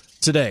do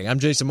today. I'm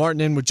Jason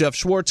Martin in with Jeff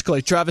Schwartz,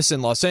 Clay Travis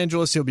in Los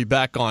Angeles. He'll be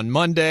back on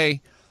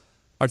Monday.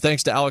 Our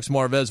thanks to Alex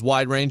Marvez,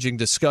 wide-ranging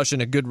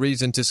discussion, a good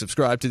reason to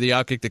subscribe to the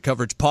Outkick the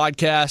Coverage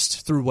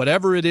podcast through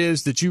whatever it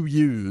is that you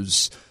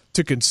use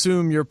to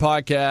consume your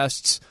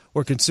podcasts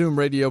or consume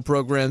radio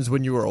programs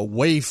when you are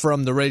away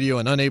from the radio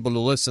and unable to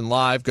listen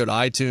live. Go to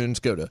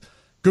iTunes, go to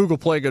Google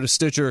Play, go to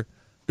Stitcher,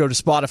 go to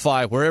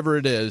Spotify, wherever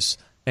it is,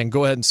 and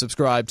go ahead and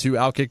subscribe to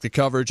Outkick the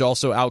Coverage.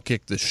 Also,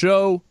 Outkick the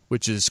Show,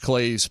 which is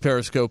Clay's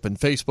Periscope and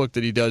Facebook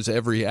that he does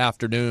every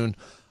afternoon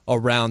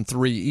around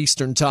 3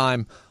 Eastern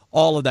Time.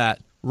 All of that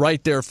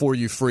right there for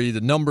you free. The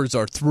numbers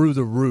are through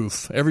the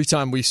roof. Every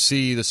time we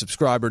see the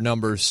subscriber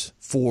numbers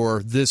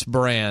for this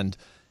brand,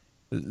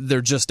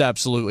 they're just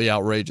absolutely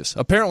outrageous.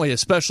 Apparently,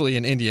 especially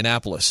in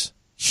Indianapolis.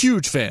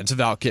 Huge fans of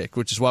Outkick,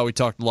 which is why we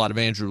talked a lot of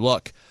Andrew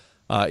Luck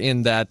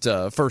in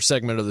that first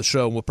segment of the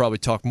show. We'll probably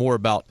talk more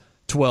about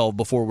 12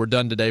 before we're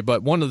done today.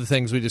 But one of the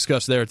things we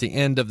discussed there at the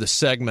end of the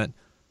segment,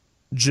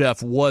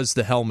 Jeff, was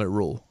the helmet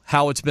rule,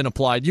 how it's been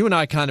applied. You and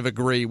I kind of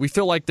agree. We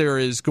feel like there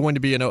is going to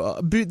be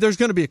there's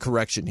going to be a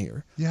correction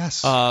here.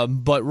 Yes.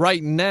 But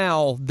right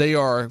now, they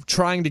are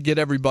trying to get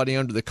everybody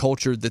under the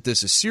culture that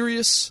this is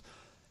serious,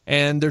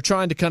 and they're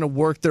trying to kind of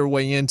work their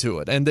way into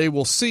it. And they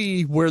will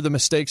see where the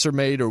mistakes are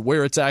made or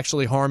where it's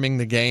actually harming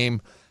the game,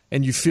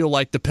 and you feel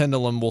like the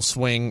pendulum will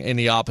swing in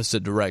the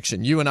opposite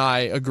direction. You and I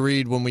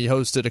agreed when we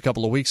hosted a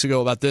couple of weeks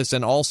ago about this,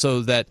 and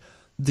also that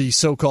the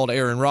so-called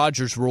Aaron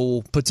Rodgers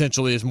rule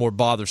potentially is more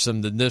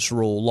bothersome than this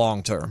rule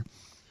long term.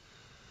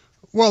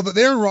 Well,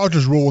 the Aaron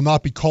Rodgers rule will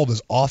not be called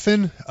as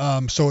often,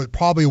 so it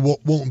probably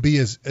won't be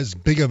as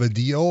big of a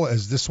deal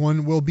as this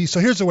one will be. So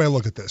here's the way I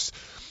look at this.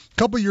 A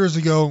couple years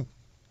ago,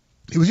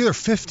 it was either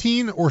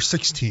 15 or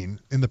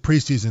 16 in the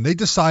preseason. They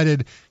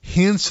decided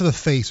hands to the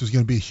face was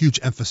going to be a huge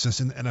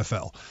emphasis in the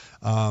NFL.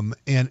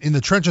 And in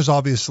the trenches,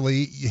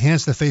 obviously,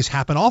 hands to the face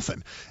happen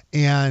often.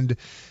 And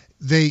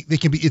they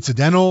can be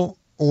incidental,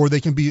 or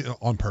they can be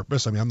on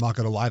purpose. I mean, I'm not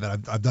going to lie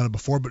that I've done it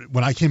before, but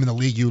when I came in the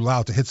league, you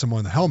allowed to hit someone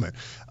in the helmet.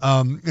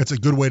 It's a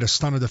good way to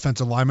stun a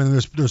defensive lineman, and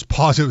there's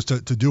positives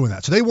to doing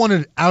that. So they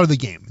wanted it out of the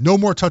game. No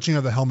more touching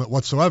of the helmet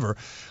whatsoever.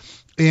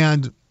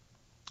 And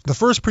the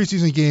first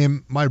preseason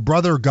game, my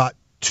brother got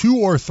 2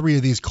 or 3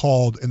 of these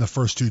called in the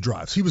first 2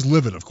 drives. He was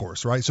livid, of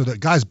course, right? So the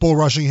guy's bull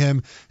rushing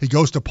him. He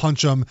goes to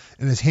punch him,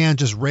 and his hand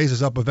just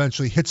raises up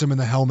eventually, hits him in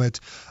the helmet,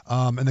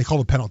 and they call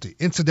it a penalty.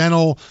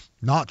 Incidental,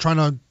 not trying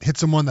to hit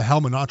someone in the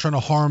helmet, not trying to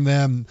harm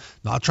them,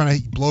 not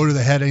trying to blow to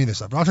the head, any of this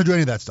stuff. Not trying to do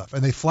any of that stuff.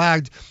 And they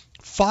flagged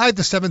 5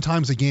 to 7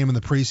 times a game in the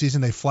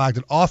preseason. They flagged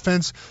an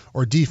offense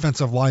or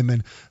defensive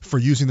lineman for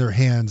using their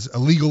hands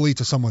illegally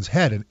to someone's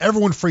head, and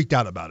everyone freaked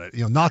out about it.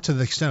 Not to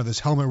the extent of this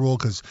helmet rule,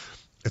 because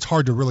it's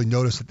hard to really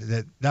notice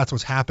that that's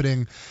what's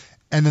happening.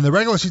 And then the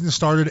regular season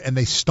started, and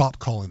they stopped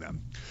calling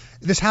them.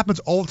 This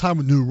happens all the time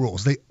with new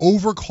rules. They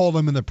overcall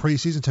them in the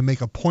preseason to make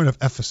a point of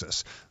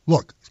emphasis.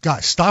 Look,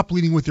 guys, stop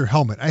leading with your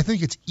helmet. I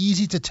think it's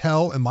easy to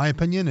tell, in my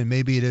opinion, and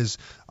maybe it is,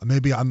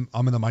 maybe I'm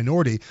in the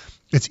minority.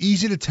 It's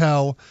easy to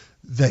tell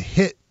the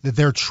hit that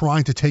they're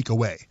trying to take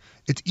away.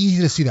 It's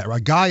easy to see that,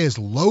 right? Guy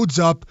loads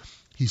up.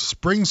 He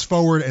springs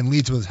forward and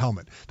leads with his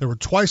helmet. There were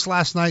twice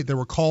last night. There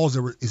were calls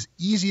that were as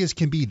easy as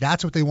can be.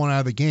 That's what they want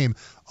out of the game.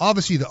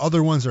 Obviously, the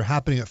other ones are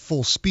happening at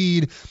full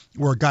speed,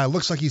 where a guy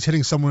looks like he's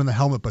hitting someone in the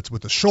helmet, but it's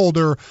with the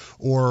shoulder,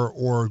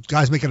 or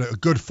guys making a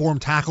good form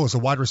tackle as a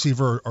wide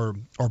receiver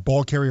or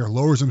ball carrier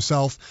lowers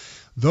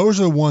himself.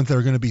 Those are the ones that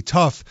are going to be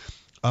tough.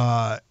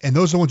 And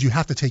those are the ones you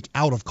have to take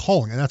out of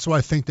calling. And that's why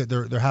I think that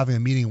they're having a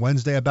meeting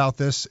Wednesday about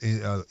this in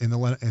the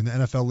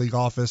NFL league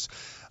office.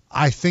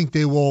 I think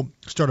they will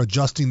start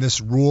adjusting this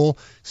rule,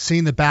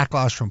 seeing the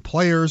backlash from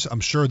players. I'm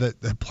sure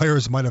that the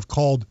players might have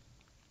called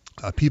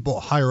people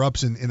higher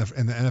ups in the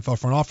NFL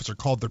front office, or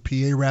called their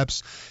PA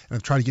reps, and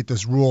have tried to get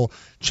this rule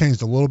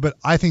changed a little bit.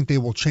 I think they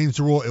will change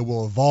the rule. It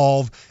will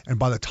evolve, and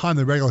by the time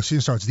the regular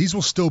season starts, these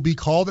will still be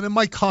called, and it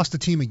might cost the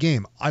team a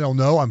game. I don't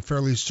know. I'm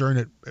fairly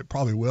certain it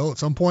probably will at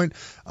some point.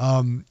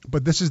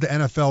 But this is the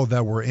NFL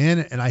that we're in,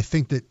 and I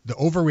think that the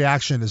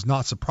overreaction is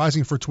not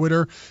surprising for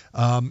Twitter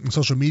and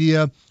social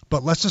media.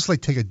 But let's just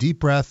take a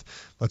deep breath.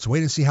 Let's wait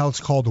and see how it's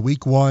called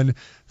week 1.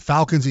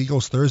 Falcons,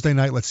 Eagles, Thursday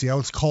night. Let's see how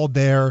it's called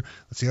there.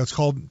 Let's see how it's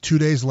called 2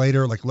 days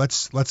later.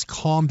 Let's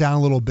calm down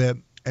a little bit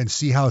and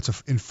see how it's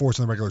enforced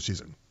in the regular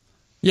season.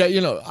 Yeah,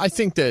 I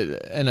think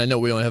that, and I know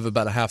we only have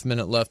about a half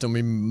minute left, and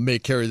we may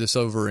carry this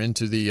over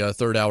into the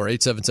third hour.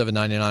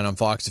 877-99 on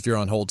Fox. If you're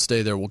on hold,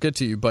 stay there. We'll get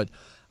to you. But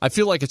I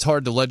feel like it's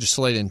hard to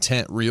legislate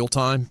intent real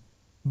time.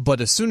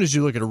 But as soon as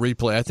you look at a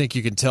replay, I think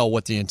you can tell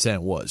what the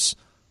intent was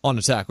on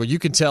a tackle. You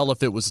can tell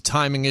if it was a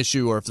timing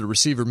issue, or if the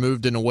receiver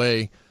moved in a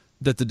way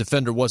that the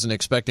defender wasn't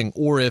expecting,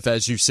 or if,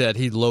 as you said,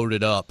 he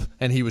loaded up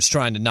and he was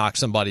trying to knock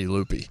somebody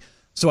loopy.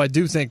 So I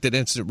do think that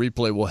instant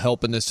replay will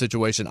help in this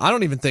situation. I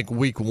don't even think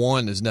week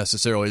 1 is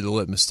necessarily the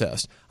litmus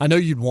test. I know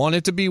you'd want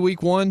it to be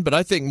week 1, but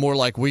I think more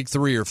like week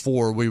 3 or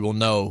 4 we will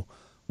know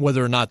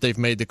whether or not they've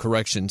made the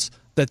corrections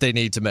that they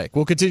need to make.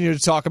 We'll continue to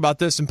talk about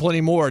this and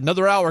plenty more.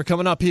 Another hour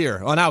coming up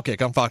here on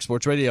Outkick on Fox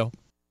Sports Radio.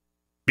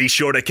 Be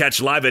sure to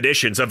catch live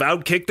editions of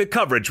Outkick the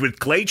Coverage with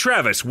Clay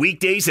Travis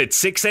weekdays at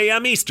 6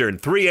 a.m. Eastern,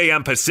 3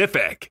 a.m.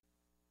 Pacific.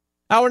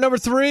 Hour number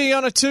 3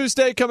 on a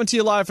Tuesday, coming to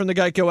you live from the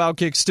Geico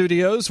Outkick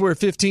Studios, where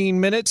 15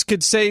 minutes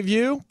could save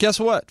you, guess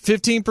what,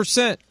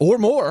 15% or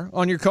more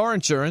on your car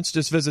insurance.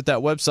 Just visit that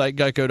website,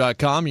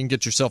 geico.com. You can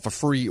get yourself a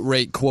free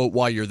rate quote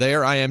while you're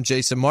there. I am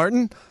Jason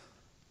Martin,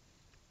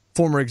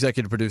 former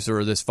executive producer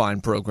of this fine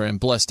program.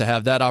 Blessed to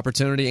have that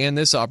opportunity and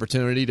this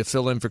opportunity to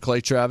fill in for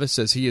Clay Travis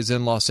as he is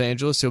in Los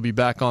Angeles. He'll be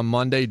back on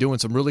Monday doing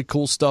some really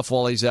cool stuff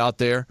while he's out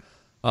there.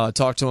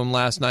 Talked to him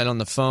last night on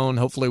the phone.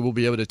 Hopefully we'll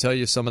be able to tell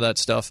you some of that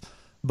stuff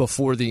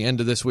before the end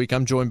of this week.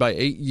 I'm joined by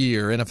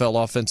 8-year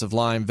NFL offensive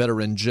line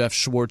veteran Jeff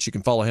Schwartz. You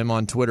can follow him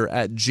on Twitter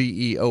at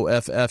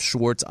GEOFF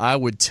Schwartz. I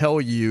would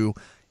tell you,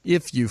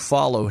 if you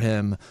follow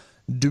him,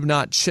 do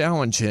not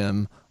challenge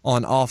him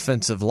on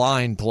offensive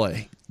line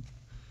play.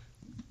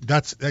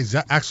 That's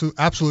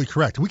absolutely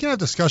correct. We can have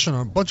discussion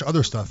on a bunch of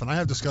other stuff, and I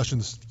have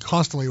discussions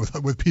constantly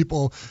with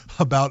people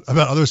about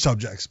other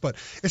subjects. But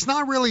it's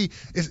not really.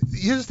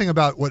 Here's the thing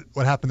about what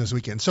happened this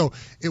weekend. So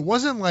it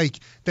wasn't like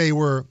they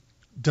were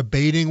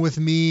debating with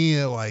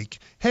me like,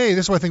 hey,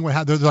 this is what I think what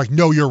happened. They're like,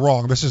 no, you're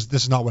wrong. This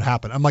is not what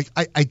happened. I'm like,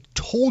 I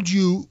told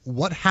you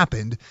what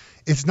happened.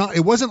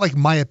 It wasn't like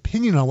my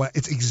opinion on what.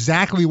 It's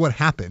exactly what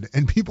happened,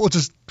 and people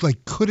just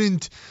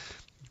couldn't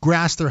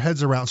grasp their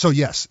heads around. So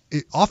yes,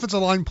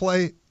 offensive line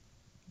play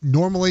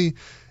normally,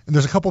 and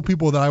there's a couple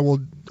people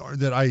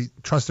that I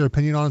trust their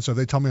opinion on. So if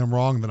they tell me I'm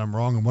wrong, then I'm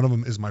wrong. And one of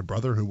them is my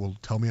brother, who will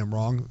tell me I'm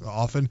wrong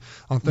often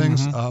on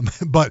things.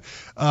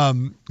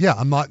 Yeah,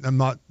 I'm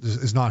not.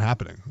 It's not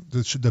happening.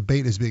 The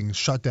debate is being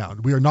shut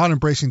down. We are not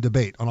embracing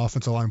debate on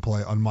offensive line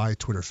play on my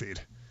Twitter feed.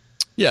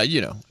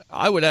 Yeah,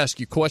 I would ask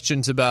you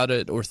questions about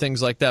it or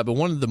things like that, but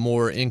one of the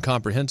more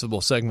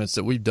incomprehensible segments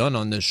that we've done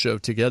on this show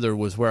together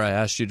was where I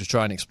asked you to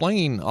try and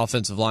explain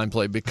offensive line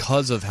play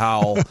because of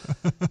how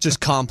just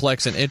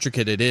complex and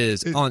intricate it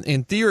is.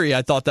 In theory,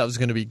 I thought that was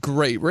going to be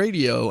great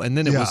radio, and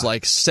then it was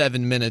like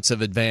 7 minutes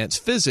of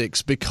advanced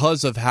physics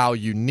because of how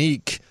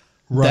unique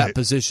that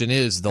position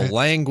is, the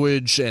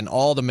language and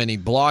all the many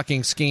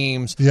blocking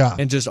schemes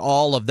and just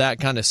all of that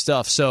kind of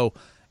stuff. So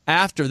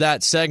after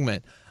that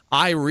segment,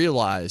 I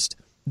realized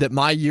that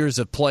my years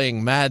of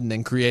playing Madden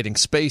and creating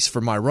space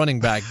for my running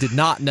back did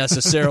not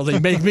necessarily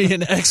make me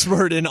an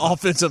expert in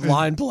offensive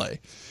line play.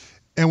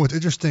 And what's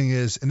interesting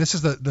is, and this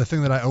is the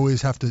thing that I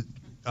always have to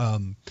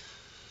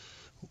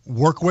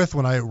work with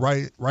when I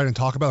write and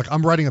talk about. Like,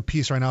 I'm writing a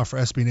piece right now for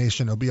SB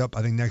Nation. It'll be up,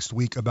 I think, next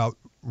week about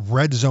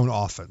red zone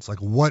offense. Like,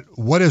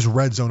 what is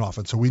red zone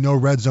offense? So we know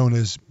red zone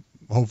is,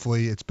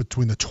 hopefully, it's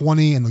between the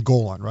 20 and the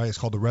goal line, right? It's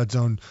called the red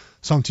zone.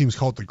 Some teams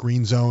call it the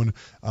green zone.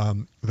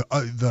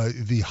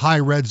 The high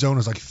red zone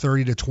is like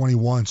 30 to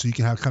 21. So you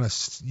can have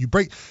you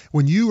break,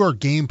 when you are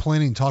game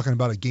planning and talking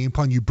about a game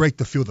plan, you break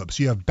the field up.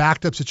 So you have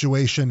backed up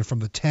situation from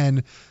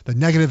the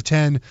negative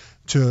 10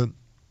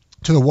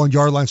 to the 1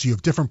 yard line. So you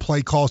have different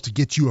play calls to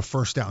get you a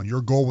first down.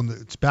 Your goal when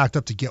it's backed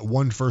up to get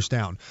one first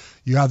down.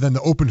 You have then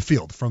the open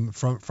field from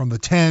the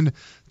 10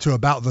 to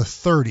about the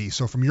 30.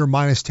 So from your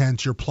minus 10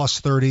 to your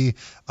plus 30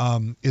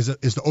 is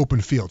the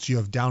open field. So you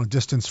have down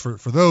distance for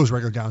those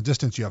regular down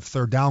distance. You have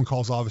third down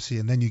calls, obviously,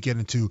 and then you get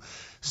into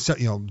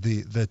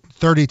the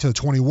 30 to the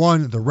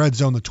 21, the red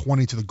zone, the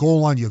 20 to the goal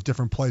line. You have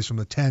different plays from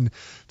the 10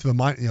 to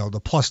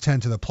the plus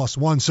 10 to the plus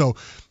 1. So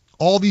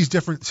all these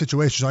different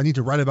situations, I need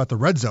to write about the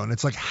red zone.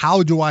 It's like,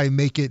 how do I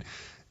make it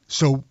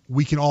so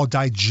we can all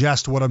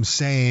digest what I'm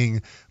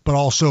saying, but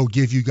also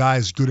give you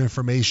guys good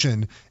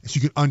information so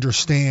you can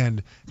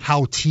understand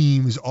how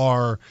teams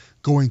are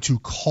going to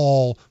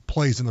call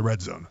plays in the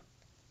red zone?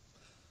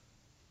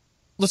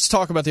 Let's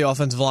talk about the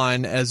offensive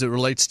line as it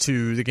relates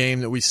to the game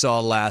that we saw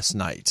last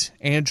night.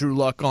 Andrew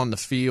Luck on the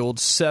field,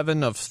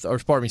 6 of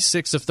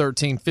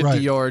 13, 50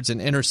 yards,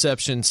 an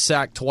interception,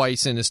 sacked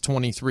twice in his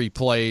 23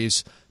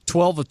 plays.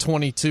 12 of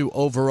 22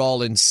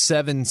 overall in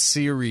 7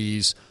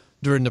 series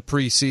during the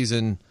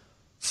preseason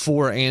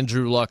for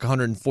Andrew Luck,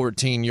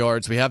 114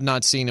 yards. We have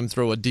not seen him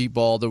throw a deep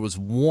ball. There was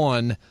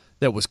one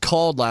that was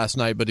called last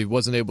night, but he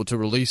wasn't able to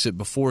release it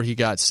before he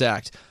got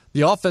sacked.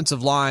 The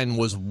offensive line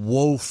was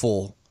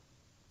woeful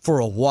for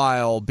a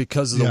while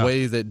because of the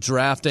way that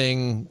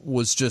drafting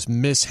was just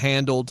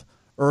mishandled.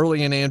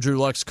 Early in Andrew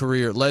Luck's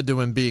career, it led to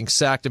him being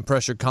sacked and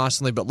pressured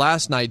constantly. But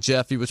last night,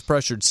 Jeff, he was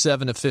pressured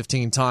 7 of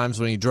 15 times.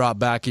 When he dropped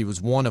back, he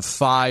was 1 of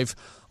 5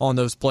 on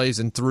those plays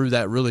and threw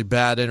that really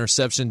bad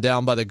interception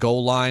down by the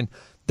goal line.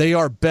 They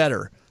are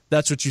better.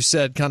 That's what you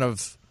said kind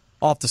of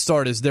off the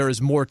start, is there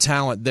is more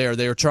talent there.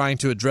 They are trying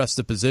to address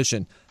the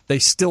position. They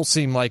still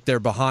seem like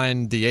they're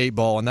behind the 8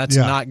 ball, and that's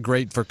not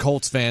great for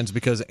Colts fans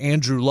because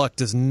Andrew Luck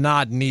does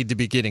not need to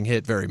be getting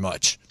hit very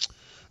much.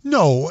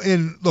 No,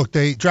 and look,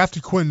 they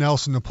drafted Quinn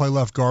Nelson to play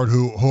left guard,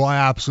 who I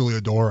absolutely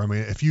adore. I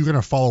mean, if you're going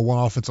to follow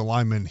one offensive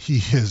lineman,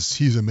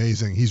 he's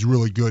amazing. He's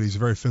really good. He's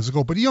very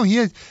physical, but he's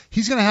going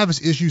to have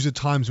his issues at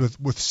times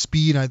with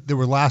speed.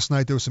 Last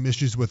night there were some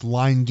issues with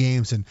line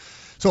games, and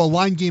so a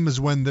line game is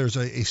when there's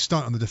a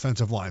stunt on the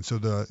defensive line.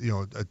 So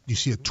you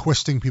see a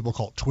twisting, people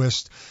call it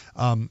twist,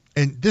 and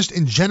just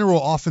in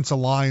general, offensive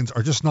lines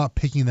are just not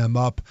picking them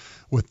up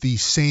with the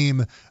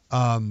same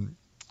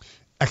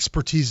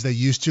expertise they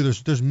used to.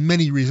 There's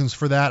many reasons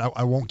for that.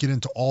 I won't get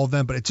into all of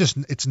them, but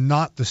it's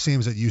not the same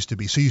as it used to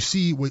be. So you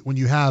see when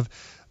you had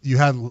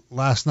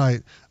last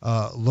night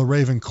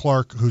LaRaven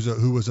Clark,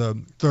 who was a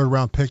 3rd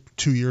round pick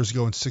 2 years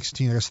ago in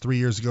 16, I guess 3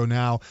 years ago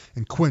now,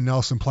 and Quinn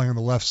Nelson playing on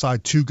the left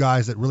side, 2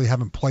 guys that really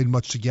haven't played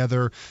much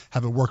together,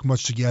 haven't worked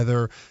much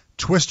together.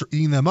 Twister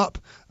eating them up.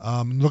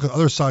 Look at the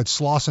other side,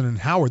 Slauson and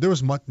Howard. There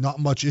was not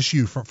much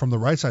issue from the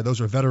right side. Those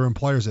are veteran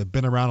players that have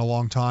been around a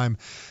long time.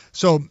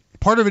 So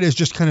part of it is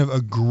just kind of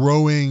a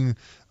growing,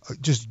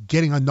 just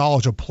getting a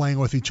knowledge of playing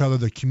with each other,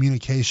 the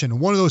communication. And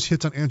one of those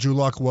hits on Andrew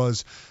Luck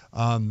was,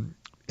 and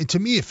to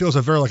me, it feels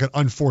like an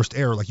unforced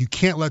error. Like, you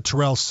can't let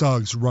Terrell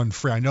Suggs run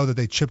free. I know that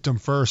they chipped him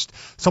first.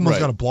 Someone's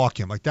got to block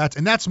him.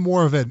 That's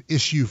more of an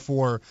issue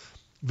for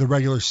the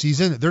regular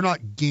season. They're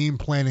not game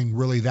planning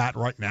really that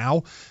right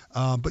now.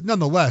 But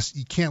nonetheless,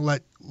 you can't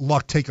let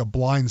Luck take a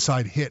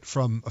blindside hit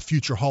from a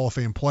future Hall of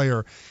Fame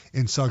player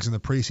in Suggs in the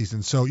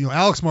preseason. So,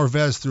 Alex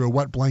Marvez threw a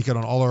wet blanket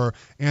on all our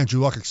Andrew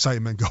Luck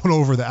excitement going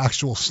over the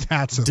actual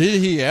stats.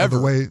 Did he ever?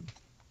 Of the way.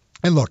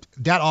 And look,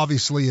 that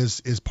obviously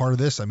is part of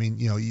this. I mean,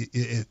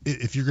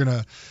 if you're going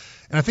to,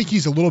 And I think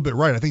he's a little bit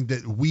right. I think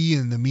that we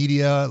in the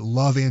media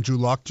love Andrew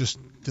Luck, just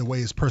the way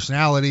his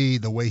personality,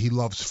 the way he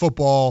loves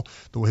football,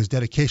 the way his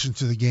dedication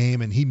to the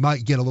game, and he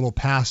might get a little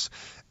pass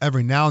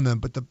every now and then,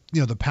 but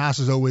the pass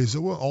is always,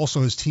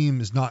 also his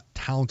team is not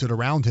talented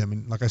around him.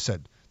 And like I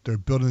said, they're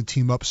building the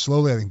team up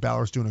slowly. I think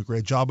Balor's doing a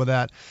great job of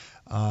that.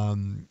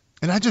 And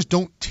I just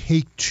don't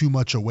take too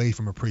much away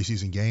from a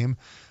preseason game.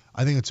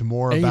 I think it's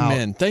more about...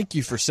 Amen. Thank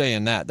you for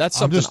saying that. That's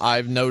something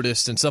I've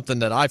noticed and something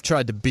that I've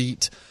tried to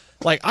beat.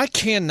 Like, I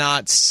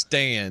cannot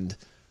stand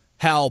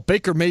how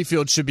Baker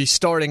Mayfield should be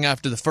starting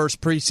after the first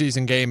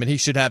preseason game and he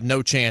should have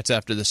no chance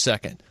after the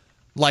second.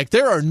 Like,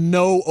 there are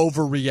no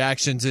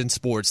overreactions in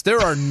sports. There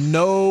are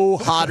no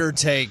hotter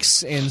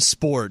takes in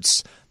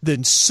sports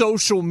than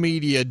social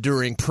media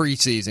during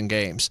preseason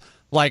games.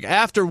 Like,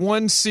 after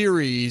one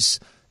series,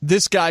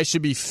 this guy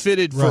should be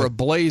fitted for a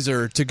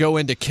blazer to go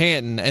into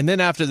Canton, and then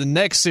after the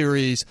next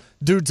series,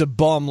 dude's a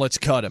bum, let's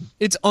cut him.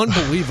 It's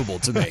unbelievable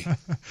to me.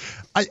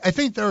 I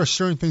think there are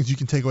certain things you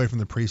can take away from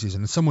the preseason,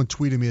 and someone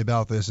tweeted me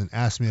about this and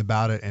asked me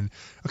about it, and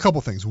a couple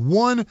things.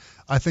 One,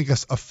 I think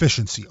is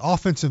efficiency,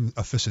 offensive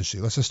efficiency.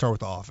 Let's just start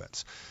with the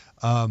offense.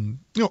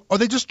 Are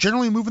they just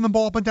generally moving the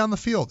ball up and down the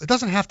field? It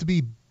doesn't have to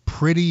be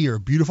pretty or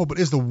beautiful, but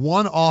is the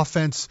one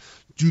offense,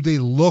 do they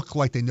look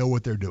like they know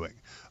what they're doing?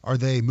 Are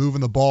they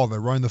moving the ball? Are they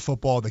running the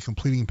football? Are they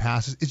completing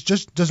passes? It's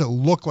just, does it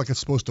look like it's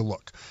supposed to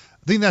look?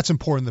 I think that's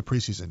important in the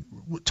preseason.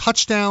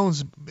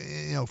 Touchdowns,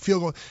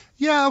 field goal,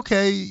 yeah,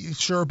 okay,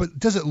 sure, but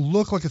does it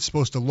look like it's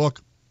supposed to look?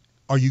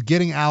 Are you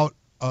getting out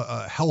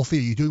healthy?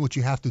 Are you doing what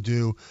you have to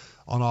do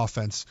on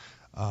offense?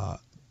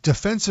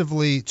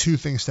 Defensively, two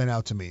things stand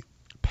out to me.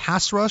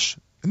 Pass rush,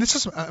 and this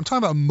is, I'm talking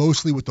about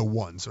mostly with the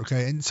ones,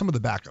 okay, and some of the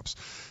backups.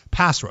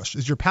 Pass rush,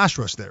 is your pass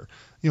rush there?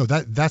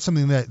 That's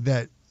something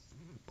that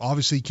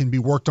obviously can be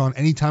worked on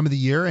any time of the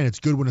year, and it's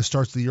good when it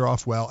starts the year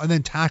off well. And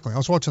then tackling. I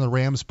was watching the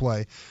Rams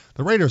play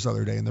the Raiders the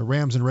other day, and the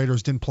Rams and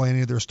Raiders didn't play any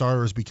of their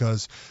starters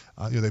because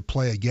they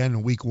play again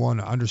in week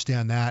 1. I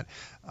understand that.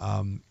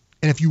 And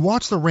if you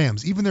watch the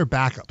Rams, even their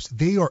backups,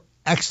 they are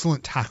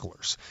excellent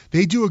tacklers.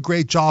 They do a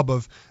great job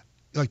of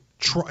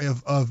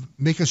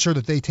making sure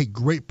that they take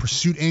great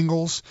pursuit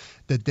angles,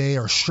 that they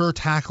are sure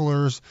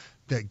tacklers,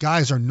 that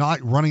guys are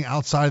not running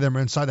outside of them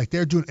or inside like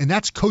they're doing, and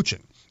that's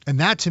coaching. And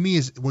that, to me,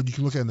 is what you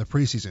can look at in the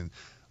preseason.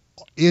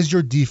 Is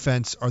your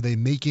defense, are they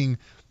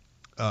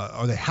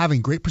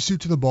having great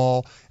pursuit to the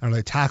ball, and are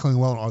they tackling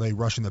well, and are they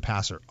rushing the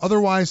passer?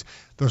 Otherwise,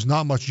 there's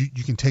not much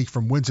you can take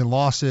from wins and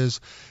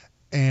losses.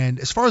 And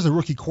as far as the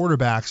rookie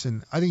quarterbacks,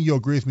 and I think you'll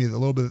agree with me a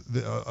little bit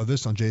of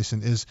this on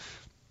Jason, is,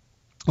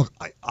 look,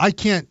 I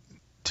can't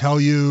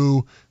tell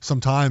you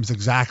sometimes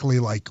exactly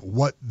like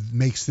what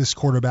makes this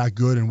quarterback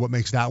good and what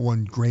makes that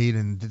one great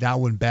and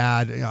that one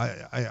bad.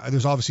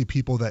 There's obviously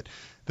people that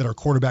are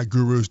quarterback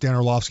gurus. Dan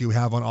Orlovsky we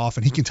have on off,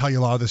 and he can tell you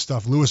a lot of this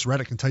stuff. Lewis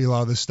Reddick can tell you a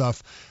lot of this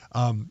stuff.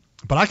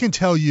 But I can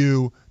tell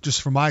you,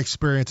 just from my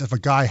experience, if a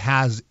guy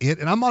has it,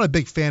 and I'm not a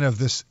big fan of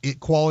this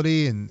it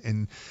quality,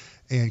 and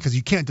because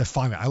you can't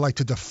define it. I like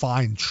to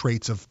define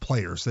traits of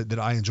players that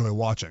I enjoy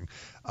watching.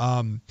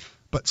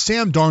 But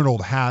Sam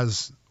Darnold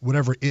has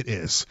whatever it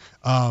is.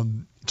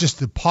 Just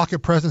the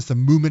pocket presence, the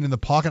movement in the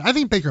pocket. I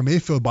think Baker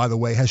Mayfield, by the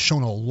way, has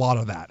shown a lot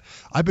of that.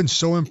 I've been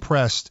so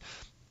impressed.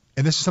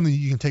 And this is something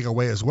you can take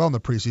away as well in the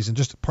preseason,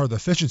 just part of the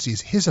efficiency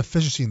is his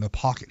efficiency in the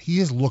pocket. He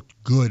has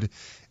looked good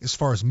as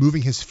far as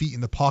moving his feet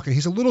in the pocket.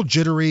 He's a little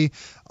jittery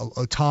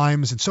at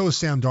times, and so is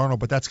Sam Darnold,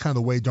 but that's kind of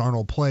the way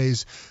Darnold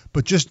plays.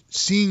 But just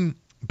seeing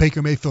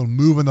Baker Mayfield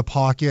move in the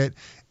pocket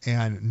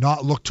and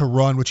not look to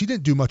run, which he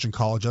didn't do much in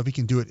college of. He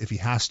can do it if he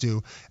has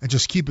to, and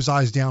just keep his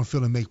eyes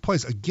downfield and make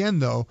plays. Again,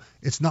 though,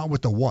 it's not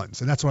with the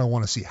ones, and that's what I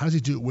want to see. How does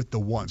he do it with the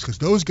ones? Because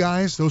those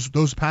guys,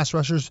 those pass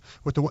rushers,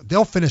 with the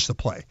they'll finish the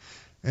play.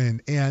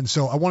 And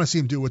so I want to see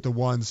him do it with the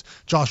ones.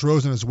 Josh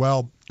Rosen as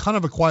well. Kind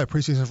of a quiet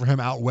preseason for him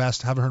out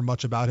west. Haven't heard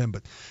much about him,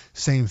 but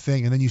same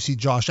thing. And then you see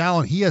Josh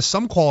Allen. He has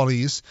some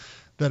qualities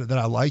that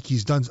I like.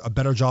 He's done a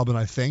better job than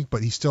I think,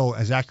 but his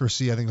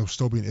accuracy, I think, will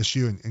still be an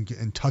issue,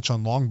 and touch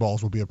on long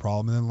balls will be a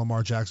problem. And then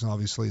Lamar Jackson,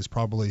 obviously, is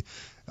probably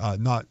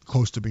not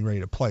close to being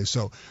ready to play.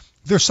 So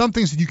there's some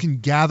things that you can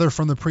gather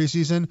from the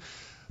preseason,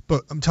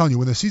 but I'm telling you,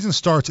 when the season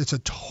starts, it's a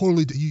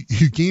totally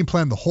you game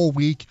plan the whole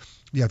week.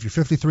 You have your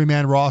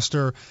 53-man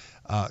roster.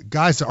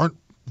 Guys that aren't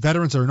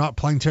veterans that are not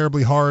playing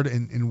terribly hard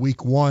in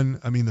week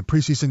 1. I mean, the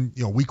preseason,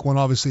 week 1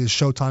 obviously is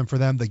showtime for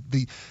them.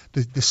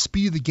 The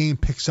speed of the game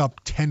picks up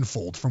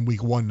tenfold from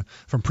week 1,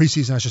 from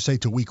preseason, I should say,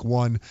 to week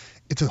 1.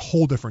 It's a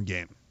whole different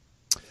game.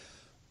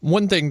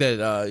 One thing that,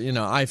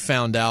 I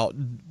found out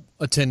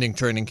attending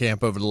training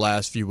camp over the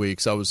last few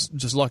weeks, I was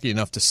just lucky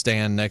enough to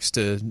stand next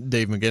to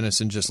Dave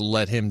McGinnis and just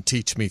let him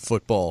teach me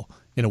football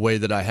in a way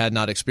that I had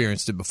not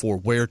experienced it before,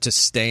 where to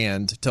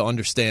stand to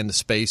understand the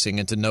spacing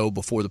and to know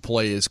before the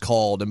play is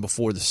called and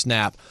before the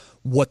snap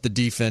what the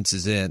defense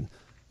is in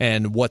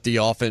and what the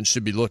offense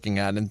should be looking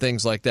at and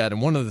things like that.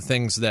 And one of the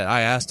things that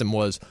I asked him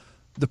was,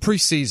 the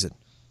preseason,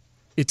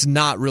 it's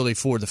not really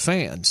for the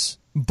fans,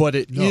 but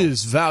it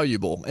is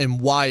valuable. And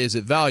why is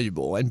it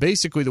valuable? And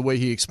basically the way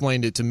he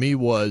explained it to me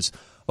was,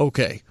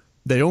 okay,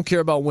 They don't care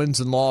about wins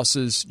and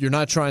losses. You're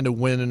not trying to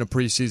win in a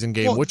preseason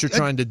game. What you're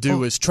trying to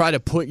do is try to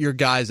put your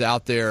guys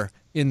out there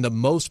in the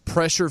most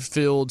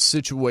pressure-filled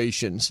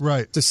situations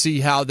to see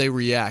how they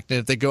react. And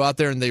if they go out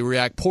there and they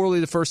react poorly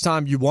the first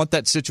time, you want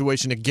that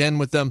situation again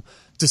with them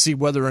to see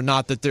whether or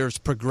not that there's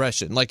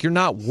progression. Like, you're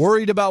not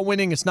worried about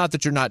winning. It's not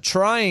that you're not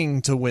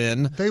trying to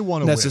win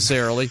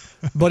necessarily,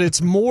 but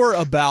it's more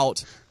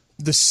about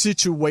the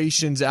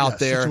situations out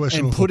there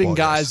and putting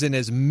guys in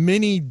as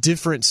many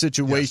different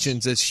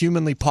situations as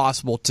humanly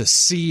possible to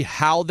see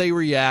how they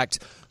react,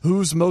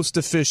 who's most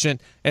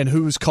efficient, and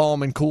who's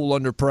calm and cool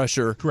under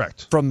pressure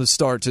from the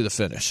start to the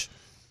finish.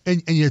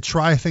 And you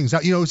try things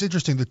out. You know, it's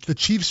interesting. The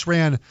Chiefs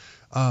ran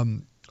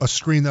a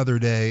screen the other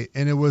day,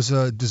 and it was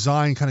a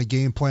design kind of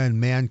game plan,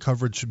 man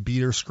coverage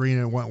beater screen,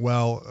 and it went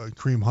well.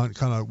 Kareem Hunt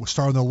kind of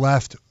started on the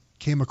left,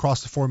 came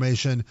across the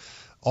formation.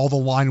 All the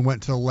line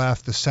went to the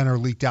left. The center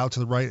leaked out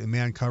to the right in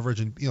man coverage.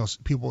 And, you know,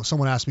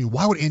 someone asked me,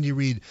 why would Andy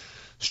Reid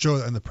show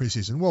that in the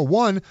preseason? Well,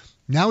 one,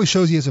 now he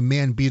shows he has a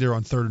man beater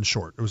on 3rd and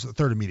short. It was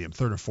 3rd and medium,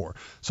 3rd and 4.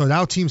 So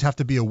now teams have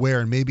to be aware,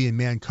 and maybe in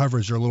man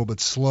coverage they're a little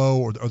bit slow,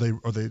 or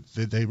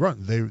they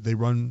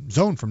run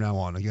zone from now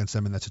on against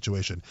them in that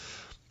situation.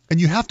 And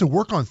you have to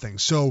work on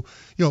things. So,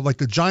 you know, like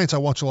the Giants, I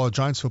watch a lot of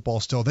Giants football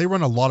still. They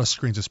run a lot of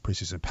screens this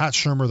preseason. Pat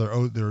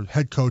Shurmur, their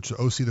head coach, the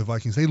OC of the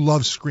Vikings, they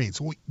love screens.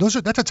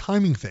 That's a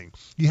timing thing.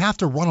 You have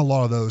to run a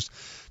lot of those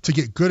to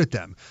get good at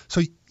them.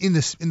 So in the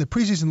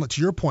preseason,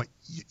 to your point,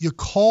 you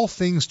call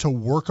things to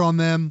work on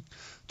them,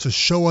 to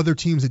show other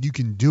teams that you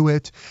can do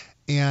it.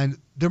 And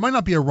there might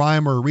not be a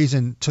rhyme or a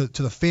reason to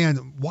the fan.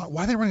 Why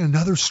are they running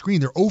another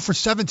screen? They're 0 for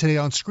 7 today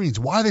on screens.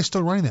 Why are they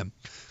still running them?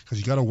 Because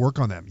you got to work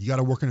on them. You got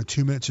to work in a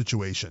 2-minute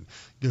situation.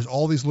 There's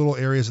all these little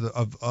areas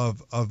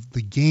of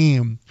the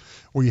game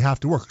where you have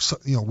to work. So,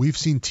 you know, we've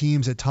seen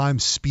teams at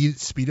times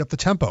speed up the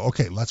tempo.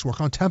 Okay, let's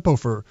work on tempo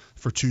for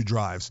 2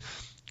 drives,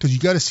 because you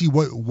got to see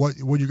what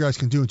you guys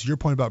can do. And to your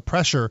point about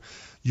pressure,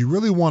 you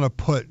really want to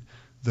put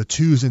the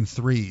 2s and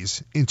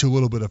 3s into a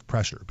little bit of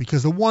pressure,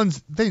 because the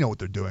 1s, they know what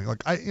they're doing.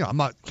 Like I'm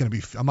not going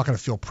to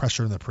feel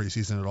pressure in the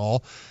preseason at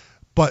all.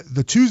 But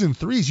the 2s and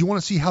 3s, you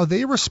want to see how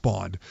they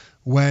respond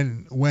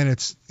when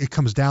it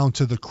comes down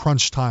to the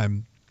crunch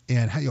time,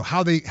 and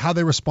how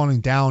they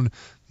responding down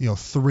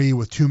 3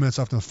 with 2 minutes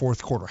left in the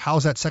fourth quarter.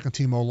 How's that second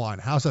team O-line?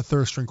 How's that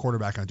third string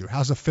quarterback going to do?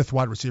 How's the 5th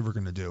wide receiver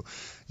going to do?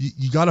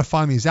 You got to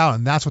find these out,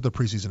 and that's what the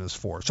preseason is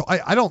for. So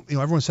I don't,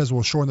 everyone says,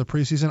 well, sure, in the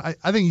preseason,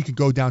 I think you could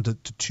go down to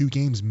 2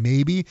 games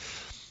maybe,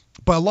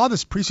 but a lot of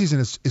this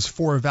preseason is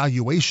for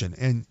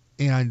evaluation,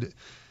 and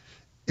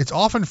it's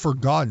often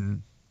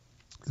forgotten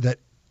that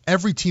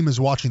every team is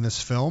watching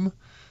this film.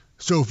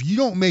 So if you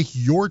don't make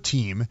your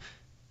team,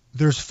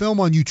 there's film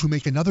on you to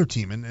make another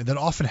team, and that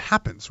often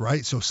happens,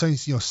 right? So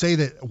say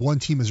that one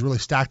team is really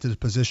stacked at a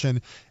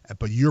position,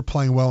 but you're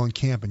playing well in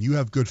camp and you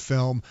have good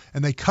film,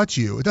 and they cut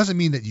you. It doesn't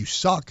mean that you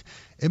suck.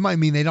 It might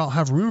mean they don't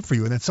have room for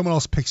you, and then someone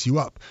else picks you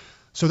up.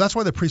 So that's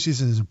why the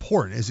preseason is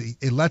important.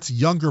 It lets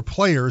younger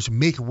players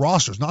make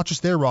rosters, not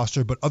just their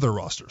roster, but other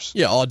rosters.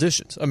 Yeah,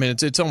 auditions. I mean,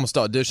 it's almost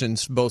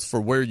auditions both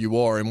for where you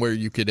are and where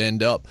you could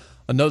end up.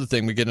 Another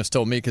thing McGinnis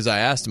told me, because I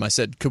asked him, I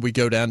said, could we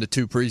go down to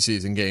 2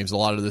 preseason games? A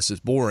lot of this is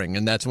boring.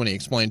 And that's when he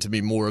explained to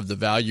me more of the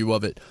value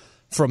of it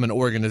from an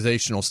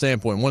organizational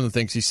standpoint. One of the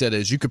things he said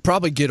is you could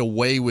probably get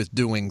away with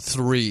doing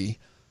 3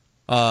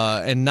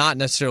 and not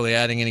necessarily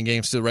adding any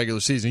games to the regular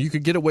season. You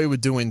could get away with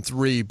doing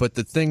 3, but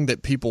the thing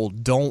that people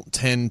don't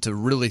tend to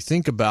really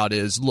think about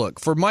is, look,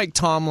 for Mike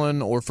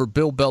Tomlin or for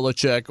Bill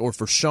Belichick or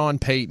for Sean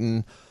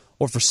Payton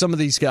or for some of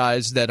these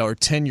guys that are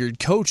tenured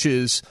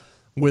coaches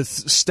with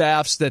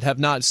staffs that have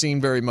not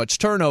seen very much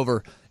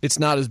turnover, it's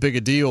not as big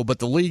a deal. But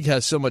the league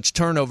has so much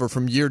turnover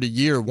from year to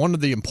year. One of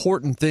the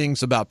important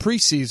things about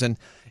preseason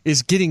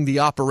is getting the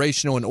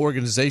operational and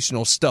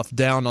organizational stuff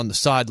down on the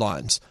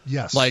sidelines.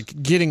 Yes.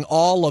 Like getting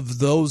all of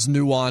those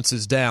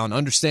nuances down,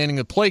 understanding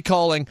the play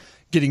calling,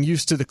 getting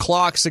used to the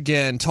clocks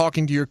again,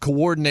 talking to your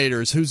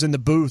coordinators, who's in the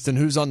booth and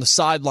who's on the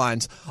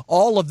sidelines.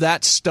 All of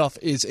that stuff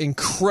is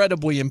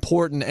incredibly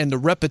important, and the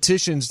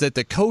repetitions that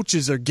the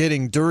coaches are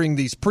getting during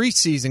these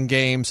preseason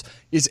games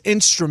is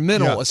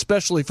instrumental,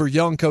 especially for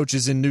young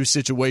coaches in new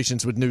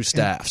situations with new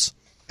staffs.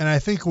 And I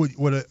think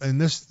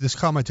and this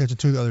caught my attention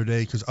too the other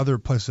day, because other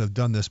places have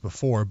done this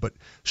before, but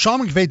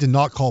Sean McVay did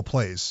not call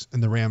plays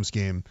in the Rams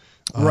game.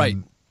 Right.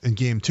 In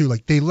game 2,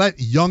 like they let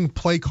young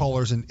play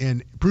callers,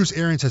 and Bruce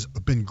Arians has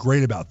been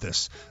great about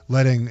this,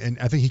 and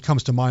I think he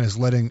comes to mind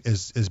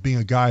as being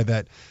a guy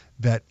that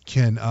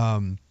can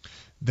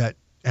that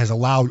has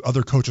allowed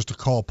other coaches to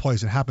call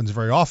plays. It happens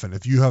very often.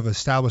 If you have an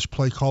established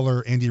play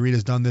caller, Andy Reid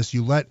has done this,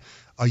 you let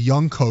a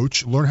young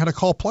coach learn how to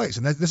call plays,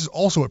 and this is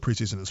also what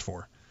preseason is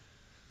for.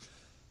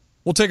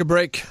 We'll take a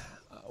break.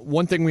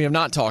 One thing we have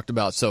not talked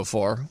about so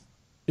far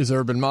is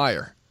Urban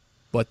Meyer.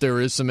 But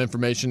there is some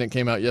information that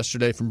came out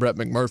yesterday from Brett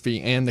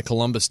McMurphy and the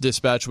Columbus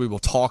Dispatch. We will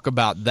talk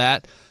about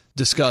that,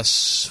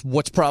 discuss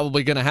what's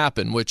probably going to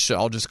happen, which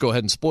I'll just go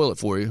ahead and spoil it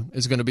for you,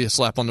 is going to be a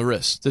slap on the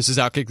wrist. This is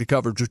Outkick the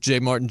Coverage with Jay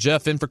Martin.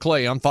 Jeff in for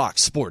Clay on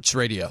Fox Sports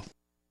Radio.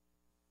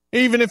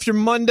 Even if your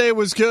Monday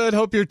was good,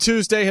 hope your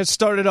Tuesday has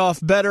started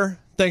off better.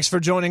 Thanks for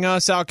joining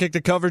us. Outkick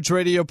the Coverage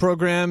radio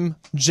program.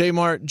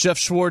 J-Mart, Jeff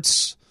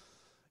Schwartz,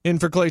 in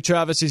for Clay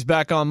Travis. He's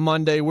back on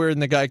Monday. We're in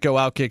the Geico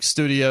Outkick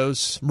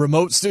studios.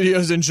 Remote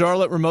studios in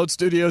Charlotte, remote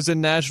studios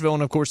in Nashville,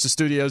 and, of course, the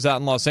studios out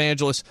in Los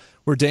Angeles.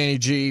 We're Danny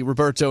G,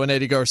 Roberto, and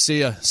Eddie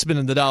Garcia,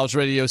 spinning the dials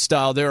radio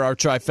style. They're our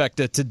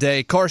trifecta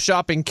today. Car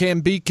shopping can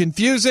be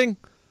confusing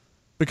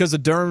because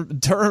of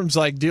terms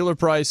like dealer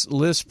price,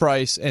 list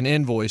price, and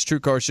invoice.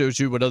 TrueCar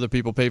shows you what other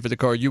people pay for the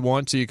car you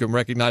want so you can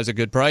recognize a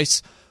good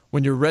price.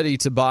 When you're ready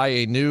to buy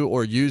a new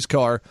or used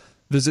car,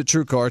 visit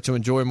TrueCar to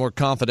enjoy a more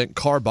confident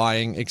car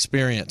buying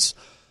experience.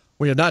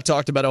 We have not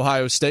talked about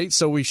Ohio State,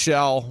 so we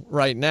shall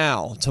right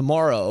now.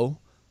 Tomorrow,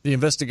 the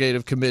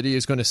investigative committee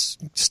is going to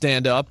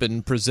stand up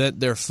and present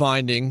their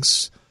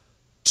findings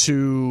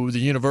to the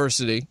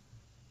university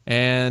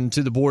and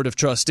to the Board of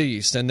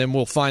Trustees. And then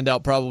we'll find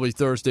out probably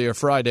Thursday or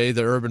Friday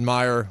that Urban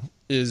Meyer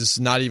is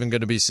not even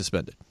going to be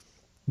suspended,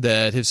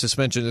 that his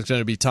suspension is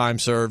going to be time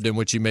served, in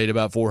which he made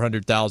about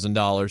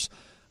 $400,000.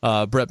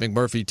 Brett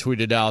McMurphy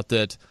tweeted out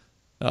that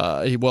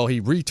he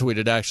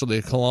retweeted actually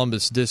the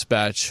Columbus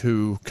Dispatch,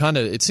 who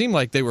it seemed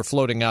like they were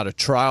floating out a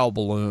trial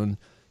balloon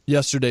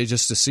yesterday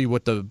just to see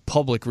what the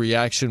public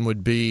reaction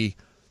would be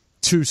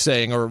to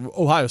saying, or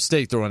Ohio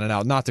State throwing it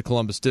out, not the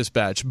Columbus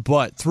Dispatch,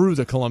 but through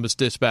the Columbus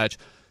Dispatch,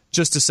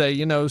 just to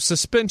say,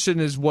 suspension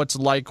is what's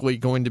likely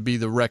going to be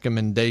the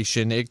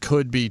recommendation. It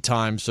could be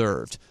time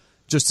served,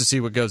 just to see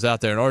what goes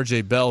out there. And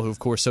RJ Bell, who of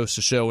course hosts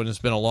the show and has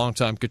been a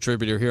longtime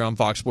contributor here on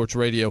Fox Sports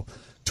Radio,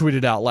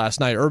 tweeted out last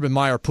night, Urban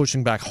Meyer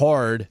pushing back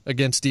hard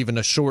against even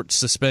a short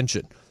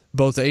suspension.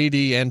 Both AD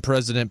and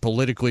president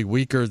politically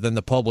weaker than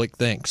the public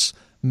thinks.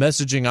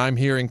 Messaging I'm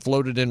hearing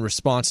floated in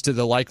response to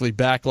the likely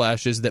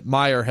backlash is that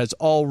Meyer has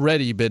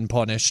already been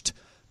punished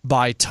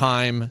by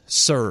time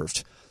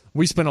served.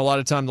 We spent a lot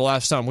of time the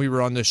last time we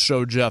were on this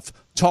show, Jeff,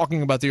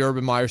 talking about the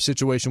Urban Meyer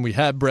situation. We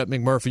had Brett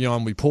McMurphy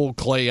on. We pulled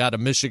Clay out of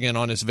Michigan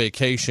on his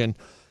vacation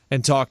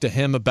and talked to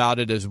him about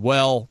it as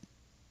well.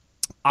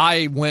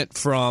 I went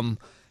from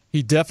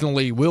he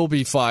definitely will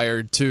be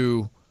fired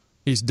to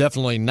he's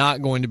definitely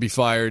not going to be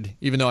fired,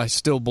 even though I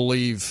still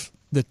believe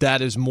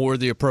that is more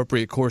the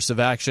appropriate course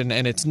of action.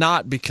 And it's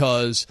not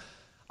because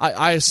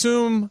I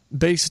assume,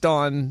 based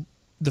on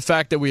the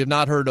fact that we have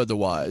not heard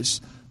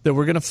otherwise, that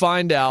we're going to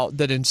find out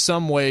that in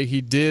some way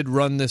he did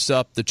run this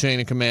up the chain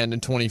of command in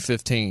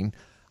 2015.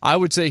 I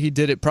would say he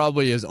did it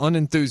probably as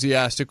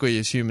unenthusiastically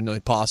as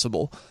humanly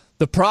possible.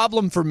 The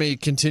problem for me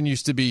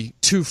continues to be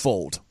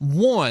twofold.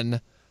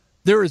 One,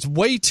 there is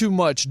way too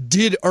much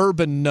did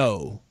Urban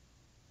know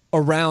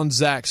around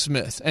Zach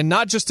Smith, and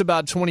not just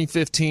about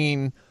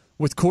 2015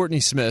 with Courtney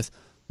Smith,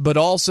 but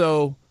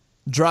also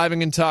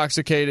driving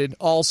intoxicated,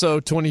 also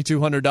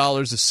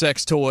 $2,200 of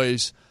sex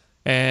toys,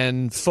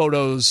 and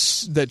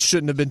photos that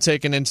shouldn't have been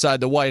taken inside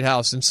the White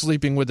House, and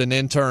sleeping with an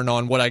intern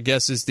on what I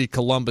guess is the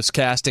Columbus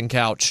casting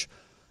couch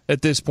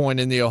at this point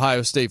in the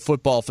Ohio State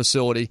football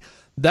facility.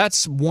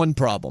 That's one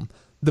problem.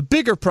 The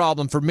bigger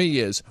problem for me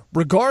is,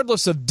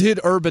 regardless of did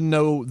Urban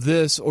know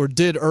this or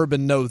did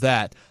Urban know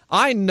that,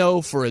 I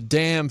know for a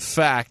damn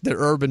fact that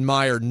Urban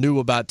Meyer knew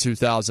about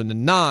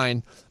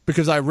 2009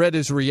 because I read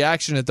his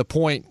reaction at the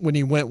point when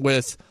he went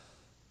with,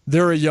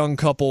 they're a young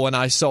couple and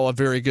I saw a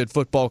very good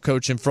football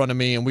coach in front of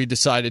me and we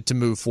decided to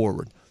move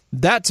forward.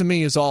 That to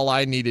me is all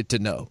I needed to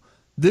know.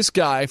 This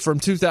guy from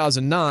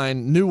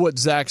 2009 knew what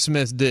Zach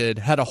Smith did,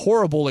 had a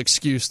horrible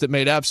excuse that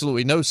made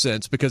absolutely no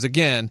sense because,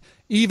 again,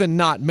 even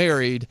not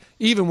married,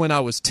 even when I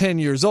was 10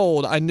 years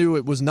old, I knew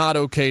it was not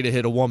okay to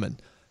hit a woman.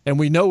 And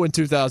we know in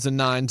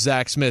 2009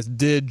 Zach Smith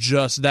did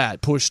just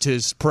that, pushed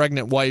his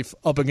pregnant wife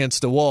up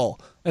against a wall.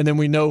 And then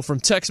we know from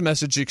text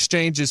message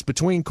exchanges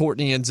between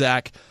Courtney and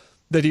Zach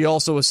that he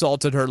also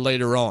assaulted her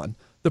later on.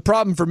 The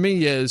problem for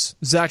me is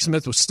Zach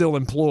Smith was still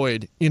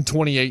employed in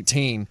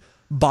 2018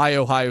 by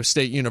Ohio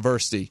State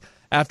University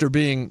after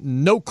being,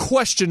 no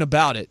question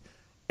about it,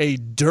 a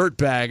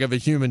dirtbag of a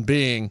human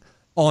being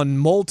on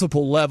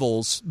multiple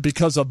levels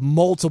because of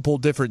multiple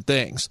different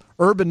things.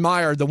 Urban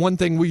Meyer, the one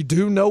thing we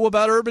do know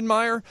about Urban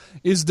Meyer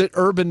is that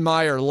Urban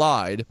Meyer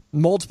lied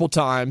multiple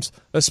times,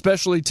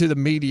 especially to the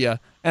media,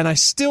 and I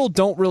still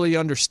don't really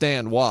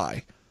understand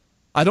why.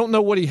 I don't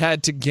know what he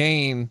had to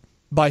gain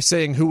by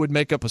saying who would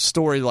make up a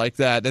story like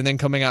that and then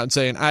coming out and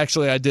saying,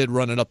 actually, I did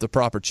run it up the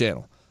proper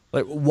channel.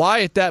 Like,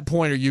 why at that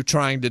point are you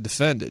trying to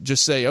defend it?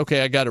 Just say,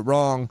 okay, I got it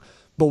wrong,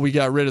 but we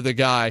got rid of the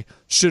guy.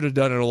 Should have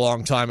done it a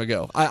long time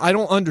ago. I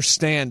don't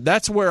understand.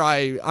 That's where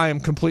I am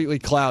completely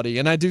cloudy,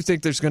 and I do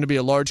think there's going to be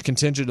a large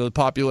contingent of the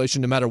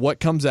population, no matter what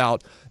comes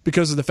out,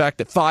 because of the fact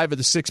that 5 of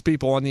the 6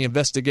 people on the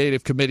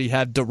investigative committee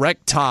have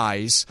direct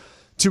ties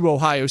to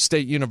Ohio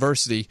State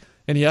University,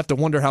 and you have to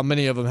wonder how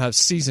many of them have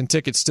season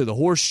tickets to the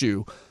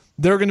Horseshoe.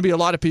 There are going to be a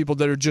lot of people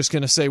that are just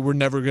going to say we're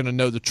never going to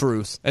know the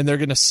truth, and they're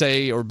going to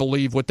say or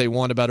believe what they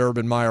want about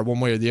Urban Meyer one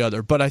way or the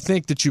other. But I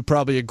think that you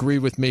probably agree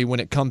with me when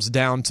it comes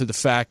down to the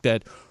fact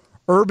that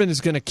Urban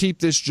is going to keep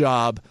this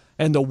job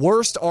And the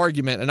worst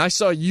argument, and I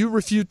saw you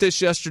refute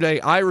this yesterday,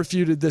 I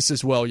refuted this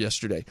as well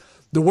yesterday.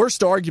 The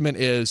worst argument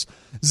is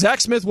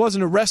Zach Smith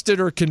wasn't arrested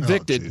or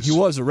convicted. He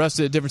was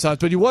arrested at different times,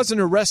 but he wasn't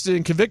arrested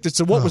and convicted.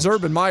 So what was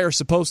Urban Meyer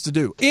supposed to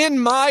do? In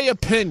my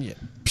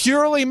opinion,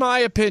 purely my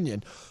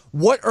opinion,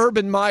 what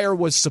Urban Meyer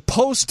was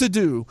supposed to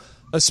do,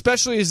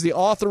 especially as the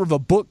author of a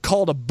book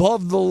called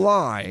Above the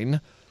Line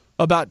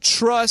about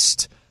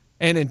trust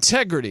and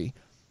integrity,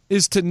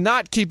 is to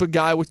not keep a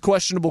guy with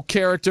questionable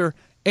character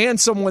and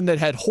someone that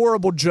had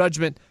horrible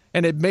judgment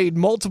and had made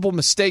multiple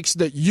mistakes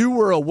that you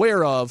were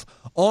aware of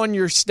on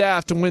your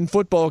staff to win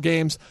football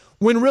games,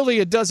 when really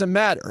it doesn't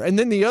matter. And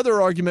then the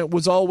other argument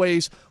was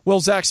always, well,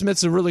 Zach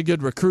Smith's a really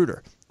good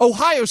recruiter.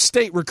 Ohio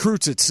State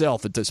recruits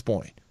itself at this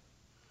point.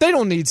 They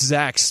don't need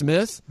Zach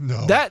Smith.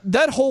 No.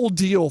 That whole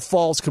deal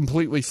falls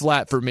completely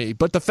flat for me.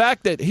 But the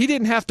fact that he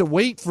didn't have to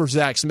wait for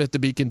Zach Smith to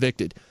be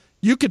convicted,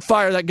 you could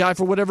fire that guy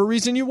for whatever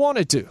reason you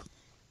wanted to.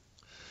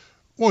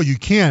 Well, you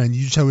can, and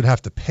you just would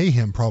have to pay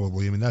him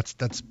probably. I mean,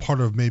 that's part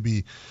of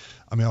maybe.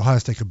 I mean, Ohio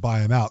State could buy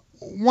him out.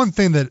 One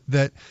thing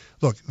that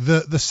look,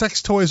 the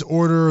sex toys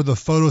order, the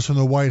photos from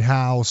the White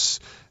House,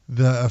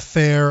 the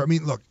affair. I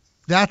mean, look,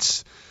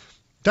 that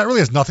really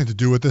has nothing to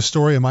do with this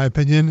story, in my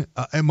opinion.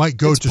 It might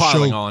go to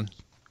show.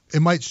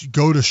 It might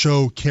go to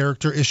show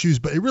character issues,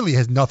 but it really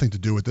has nothing to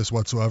do with this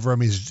whatsoever. I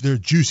mean, there are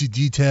juicy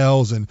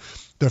details, and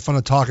they're fun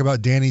to talk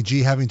about. Danny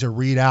G having to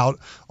read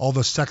out all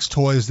the sex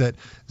toys that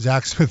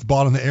Zach Smith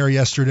bought on the air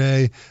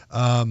yesterday.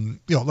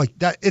 Like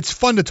that. It's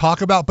fun to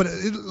talk about, but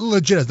it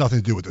legit has nothing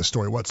to do with this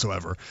story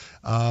whatsoever.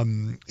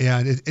 And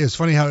it's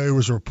funny how it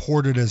was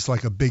reported as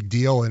like a big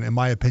deal. And in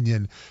my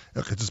opinion,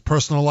 it's his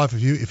personal life.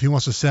 If he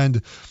wants to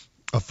send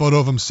a photo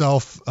of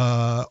himself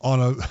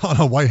on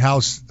a White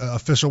House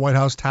official White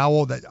House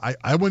towel, that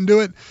I wouldn't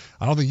do it.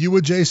 I don't think you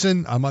would,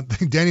 Jason. I don't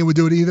think Danny would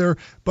do it either.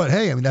 But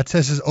hey, I mean, that's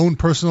his own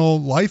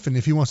personal life, and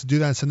if he wants to do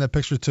that and send that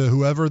picture to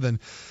whoever, then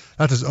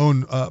that's his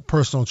own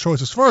personal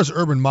choice. As far as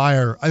Urban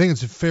Meyer, I think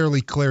it's fairly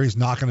clear he's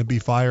not going to be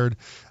fired.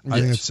 Yes. I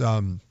think it's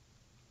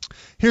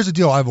here's the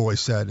deal I've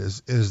always said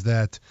is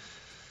that.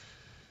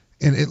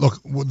 And look,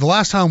 the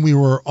last time we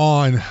were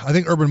on, I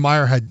think Urban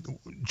Meyer had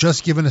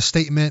just given a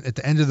statement at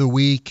the end of the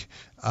week.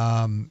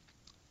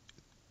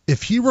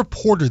 If he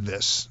reported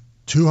this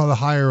to the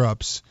higher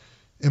ups,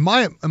 in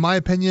my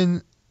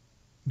opinion,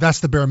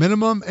 that's the bare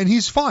minimum, and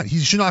he's fine. He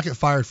should not get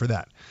fired for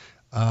that,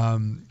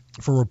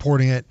 for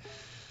reporting it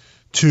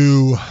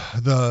to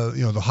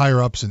the higher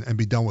ups and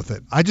be done with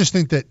it. I just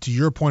think that, to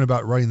your point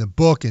about writing the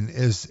book and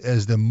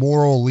as the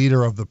moral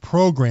leader of the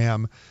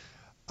program.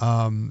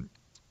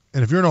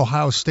 And if you're an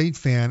Ohio State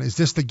fan, is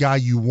this the guy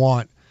you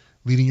want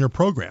leading your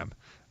program?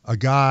 A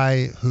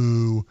guy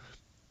who,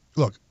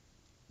 look,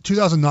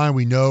 2009,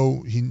 we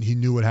know he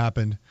knew what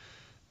happened.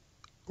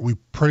 We're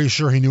pretty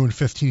sure he knew in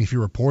 15 if he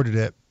reported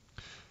it.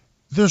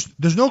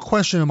 There's no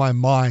question in my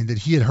mind that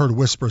he had heard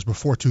whispers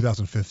before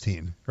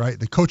 2015, right?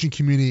 The coaching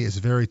community is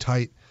very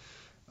tight,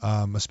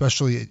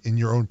 especially in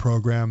your own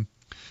program.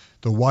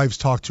 The wives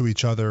talk to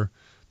each other.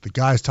 The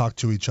guys talk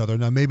to each other.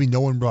 Now, maybe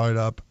no one brought it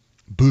up.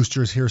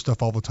 Boosters hear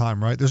stuff all the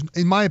time, right?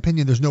 In my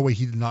opinion, there's no way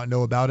he did not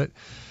know about it.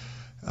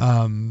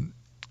 And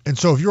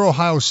so if you're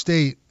Ohio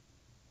State,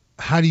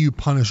 how do you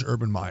punish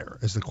Urban Meyer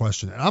is the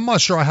question. And I'm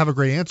not sure I have a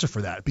great answer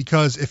for that,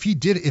 because if he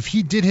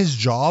did his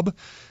job,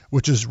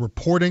 which is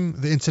reporting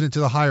the incident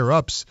to the higher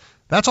ups,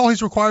 that's all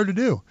he's required to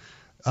do.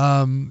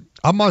 I'm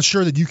not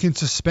sure that you can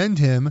suspend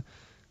him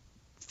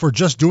for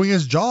just doing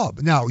his job.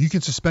 Now, you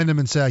can suspend him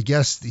and say, I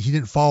guess he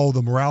didn't follow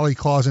the morality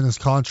clause in his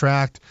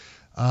contract.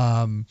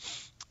 And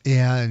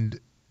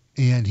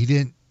he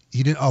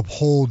didn't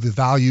uphold the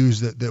values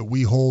that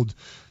we hold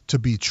to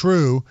be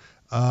true,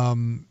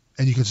 and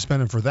you can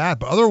suspend him for that.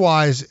 But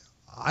otherwise,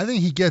 I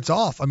think he gets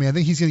off. I mean, I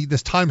think he's going to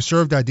this time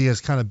served idea is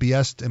kind of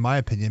BS in my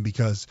opinion,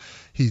 because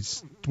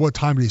what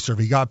time did he serve?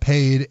 He got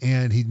paid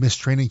and he missed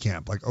training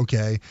camp. Like,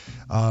 okay,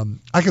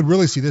 I could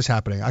really see this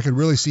happening. I could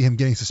really see him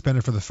getting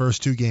suspended for the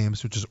first two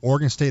games, which is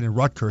Oregon State and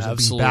Rutgers,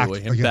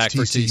 absolutely, and being back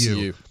against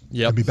TCU.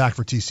 Yep. And be back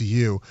for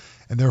TCU,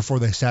 and therefore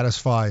they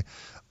satisfy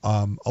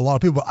a lot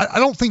of people. I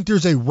don't think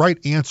there's a right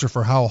answer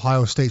for how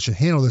Ohio State should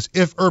handle this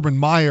if Urban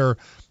Meyer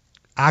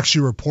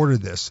actually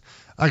reported this.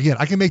 Again,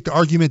 I can make the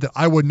argument that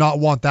I would not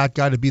want that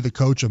guy to be the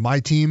coach of my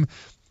team,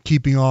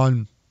 keeping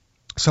on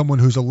someone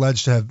who's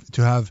alleged to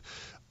have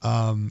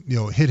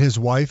hit his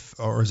wife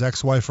or his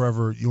ex-wife,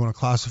 however you want to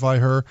classify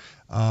her.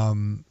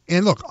 And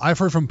look, I've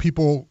heard from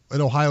people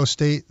at Ohio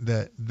State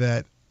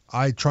that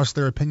I trust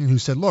their opinion who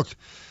said, look,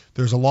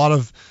 there's a lot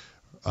of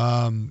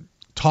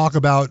talk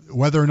about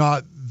whether or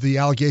not the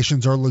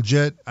allegations are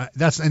legit.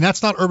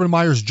 That's not Urban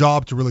Meyer's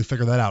job to really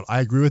figure that out.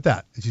 I agree with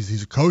that.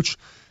 He's a coach.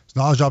 It's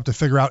not his job to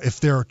figure out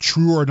if they're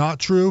true or not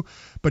true.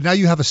 But now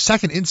you have a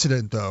second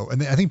incident, though,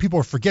 and I think people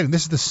are forgetting.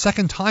 This is the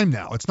second time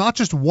now. It's not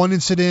just one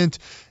incident.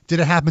 Did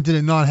it happen? Did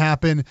it not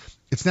happen?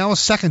 It's now a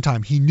second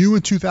time. He knew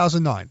in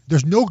 2009.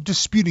 There's no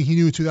disputing he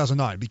knew in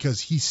 2009, because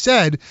he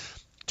said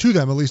to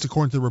them, at least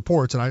according to the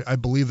reports, and I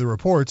believe the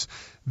reports,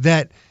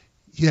 that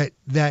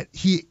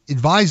he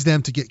advised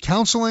them to get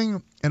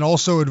counseling and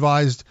also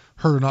advised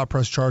her to not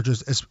press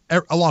charges, as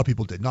a lot of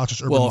people did, not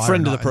just Urban Meyer. Well, a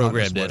friend of the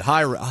program did.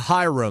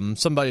 Hiram,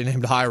 somebody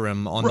named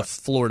Hiram on the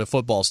Florida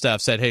football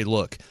staff said, hey,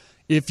 look,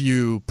 if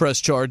you press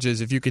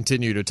charges, if you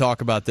continue to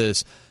talk about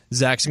this,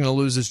 Zach's going to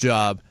lose his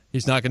job.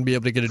 He's not going to be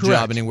able to get a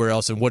job anywhere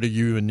else, and what are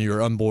you and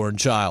your unborn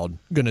child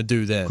going to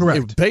do then?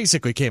 Correct. It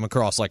basically came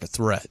across like a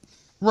threat.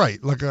 Right.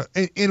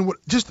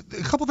 Just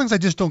a couple things I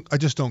just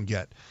don't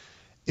get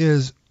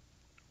is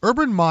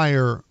Urban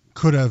Meyer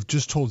could have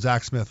just told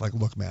Zach Smith, like,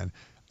 look, man,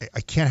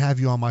 I can't have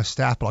you on my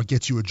staff, but I'll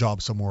get you a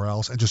job somewhere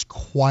else, and just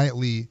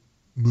quietly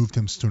moved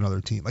him to another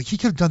team. Like, he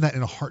could have done that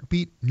in a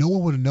heartbeat. No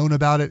one would have known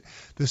about it.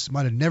 This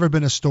might have never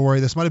been a story.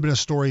 This might have been a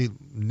story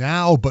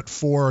now, but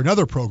for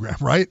another program,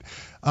 right?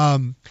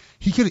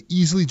 He could have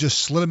easily just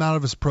slid him out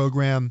of his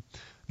program,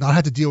 not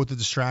had to deal with the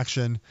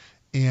distraction,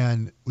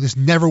 and this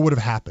never would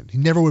have happened. He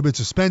never would have been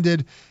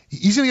suspended.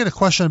 He's going to get a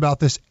question about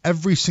this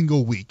every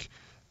single week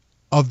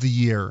of the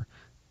year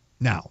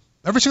now.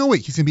 Every single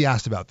week he's going to be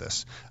asked about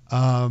this.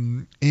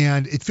 And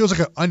it feels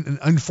like an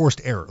unforced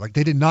error. Like,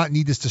 they did not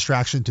need this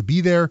distraction to be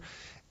there.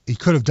 He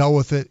could have dealt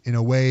with it in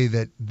a way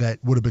that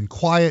would have been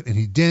quiet, and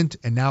he didn't.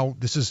 And now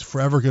this is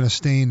forever going to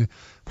stain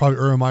probably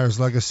Urban Meyer's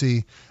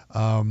legacy.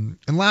 And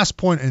last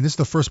point, and this is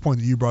the first point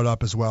that you brought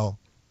up as well.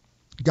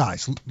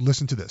 Guys,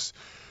 listen to this.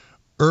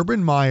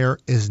 Urban Meyer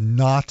is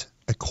not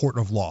a court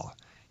of law.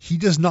 He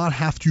does not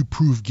have to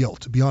prove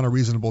guilt beyond a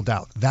reasonable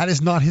doubt. That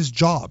is not his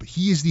job.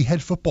 He is the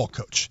head football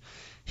coach.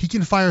 He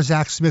can fire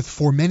Zach Smith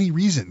for many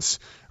reasons.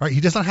 Right?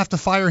 He does not have to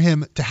fire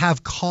him to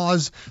have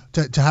cause,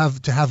 to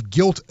have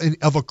guilt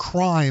of a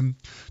crime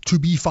to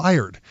be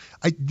fired.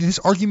 This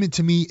argument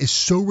to me is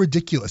so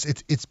ridiculous.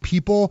 It's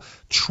people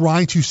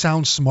trying to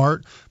sound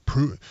smart,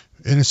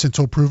 innocent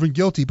until proven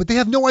guilty, but they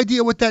have no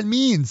idea what that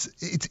means.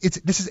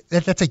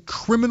 That's a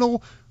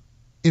criminal.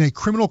 In a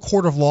criminal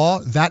court of law,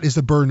 that is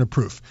the burden of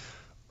proof.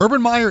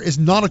 Urban Meyer is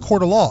not a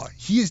court of law.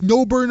 He is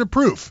no burden of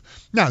proof.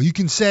 Now, you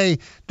can say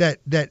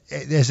that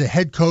as a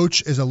head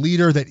coach, as a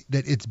leader, that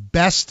it's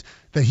best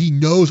that he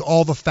knows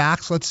all the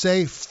facts, let's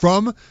say,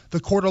 from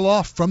the court of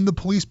law, from the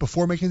police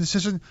before making a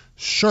decision.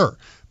 Sure.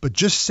 But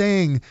just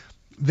saying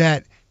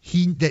that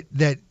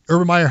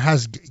Urban Meyer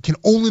can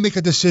only make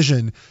a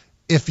decision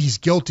if he's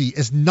guilty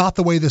is not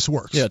the way this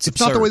works. Yeah, it's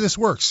not the way this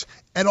works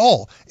at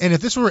all. And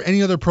if this were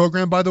any other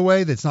program, by the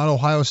way, that's not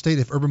Ohio State,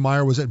 if Urban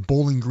Meyer was at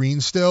Bowling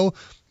Green still,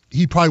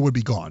 he probably would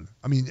be gone.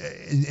 I mean,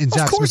 and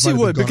Zach of course Smith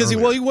he would, because he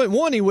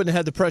wouldn't have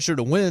had the pressure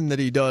to win that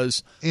he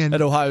does at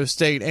Ohio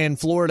State and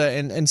Florida,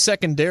 and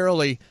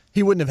secondarily,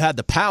 he wouldn't have had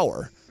the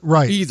power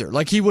either.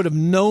 Like, he would have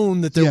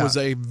known that there was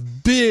a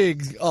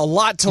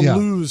lot to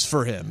lose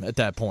for him at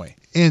that point.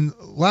 And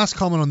last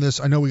comment on this,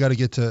 I know we got to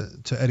get to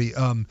Eddie,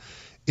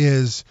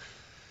 is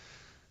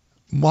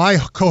my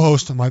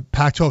co-host on my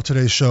Pac-12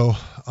 Today's show,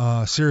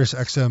 Sirius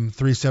XM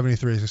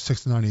 373,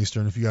 6 to 9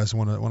 Eastern, if you guys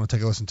want to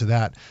take a listen to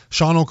that.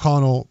 Sean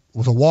O'Connell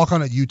was a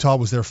walk-on at Utah,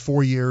 was there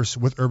 4 years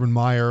with Urban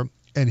Meyer,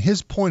 and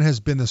his point has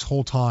been this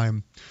whole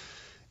time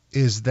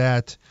is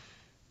that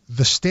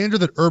the standard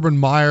that Urban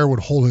Meyer would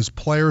hold his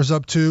players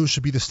up to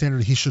should be the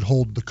standard he should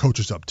hold the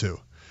coaches up to.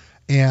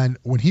 And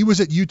when he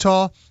was at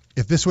Utah,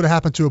 if this would have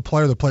happened to a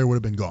player, the player would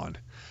have been gone.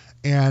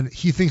 And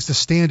he thinks the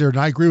standard,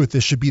 and I agree with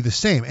this, should be the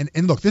same.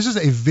 And look, this is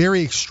a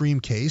very extreme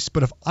case,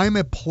 but if I'm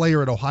a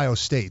player at Ohio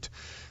State,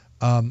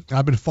 and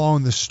I've been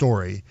following this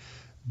story,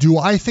 do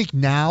I think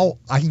now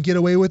I can get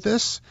away with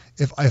this?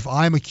 If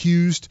I'm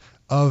accused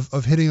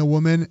of hitting a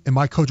woman, and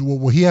my coach,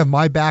 will he have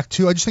my back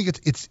too? I just think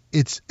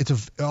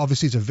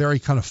obviously it's a very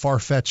kind of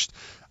far-fetched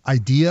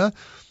idea.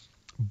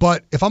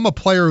 But if I'm a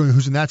player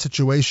who's in that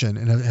situation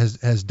and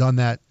has done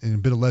that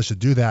and been alleged to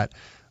do that,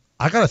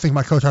 I got to think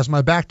my coach has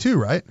my back too,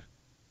 right?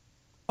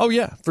 Oh,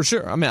 yeah, for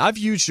sure. I mean, I've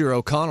used your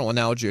O'Connell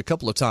analogy a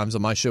couple of times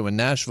on my show in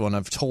Nashville, and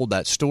I've told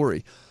that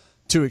story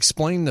to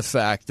explain the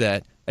fact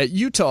that at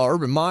Utah,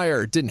 Urban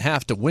Meyer didn't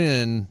have to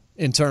win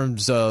in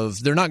terms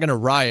of they're not going to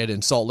riot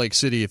in Salt Lake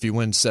City if he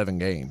wins 7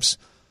 games.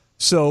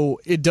 So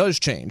it does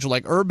change.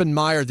 Like Urban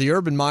Meyer, the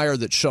Urban Meyer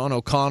that Sean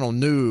O'Connell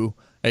knew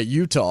at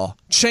Utah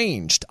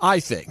changed, I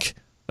think.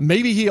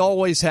 Maybe he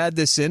always had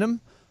this in him,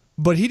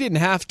 but he didn't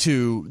have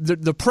to.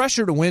 The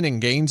pressure to win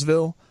in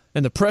Gainesville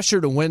and the pressure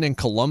to win in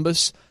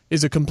Columbus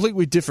is a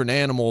completely different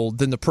animal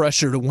than the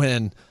pressure to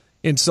win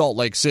in Salt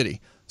Lake City.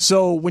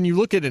 So when you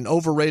look at an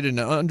overrated and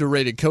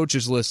underrated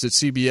coaches list that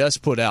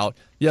CBS put out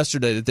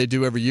yesterday that they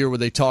do every year where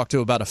they talk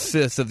to about a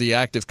fifth of the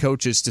active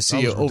coaches to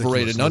see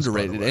overrated and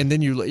underrated, and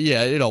then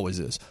it always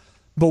is.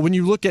 But when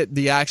you look at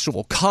the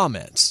actual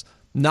comments,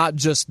 not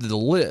just the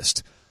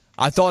list,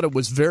 I thought it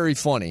was very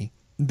funny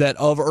that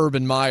of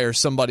Urban Meyer,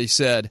 somebody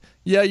said,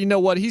 yeah, you know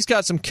what, he's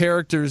got some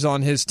characters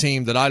on his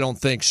team that I don't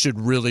think should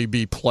really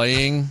be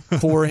playing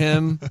for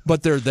him,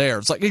 but they're there.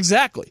 It's like,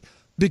 exactly,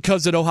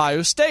 because at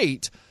Ohio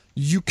State,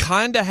 you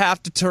kind of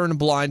have to turn a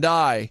blind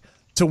eye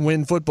to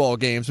win football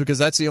games because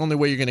that's the only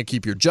way you're going to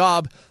keep your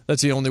job.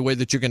 That's the only way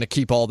that you're going to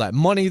keep all that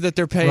money that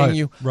they're paying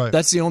you. Right.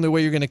 That's the only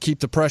way you're going to keep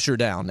the pressure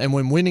down. And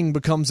when winning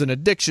becomes an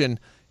addiction,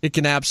 it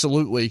can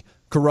absolutely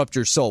corrupt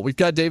your soul. We've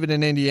got David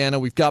in Indiana.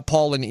 We've got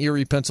Paul in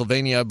Erie,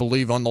 Pennsylvania, I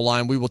believe, on the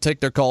line. We will take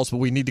their calls, but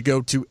we need to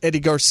go to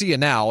Eddie Garcia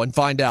now and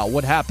find out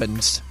what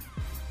happens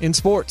in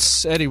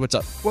sports. Eddie, what's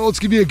up? Well, let's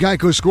give you a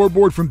Geico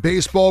scoreboard from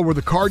baseball where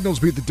the Cardinals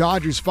beat the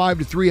Dodgers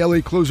 5-3. LA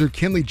closer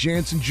Kenley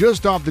Jansen,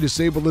 just off the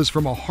disabled list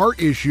from a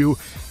heart issue,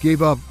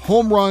 gave up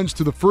home runs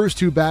to the first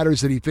two batters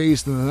that he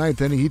faced in the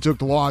ninth inning. He took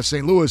the loss.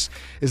 St. Louis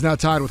is now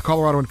tied with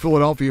Colorado and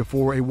Philadelphia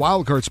for a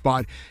wild card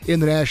spot in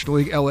the National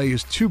League. LA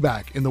is 2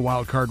 back in the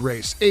wild card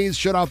race. A's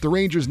shut out the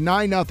Rangers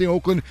 9-0.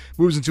 Oakland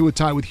moves into a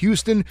tie with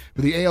Houston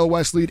for the AL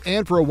West lead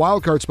and for a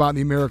wild card spot in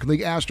the American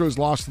League. Astros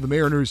lost to the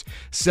Mariners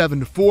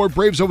 7-4.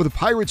 Braves over the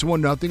Pirates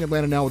 1-0.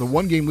 Atlanta now with a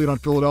 1-game lead on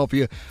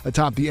Philadelphia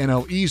atop the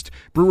NL East.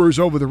 Brewers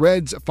over the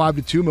Reds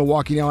 5-2.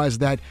 Milwaukee now has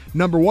that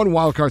number 1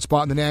 wildcard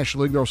spot in the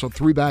National League. They're also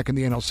 3 back in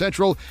the NL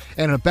Central.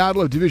 And in a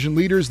battle of division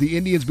leaders, the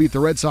Indians beat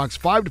the Red Sox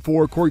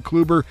 5-4. Corey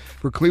Kluber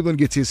for Cleveland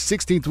gets his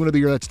 16th win of the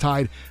year. That's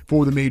tied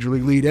for the Major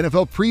League lead.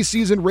 NFL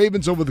preseason,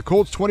 Ravens over the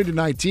Colts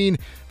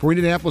 20-19. For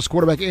Indianapolis,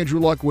 quarterback Andrew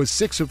Luck was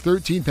 6 of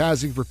 13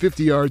 passing for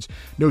 50 yards,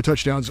 no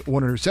touchdowns,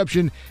 1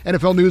 interception.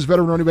 NFL news,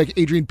 veteran running back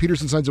Adrian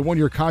Peterson signs a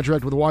 1-year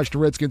contract with the Washington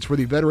Redskins for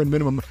the veteran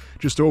minimum,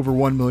 just over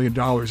 $1 million.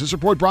 This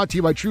report brought to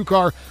you by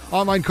TrueCar.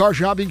 Online car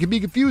shopping can be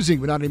confusing,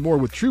 but not anymore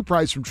with True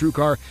Price from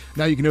TrueCar.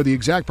 Now you can know the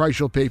exact price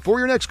you'll pay for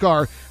your next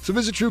car. So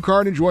visit TrueCar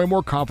and enjoy a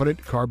more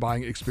confident car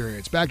buying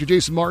experience. Back to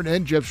Jason Martin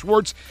and Jeff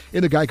Schwartz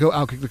in the Geico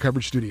Outkick the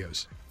Coverage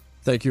studios.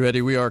 Thank you,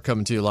 Eddie. We are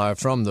coming to you live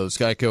from those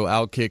Geico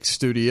Outkick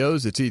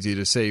studios. It's easy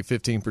to save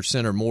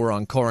 15% or more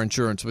on car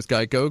insurance with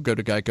Geico. Go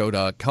to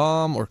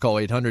geico.com or call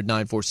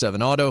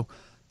 800-947-AUTO.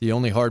 The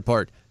only hard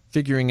part,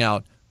 figuring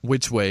out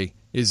which way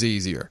is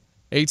easier.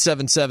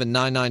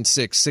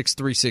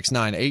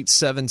 877-996-6369,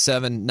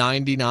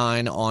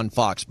 877-99 on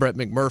Fox. Brett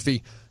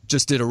McMurphy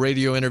just did a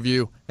radio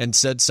interview and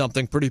said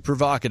something pretty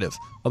provocative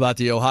about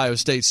the Ohio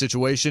State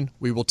situation.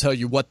 We will tell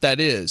you what that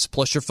is,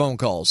 plus your phone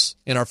calls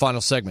in our final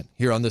segment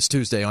here on this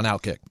Tuesday on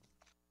Outkick.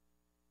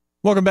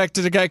 Welcome back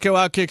to the Geico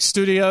Outkick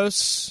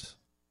studios.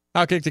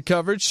 Outkick the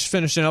Coverage,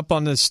 finishing up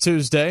on this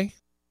Tuesday.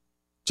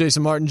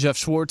 Jason Martin, Jeff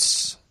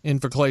Schwartz, in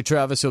for Clay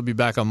Travis. He'll be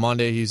back on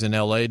Monday. He's in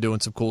L.A. doing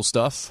some cool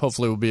stuff.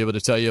 Hopefully we'll be able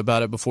to tell you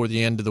about it before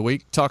the end of the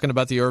week. Talking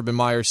about the Urban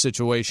Meyer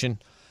situation.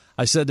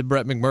 I said that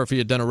Brett McMurphy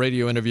had done a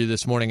radio interview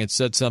this morning and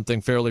said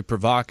something fairly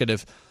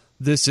provocative.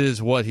 This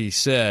is what he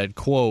said,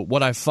 quote,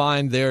 "What I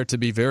find there to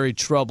be very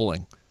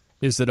troubling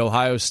is that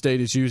Ohio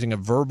State is using a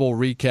verbal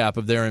recap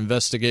of their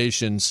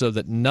investigation so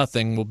that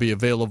nothing will be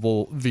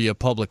available via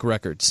public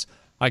records.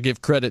 I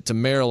give credit to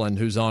Maryland,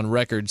 who's on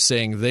record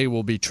saying they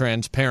will be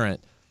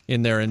transparent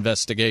in their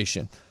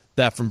investigation."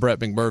 That from Brett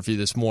McMurphy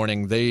this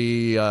morning.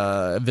 The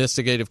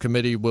investigative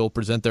committee will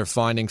present their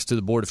findings to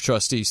the Board of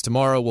Trustees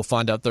tomorrow. We'll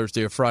find out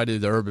Thursday or Friday.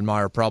 The Urban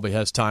Meyer probably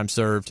has time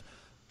served.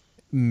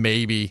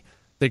 Maybe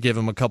they give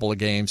him a couple of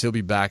games. He'll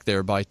be back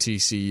there by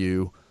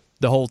TCU.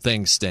 The whole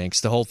thing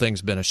stinks. The whole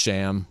thing's been a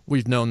sham.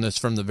 We've known this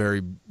from the very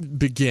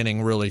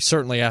beginning, really.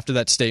 Certainly after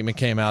that statement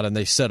came out and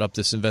they set up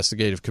this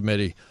investigative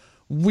committee,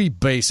 we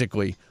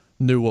basically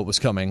knew what was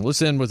coming.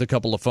 Let's end with a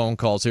couple of phone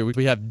calls here.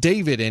 We have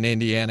David in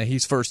Indiana.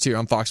 He's first here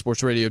on Fox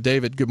Sports Radio.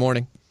 David, good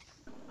morning.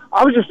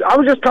 I was just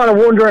kind of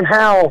wondering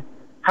how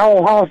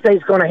Ohio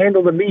State's going to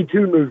handle the Me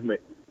Too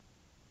movement.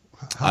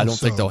 I don't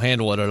think they'll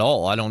handle it at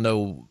all. I don't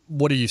know.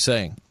 What are you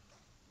saying?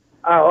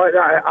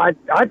 I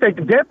think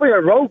definitely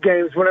at road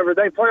games, whenever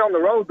they play on the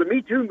road, the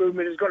Me Too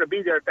movement is going to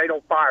be there if they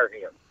don't fire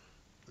him.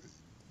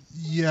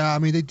 Yeah, I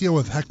mean, they deal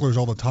with hecklers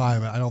all the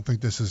time. I don't think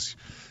this is...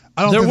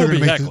 There will be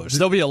hecklers.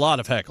 There'll be a lot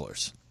of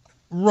hecklers.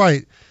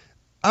 Right.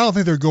 I don't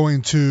think they're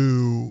going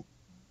to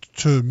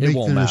make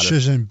their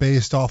decision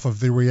based off of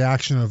the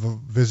reaction of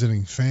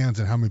visiting fans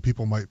and how many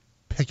people might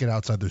pick it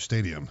outside their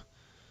stadium.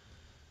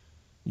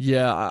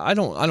 Yeah, I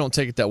don't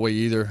take it that way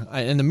either.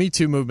 And the Me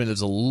Too movement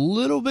is a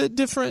little bit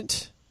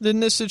different than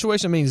this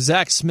situation. I mean,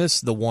 Zach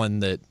Smith's the one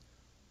that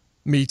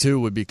Me Too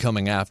would be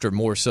coming after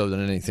more so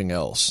than anything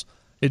else.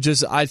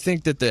 I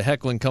think that the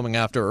heckling coming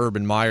after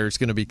Urban Meyer is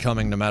going to be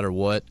coming no matter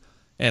what.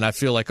 And I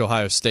feel like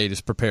Ohio State is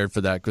prepared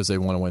for that because they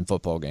want to win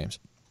football games.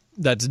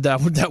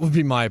 That would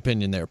be my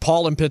opinion there.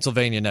 Paul in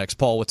Pennsylvania next.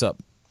 Paul, what's up?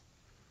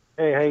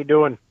 Hey, how you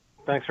doing?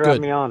 Thanks for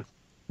having me on.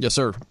 Yes,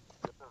 sir.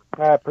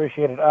 I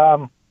appreciate it.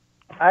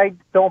 I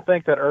don't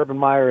think that Urban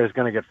Meyer is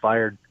going to get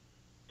fired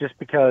just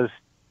because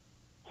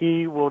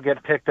he will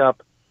get picked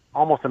up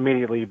almost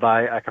immediately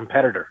by a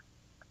competitor.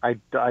 I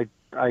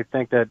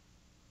think that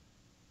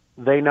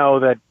they know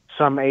that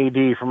some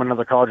AD from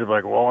another college will be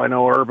like, well, I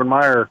know Urban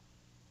Meyer.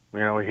 You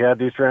know, he had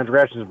these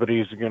transgressions, but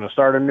he's going to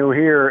start anew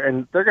here,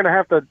 and they're going to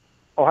have to.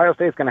 Ohio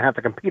State's going to have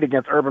to compete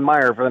against Urban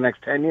Meyer for the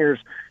next 10 years.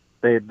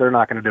 They're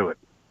not going to do it.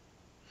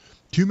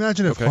 Do you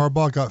imagine if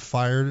Harbaugh got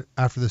fired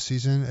after the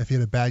season, if he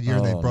had a bad year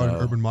and they brought in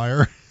Urban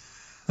Meyer?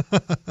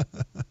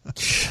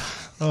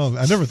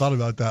 I never thought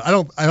about that. I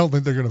don't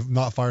think they're going to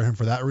not fire him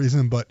for that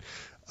reason, but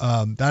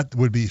that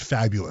would be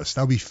fabulous.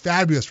 That would be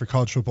fabulous for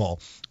college football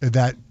if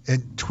that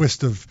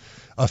twist of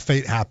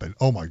fate happened.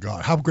 Oh my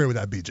God, how great would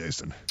that be,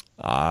 Jason?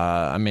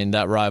 I mean,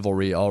 that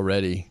rivalry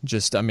already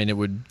it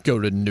would go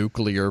to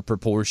nuclear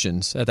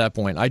proportions at that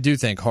point. I do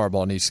think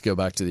Harbaugh needs to go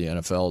back to the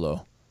NFL,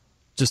 though.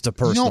 Just a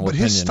personal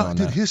opinion on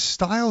that. His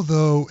style,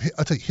 though,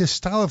 I think his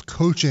style of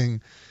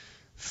coaching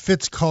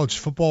fits college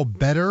football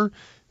better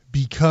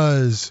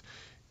because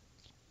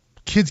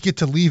kids get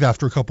to leave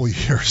after a couple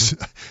of years.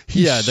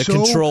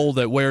 Control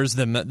that wears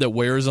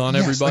on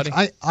everybody.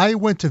 Like I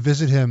went to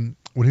visit him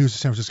when he was in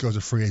San Francisco as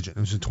a free agent. It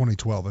was in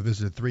 2012. I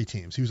visited 3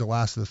 teams. He was the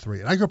last of the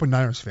 3. And I grew up a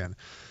Niners fan,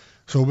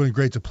 so it would have been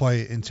great to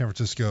play in San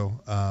Francisco.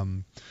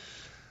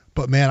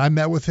 But, man, I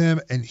met with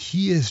him, and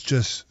he is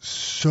just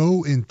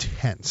so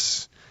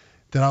intense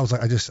that I was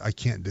like, I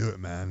can't do it,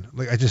 man.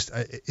 Like, it's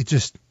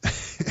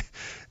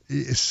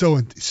so.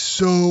 And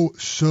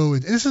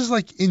this is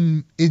like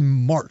in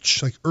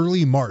March, like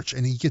early March,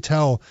 and you could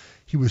tell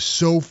he was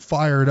so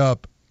fired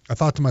up. I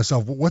thought to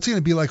myself, what's he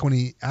going to be like when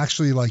he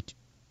actually like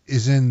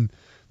is in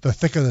the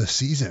thick of the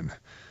season?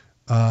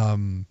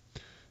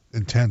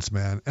 Intense,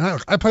 man.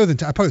 And I play with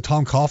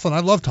Tom Coughlin.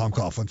 I love Tom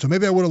Coughlin, so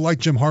maybe I would have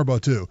liked Jim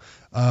Harbaugh too.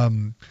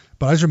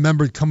 But I just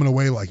remember coming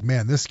away like,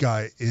 man, this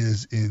guy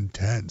is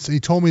intense. And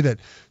he told me that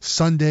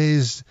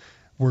Sundays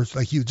were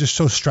like he was just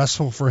so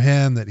stressful for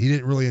him that he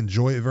didn't really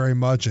enjoy it very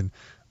much. And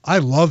I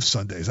love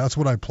Sundays. That's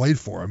what I played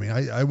for. I mean,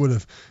 I would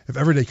have, if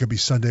every day could be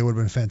Sunday, it would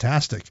have been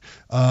fantastic.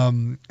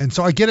 And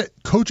so I get it.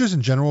 Coaches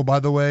in general,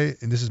 by the way,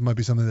 and might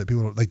be something that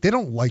people like, they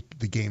don't like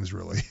the games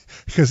really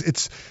because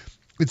it's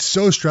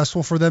so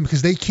stressful for them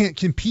because they can't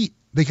compete.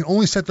 They can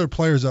only set their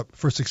players up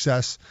for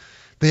success.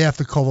 They have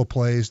to call the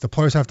plays. The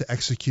players have to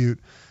execute.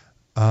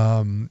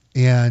 And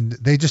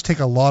they just take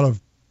a lot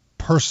of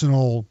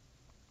personal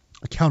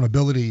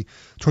accountability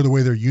toward the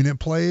way their unit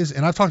plays.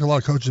 And I've talked to a lot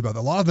of coaches about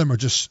that. A lot of them are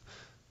just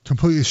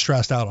completely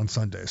stressed out on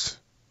Sundays.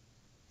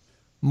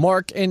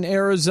 Mark in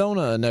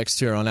Arizona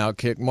next year on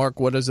Outkick. Mark,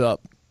 what is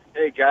up?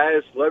 Hey,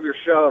 guys. Love your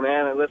show,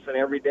 man. I listen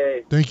every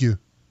day. Thank you.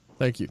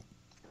 Thank you.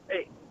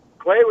 Hey,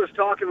 Clay was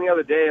talking the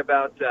other day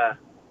about,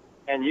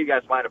 and you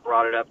guys might have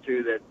brought it up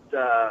too,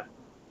 that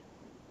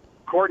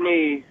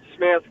Courtney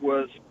Smith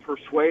was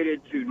persuaded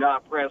to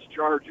not press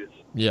charges.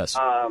 Yes.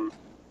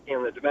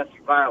 In the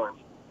domestic violence.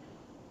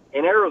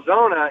 In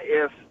Arizona,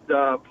 if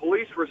the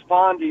police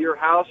respond to your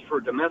house for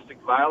a domestic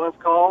violence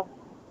call,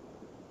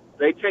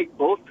 they take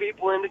both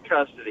people into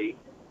custody,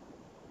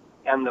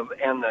 and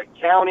the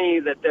county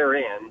that they're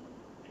in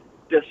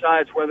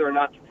decides whether or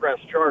not to press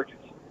charges.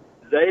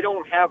 They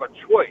don't have a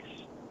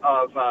choice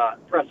of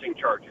pressing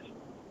charges.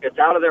 It's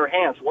out of their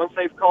hands. Once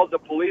they've called the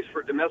police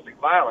for domestic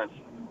violence,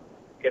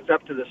 it's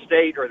up to the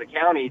state or the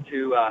county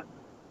to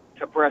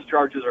press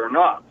charges or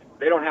not.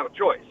 They don't have a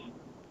choice.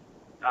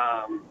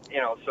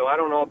 So I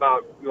don't know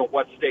about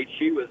what state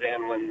she was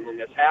in when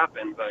this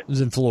happened, but it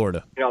was in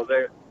Florida. There's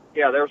no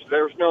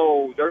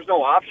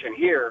option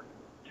here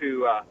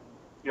to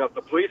if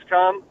the police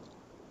come,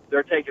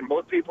 they're taking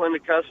both people into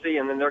custody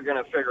and then they're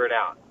going to figure it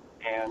out,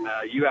 and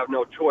you have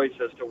no choice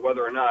as to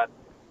whether or not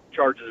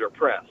charges are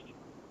pressed.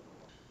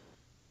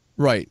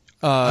 Right.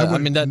 I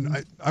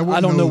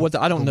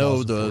don't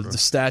know the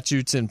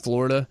statutes in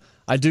Florida.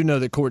 I do know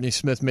that Courtney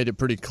Smith made it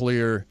pretty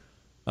clear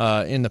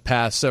in the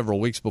past several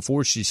weeks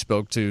before she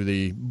spoke to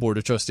the Board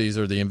of Trustees,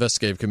 or the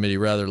investigative committee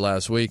rather,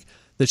 last week,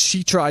 that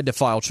she tried to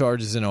file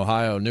charges in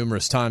Ohio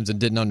numerous times and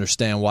didn't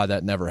understand why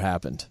that never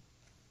happened.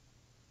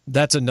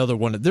 That's another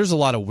one. There's a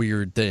lot of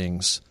weird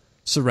things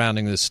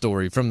surrounding this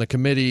story, from the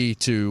committee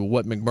to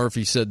what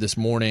McMurphy said this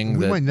morning,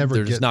 that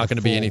there's not going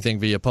to be anything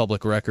via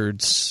public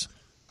records.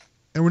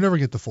 And we'll never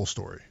get the full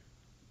story.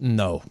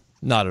 No,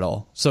 not at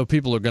all. So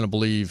people are going to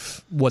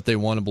believe what they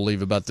want to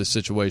believe about this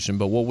situation.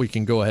 But what we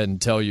can go ahead and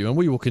tell you, and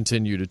we will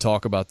continue to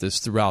talk about this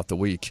throughout the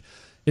week,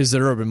 is that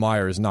Urban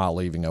Meyer is not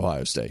leaving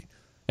Ohio State,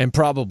 and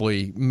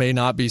probably may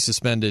not be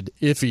suspended.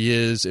 If he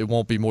is, it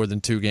won't be more than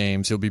 2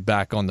 games. He'll be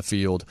back on the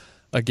field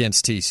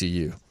against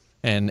TCU.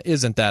 And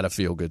isn't that a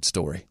feel-good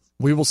story?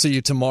 We will see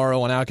you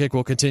tomorrow on Outkick.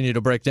 We'll continue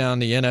to break down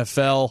the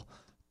NFL.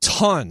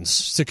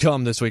 Tons to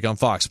come this week on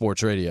Fox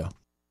Sports Radio.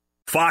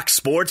 Fox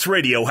Sports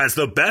Radio has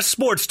the best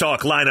sports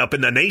talk lineup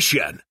in the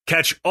nation.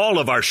 Catch all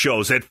of our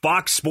shows at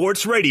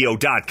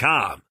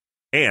foxsportsradio.com.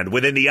 And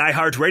within the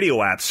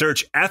iHeartRadio app,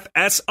 search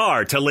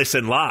FSR to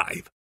listen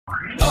live.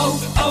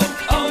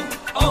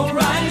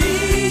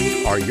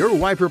 O'Reilly. Are your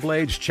wiper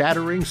blades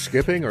chattering,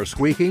 skipping, or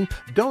squeaking?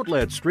 Don't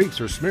let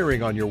streaks or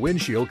smearing on your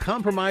windshield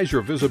compromise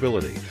your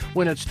visibility.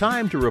 When it's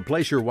time to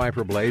replace your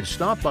wiper blades,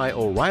 stop by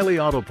O'Reilly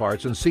Auto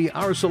Parts and see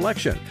our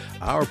selection.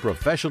 Our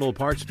professional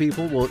parts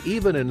people will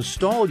even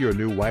install your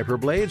new wiper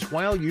blades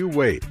while you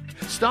wait.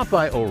 Stop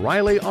by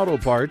O'Reilly Auto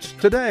Parts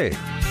today.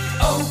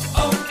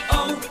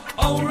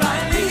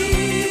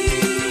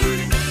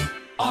 O'Reilly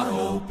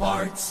Auto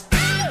Parts.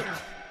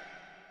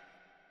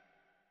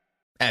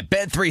 At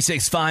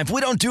Bet365, we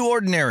don't do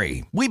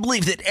ordinary. We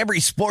believe that every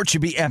sport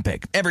should be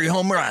epic. Every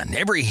home run,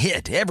 every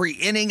hit, every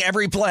inning,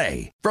 every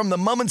play. From the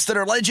moments that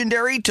are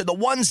legendary to the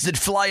ones that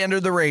fly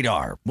under the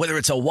radar. Whether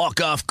it's a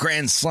walk-off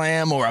grand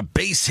slam or a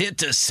base hit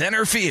to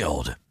center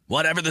field.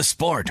 Whatever the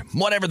sport,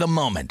 whatever the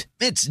moment,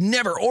 it's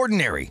never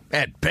ordinary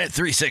at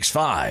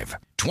Bet365.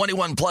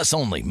 21 plus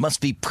only. Must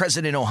be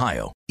present in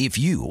Ohio. If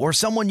you or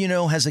someone you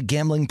know has a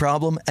gambling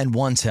problem and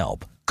wants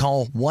help,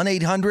 call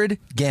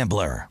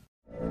 1-800-GAMBLER.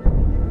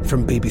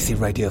 From BBC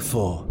Radio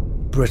 4,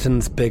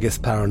 Britain's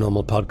biggest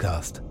paranormal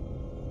podcast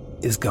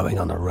is going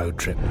on a road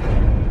trip.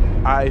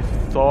 I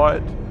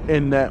thought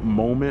in that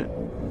moment,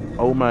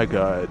 oh my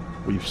God,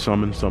 we've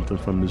summoned something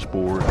from this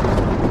board.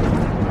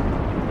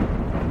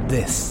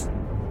 This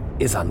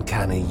is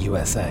Uncanny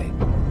USA.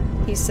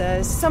 He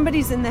says,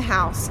 somebody's in the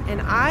house,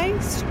 and I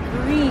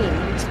screamed.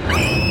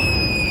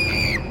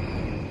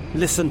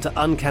 Listen to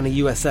Uncanny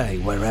USA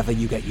wherever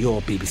you get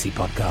your BBC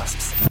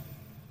podcasts,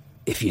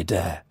 if you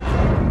dare.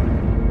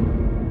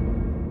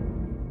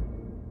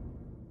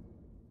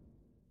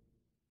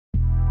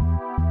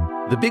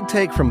 The Big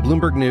Take from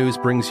Bloomberg News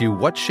brings you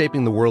what's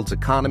shaping the world's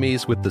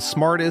economies with the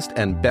smartest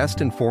and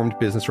best-informed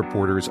business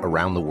reporters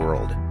around the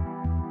world.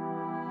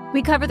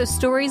 We cover the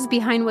stories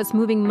behind what's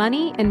moving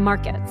money and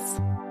markets,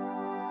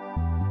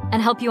 and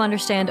help you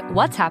understand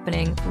what's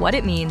happening, what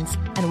it means,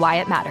 and why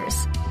it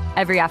matters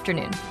every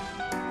afternoon.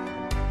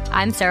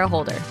 I'm Sarah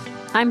Holder.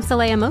 I'm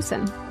Saleha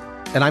Mohsin.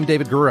 And I'm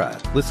David Gura.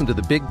 Listen to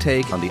The Big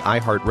Take on the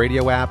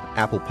iHeartRadio app,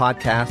 Apple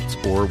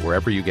Podcasts, or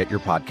wherever you get your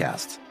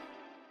podcasts.